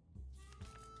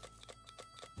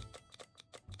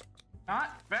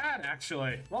 Not bad,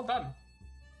 actually. Well done.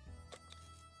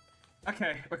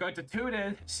 Okay, we're going to tune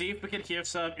in, see if we can hear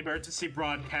some emergency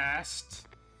broadcast.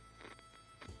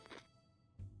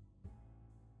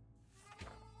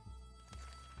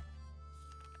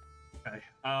 Okay,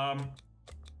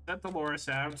 send Dolores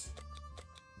out.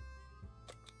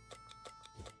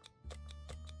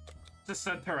 Just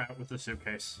send her out with the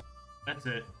suitcase. That's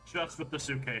it. Just with the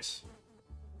suitcase.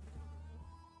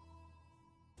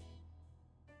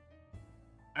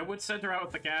 I would send her out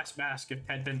with the gas mask if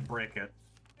Ted didn't break it.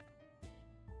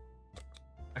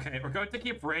 Okay, we're going to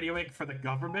keep radioing for the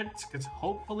government, because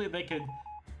hopefully they can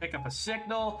pick up a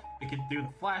signal, we can do the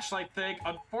flashlight thing.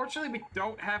 Unfortunately, we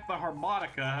don't have the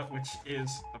harmonica, which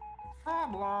is a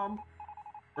problem.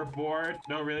 We're bored.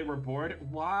 No, really, we're bored.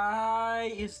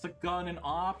 Why is the gun an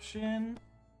option?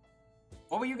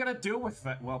 What were you gonna do with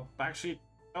that? Well, actually,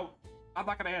 no, I'm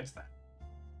not gonna answer that.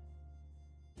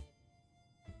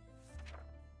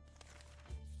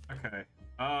 Okay,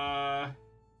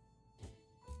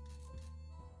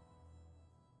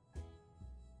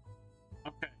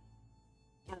 okay.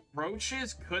 The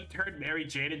roaches could turn Mary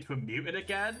Jane into a mutant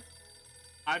again.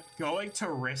 I'm going to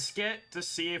risk it to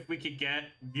see if we can get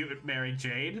mutant Mary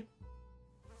Jane.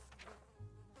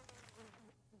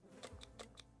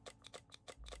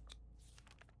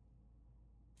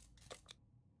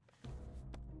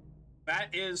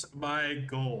 That is my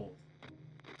goal.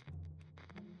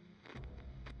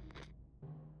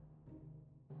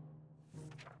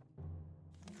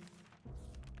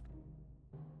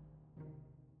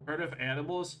 Herd of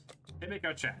animals? Timmy,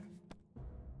 go check.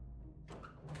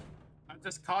 I'm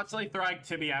just constantly throwing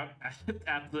Timmy out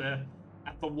at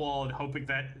the wall and hoping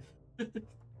that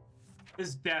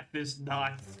his death is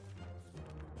not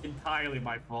entirely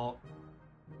my fault.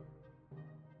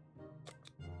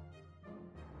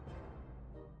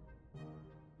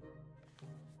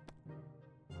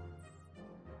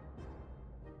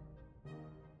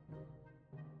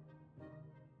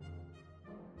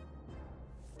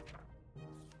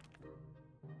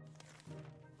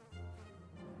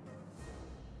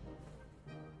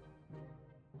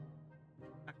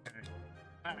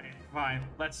 Alright, fine.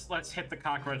 Let's hit the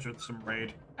cockroach with some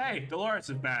raid. Hey, Dolores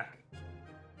is back.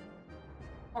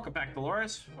 Welcome back,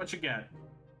 Dolores. What'd you get?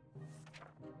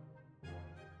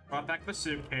 Brought back the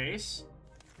suitcase.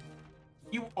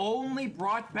 You only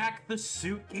brought back the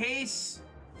suitcase?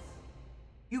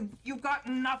 You got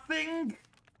nothing?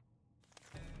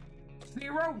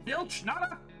 Zero, zilch,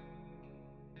 nada?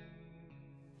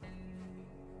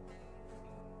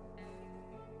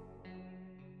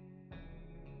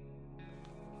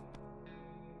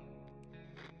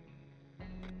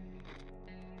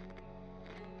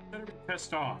 Better be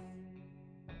pissed off.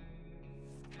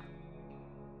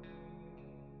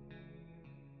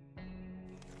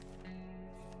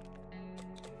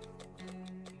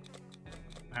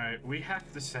 Alright, we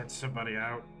have to send somebody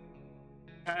out.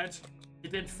 Ted, you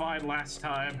did fine last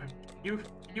time. You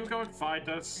go and find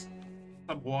us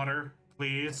some water,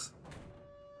 please.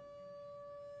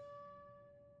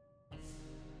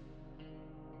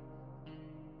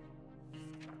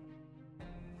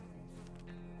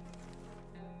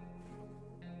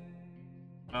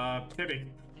 Timmy.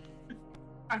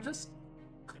 I'm just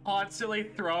constantly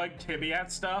throwing Timmy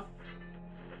at stuff.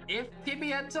 If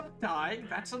Timmy ends up dying,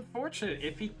 that's unfortunate.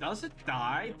 If he doesn't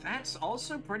die, that's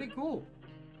also pretty cool.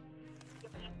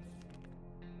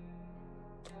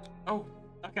 Oh,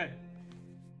 okay.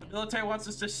 The military wants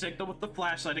us to signal with the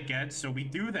flashlight again, so we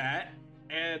do that.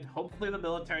 And hopefully the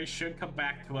military should come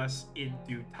back to us in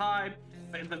due time.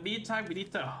 But in the meantime, we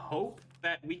need to hope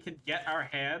that we can get our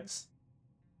hands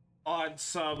on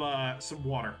some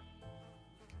water.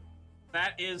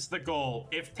 That is the goal.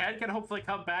 If Ted can hopefully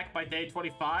come back by day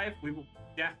 25, we will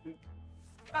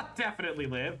not definitely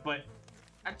live, but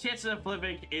our chances of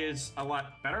living is a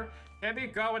lot better. Maybe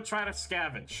go and try to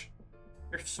scavenge.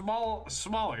 You're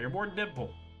smaller, you're more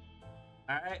nimble.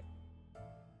 Alright?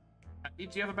 That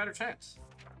means you have a better chance.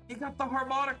 You got the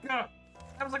harmonica!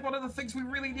 That was like one of the things we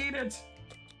really needed!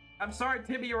 I'm sorry,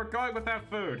 Timmy, you were going without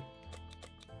food.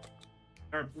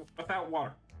 Or without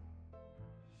water.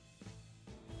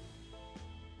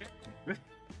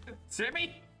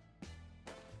 Timmy?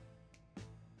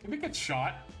 Timmy get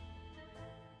shot?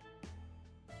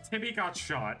 Timmy got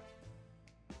shot.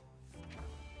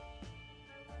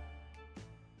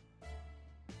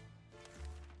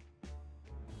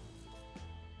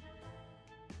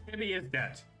 Timmy is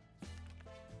dead.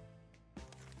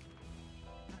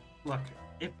 Look,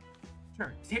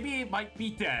 sure, Timmy might be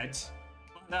dead,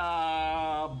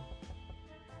 but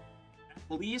at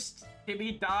least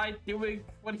Timmy died doing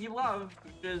what he loved,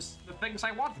 which is the things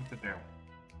I wanted to do.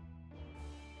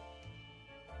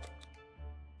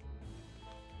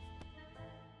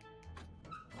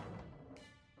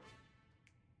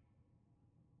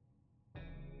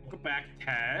 Welcome back,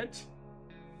 Ted.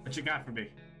 What you got for me?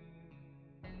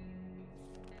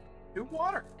 New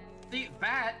water. See,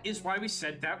 that is why we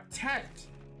sent out Ted.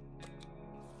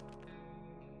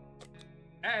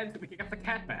 And we can get the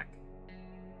cat back.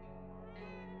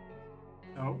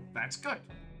 So, that's good.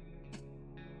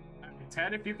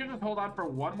 Ted, if you can just hold on for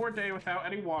one more day without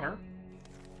any water,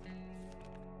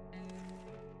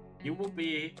 you will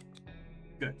be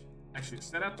good. Actually,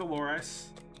 send out Dolores.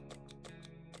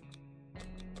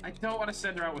 I don't want to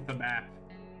send her out with the map.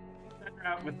 Send her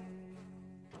out with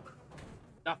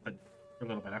nothing for a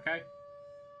little bit, okay?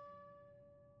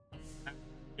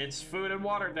 It's food and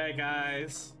water day,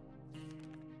 guys.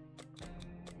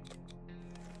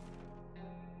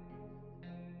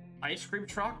 Ice cream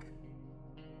truck?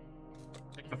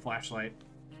 Take the flashlight.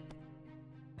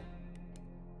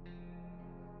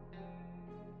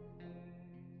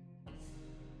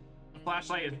 The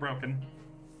flashlight is broken.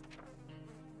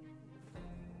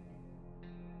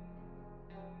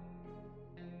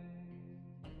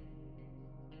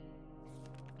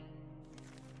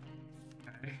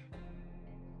 Okay.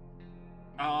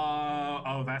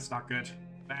 Oh, that's not good.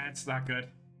 That's not good.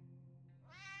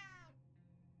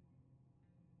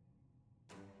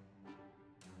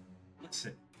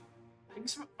 Listen,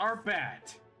 things are bad.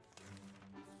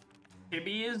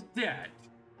 Timmy is dead.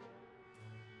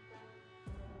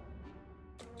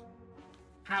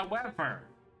 However,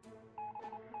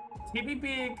 Timmy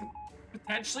being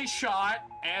potentially shot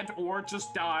and or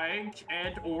just dying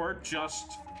and or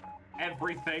just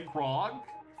everything wrong.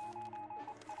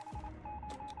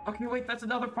 Okay, wait, that's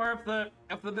another part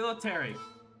of the military.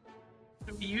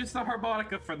 So we use the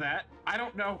harmonica for that. I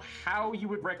don't know how you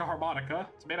would break a harmonica.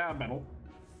 It's made out of metal.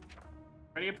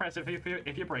 Pretty impressive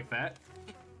if you break that.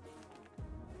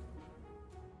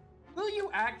 Will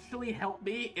you actually help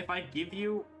me if I give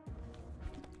you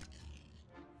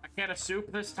a can of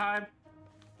soup this time?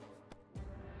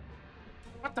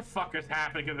 What the fuck is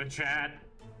happening in the chat?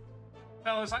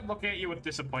 Fellas, I'm looking at you with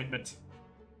disappointment.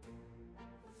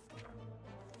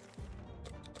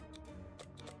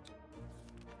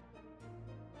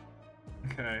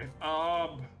 Okay,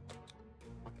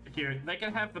 here, they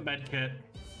can have the med kit.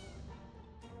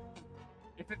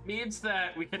 If it means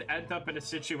that we can end up in a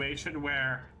situation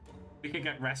where we can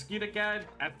get rescued again,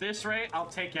 at this rate, I'll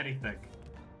take anything.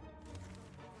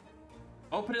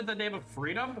 Open in the name of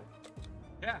freedom?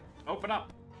 Yeah, open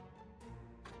up.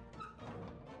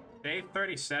 Day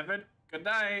 37, good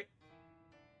night.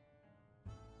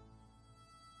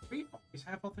 We always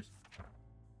have all this.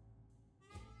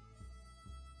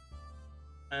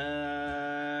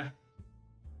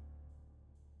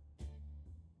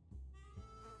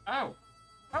 Oh,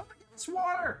 it's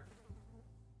water.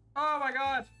 Oh my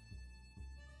god.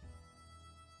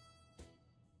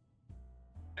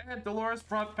 And Dolores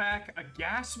brought back a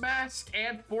gas mask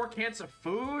and 4 cans of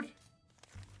food.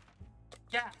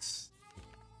 Yes.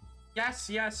 Yes,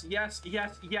 yes, yes,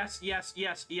 yes, yes, yes,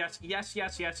 yes, yes, yes, yes,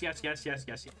 yes, yes, yes, yes,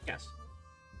 yes, yes.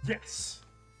 Yes.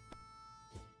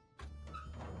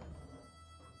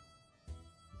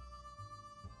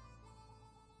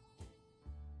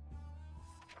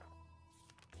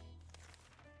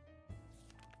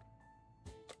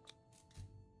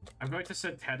 I'm going to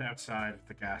send Ted outside with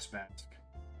the gas mask.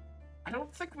 I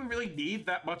don't think we really need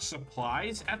that much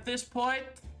supplies at this point.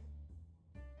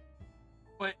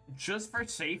 But just for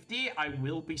safety, I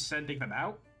will be sending them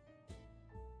out.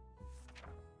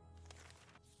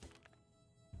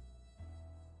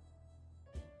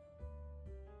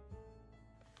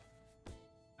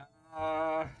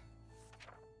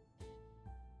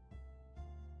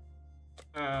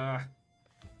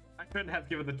 I couldn't have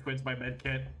given the twins my med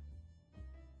kit.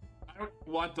 I don't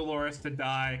want Dolores to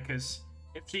die, because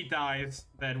if she dies,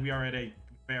 then we are in a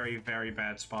very, very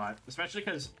bad spot. Especially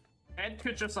because Ed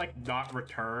could just, like, not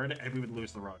return, and we would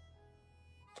lose the road.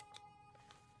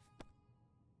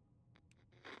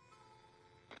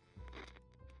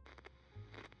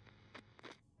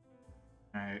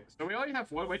 Alright, so we only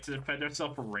have one way to defend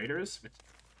ourselves from raiders, which is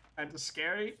kind of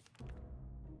scary.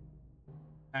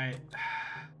 Alright.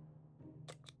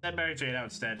 Send Mary Jane out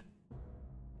instead.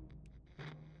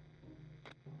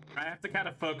 I have to kind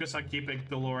of focus on keeping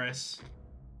Dolores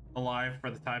alive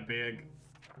for the time being.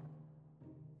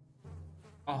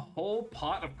 A whole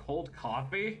pot of cold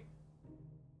coffee?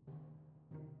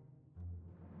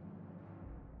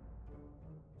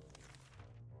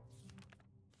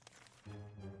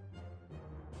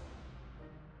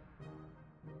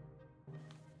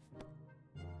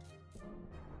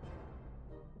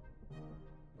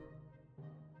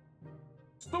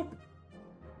 Stop.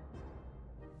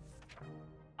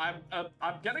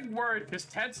 I'm getting worried because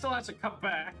Ted still hasn't come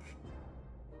back.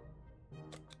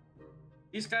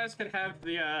 These guys could have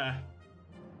the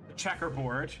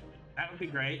checkerboard. That would be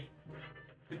great.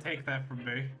 You can take that from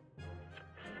me.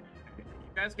 You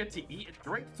guys get to eat and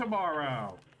drink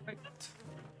tomorrow. Right.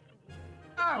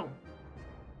 Oh!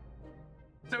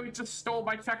 So he just stole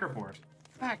my checkerboard.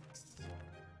 Thanks.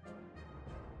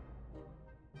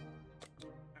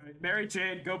 Alright, Mary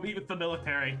Jane, go meet with the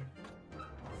military.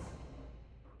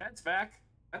 Ted's back.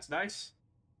 That's nice.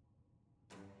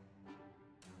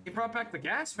 He brought back the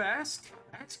gas mask.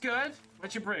 That's good.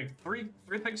 What'd you bring? Three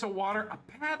things of water, a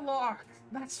padlock.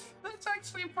 That's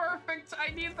actually perfect.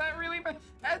 I need that really bad.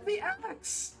 And the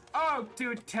axe. Oh,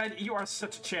 dude, Ted, you are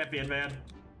such a champion, man.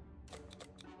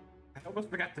 I almost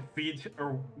forgot to feed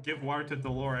or give water to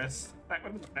Dolores. That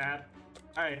would have been bad.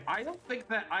 All right, I don't think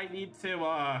that I need to.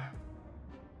 I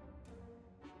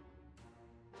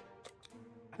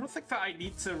don't think that I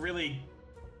need to really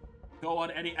go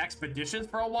on any expeditions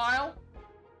for a while.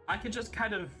 I can just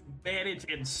kind of manage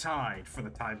inside for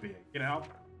the time being, you know?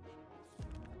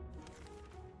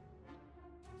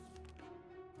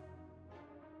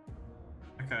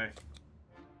 Okay.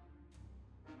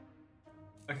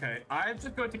 Okay, I'm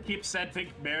just going to keep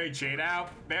sending Mary Jane out.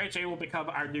 Mary Jane will become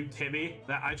our new Timmy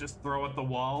that I just throw at the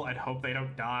wall and hope they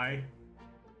don't die.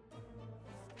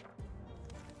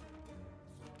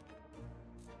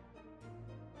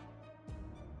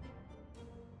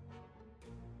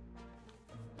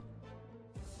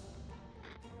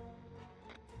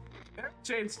 Mary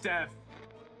Jane's death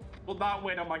will not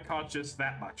weigh on my conscience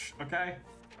that much, okay?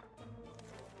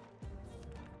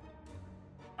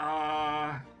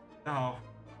 No.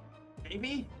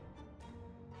 Maybe?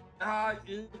 No,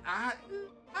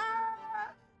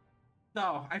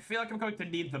 I feel like I'm going to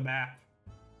need the map.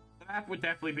 The map would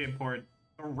definitely be important.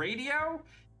 The radio?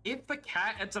 If the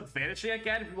cat ends up vanishing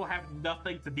again, we will have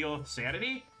nothing to deal with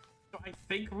sanity. So I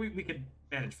think we can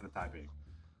manage for the time being.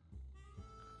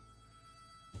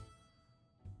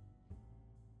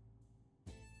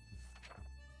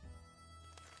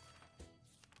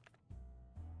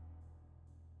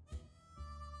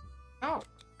 No,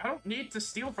 I don't need to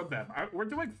steal from them. We're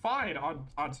doing fine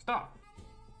on stuff.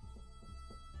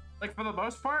 Like, for the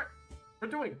most part, we're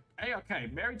doing A-okay.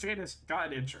 Mary Jane has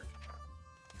gotten injured.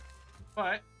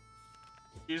 But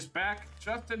she's back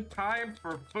just in time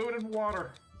for food and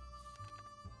water.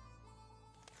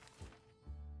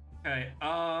 Okay,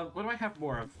 what do I have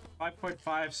more of? 5.5,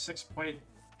 6.5.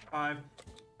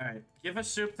 Alright, give a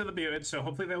soup to the mutants, so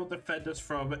hopefully they will defend us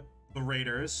from the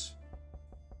raiders.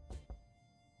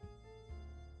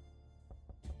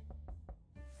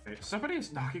 Okay, somebody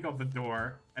is knocking on the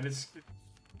door, and it's...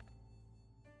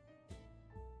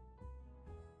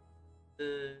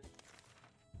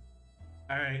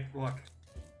 Alright, look.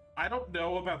 I don't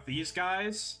know about these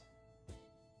guys.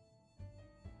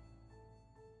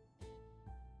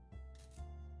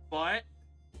 But...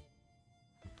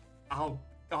 I'll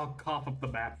cough up the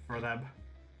map for them.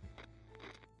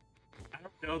 I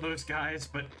don't know those guys,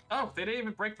 but... Oh, they didn't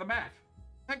even break the map.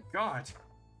 Thank God.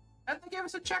 And they gave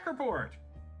us a checkerboard.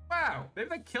 Wow, maybe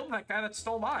they killed that guy that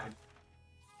stole mine.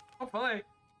 Hopefully.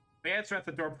 The answer at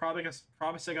the door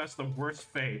promising us the worst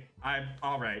fate. I'm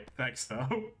alright, thanks though.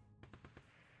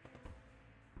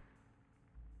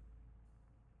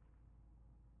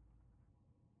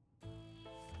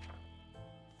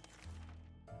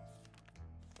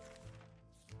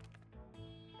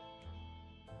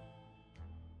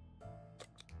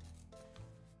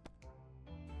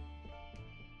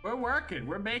 We're working,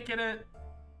 we're making it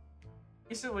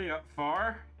decently up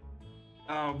far.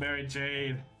 Oh, Mary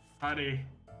Jane, honey.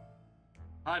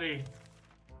 Honey,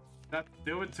 not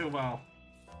doing too well.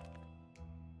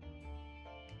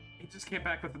 He just came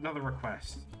back with another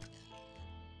request.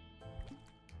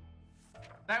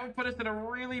 That would put us in a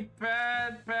really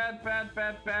bad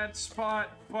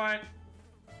spot, but...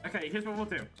 Okay, here's what we'll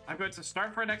do. I'm going to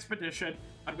start for an expedition.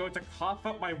 I'm going to cough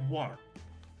up my water.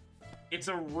 It's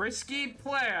a risky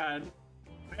plan.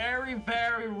 Very,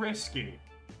 very risky.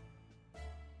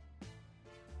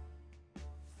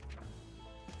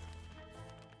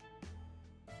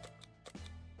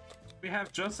 We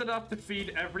have just enough to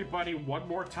feed everybody one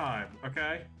more time,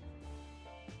 okay?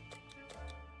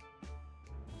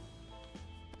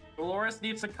 Dolores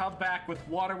needs to come back with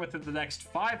water within the next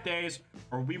 5 days,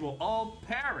 or we will all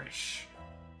perish.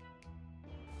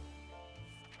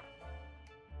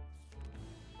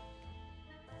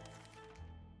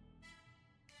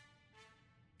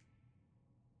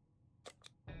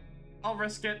 I'll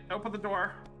risk it. Open the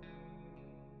door.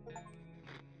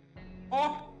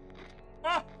 Oh!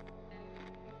 Oh!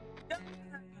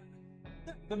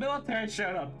 The military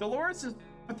showed up. Dolores is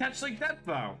potentially dead,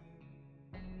 though.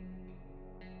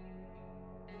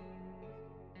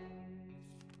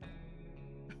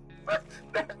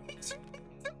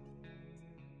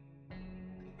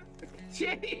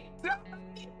 Jane died.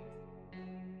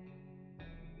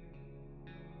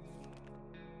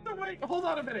 So wait, hold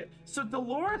on a minute. So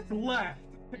Dolores left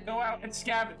to go out and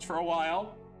scavenge for a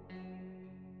while.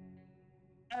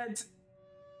 And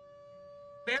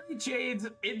Mary Jane's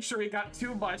injury got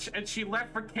too much and she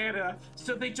left for Canada,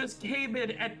 so they just came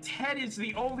in and Ted is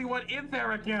the only one in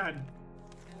there again.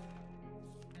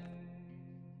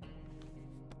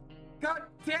 God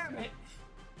damn it.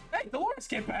 Hey, Dolores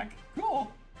came back.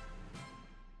 Cool.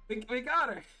 We got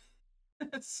her.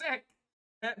 Sick.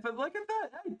 But look at that.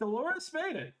 Hey, Dolores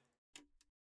made it.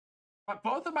 But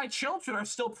both of my children are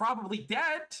still probably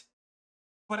dead.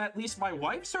 But at least my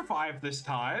wife survived this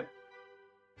time.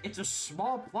 It's a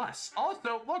small plus.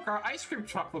 Also, look, our ice cream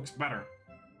truck looks better.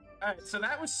 Alright, so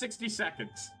that was 60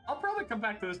 seconds. I'll probably come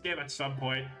back to this game at some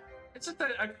point. It's just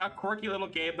a quirky little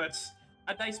game that's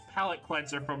a nice palate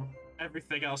cleanser from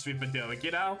everything else we've been doing,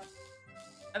 you know?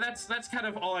 And that's kind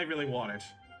of all I really wanted.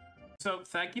 So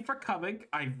thank you for coming.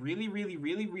 I really, really,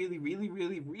 really, really, really,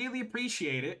 really, really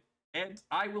appreciate it. And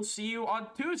I will see you on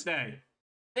Tuesday.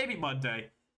 Maybe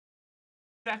Monday.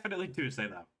 Definitely Tuesday,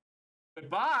 though.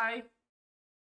 Goodbye!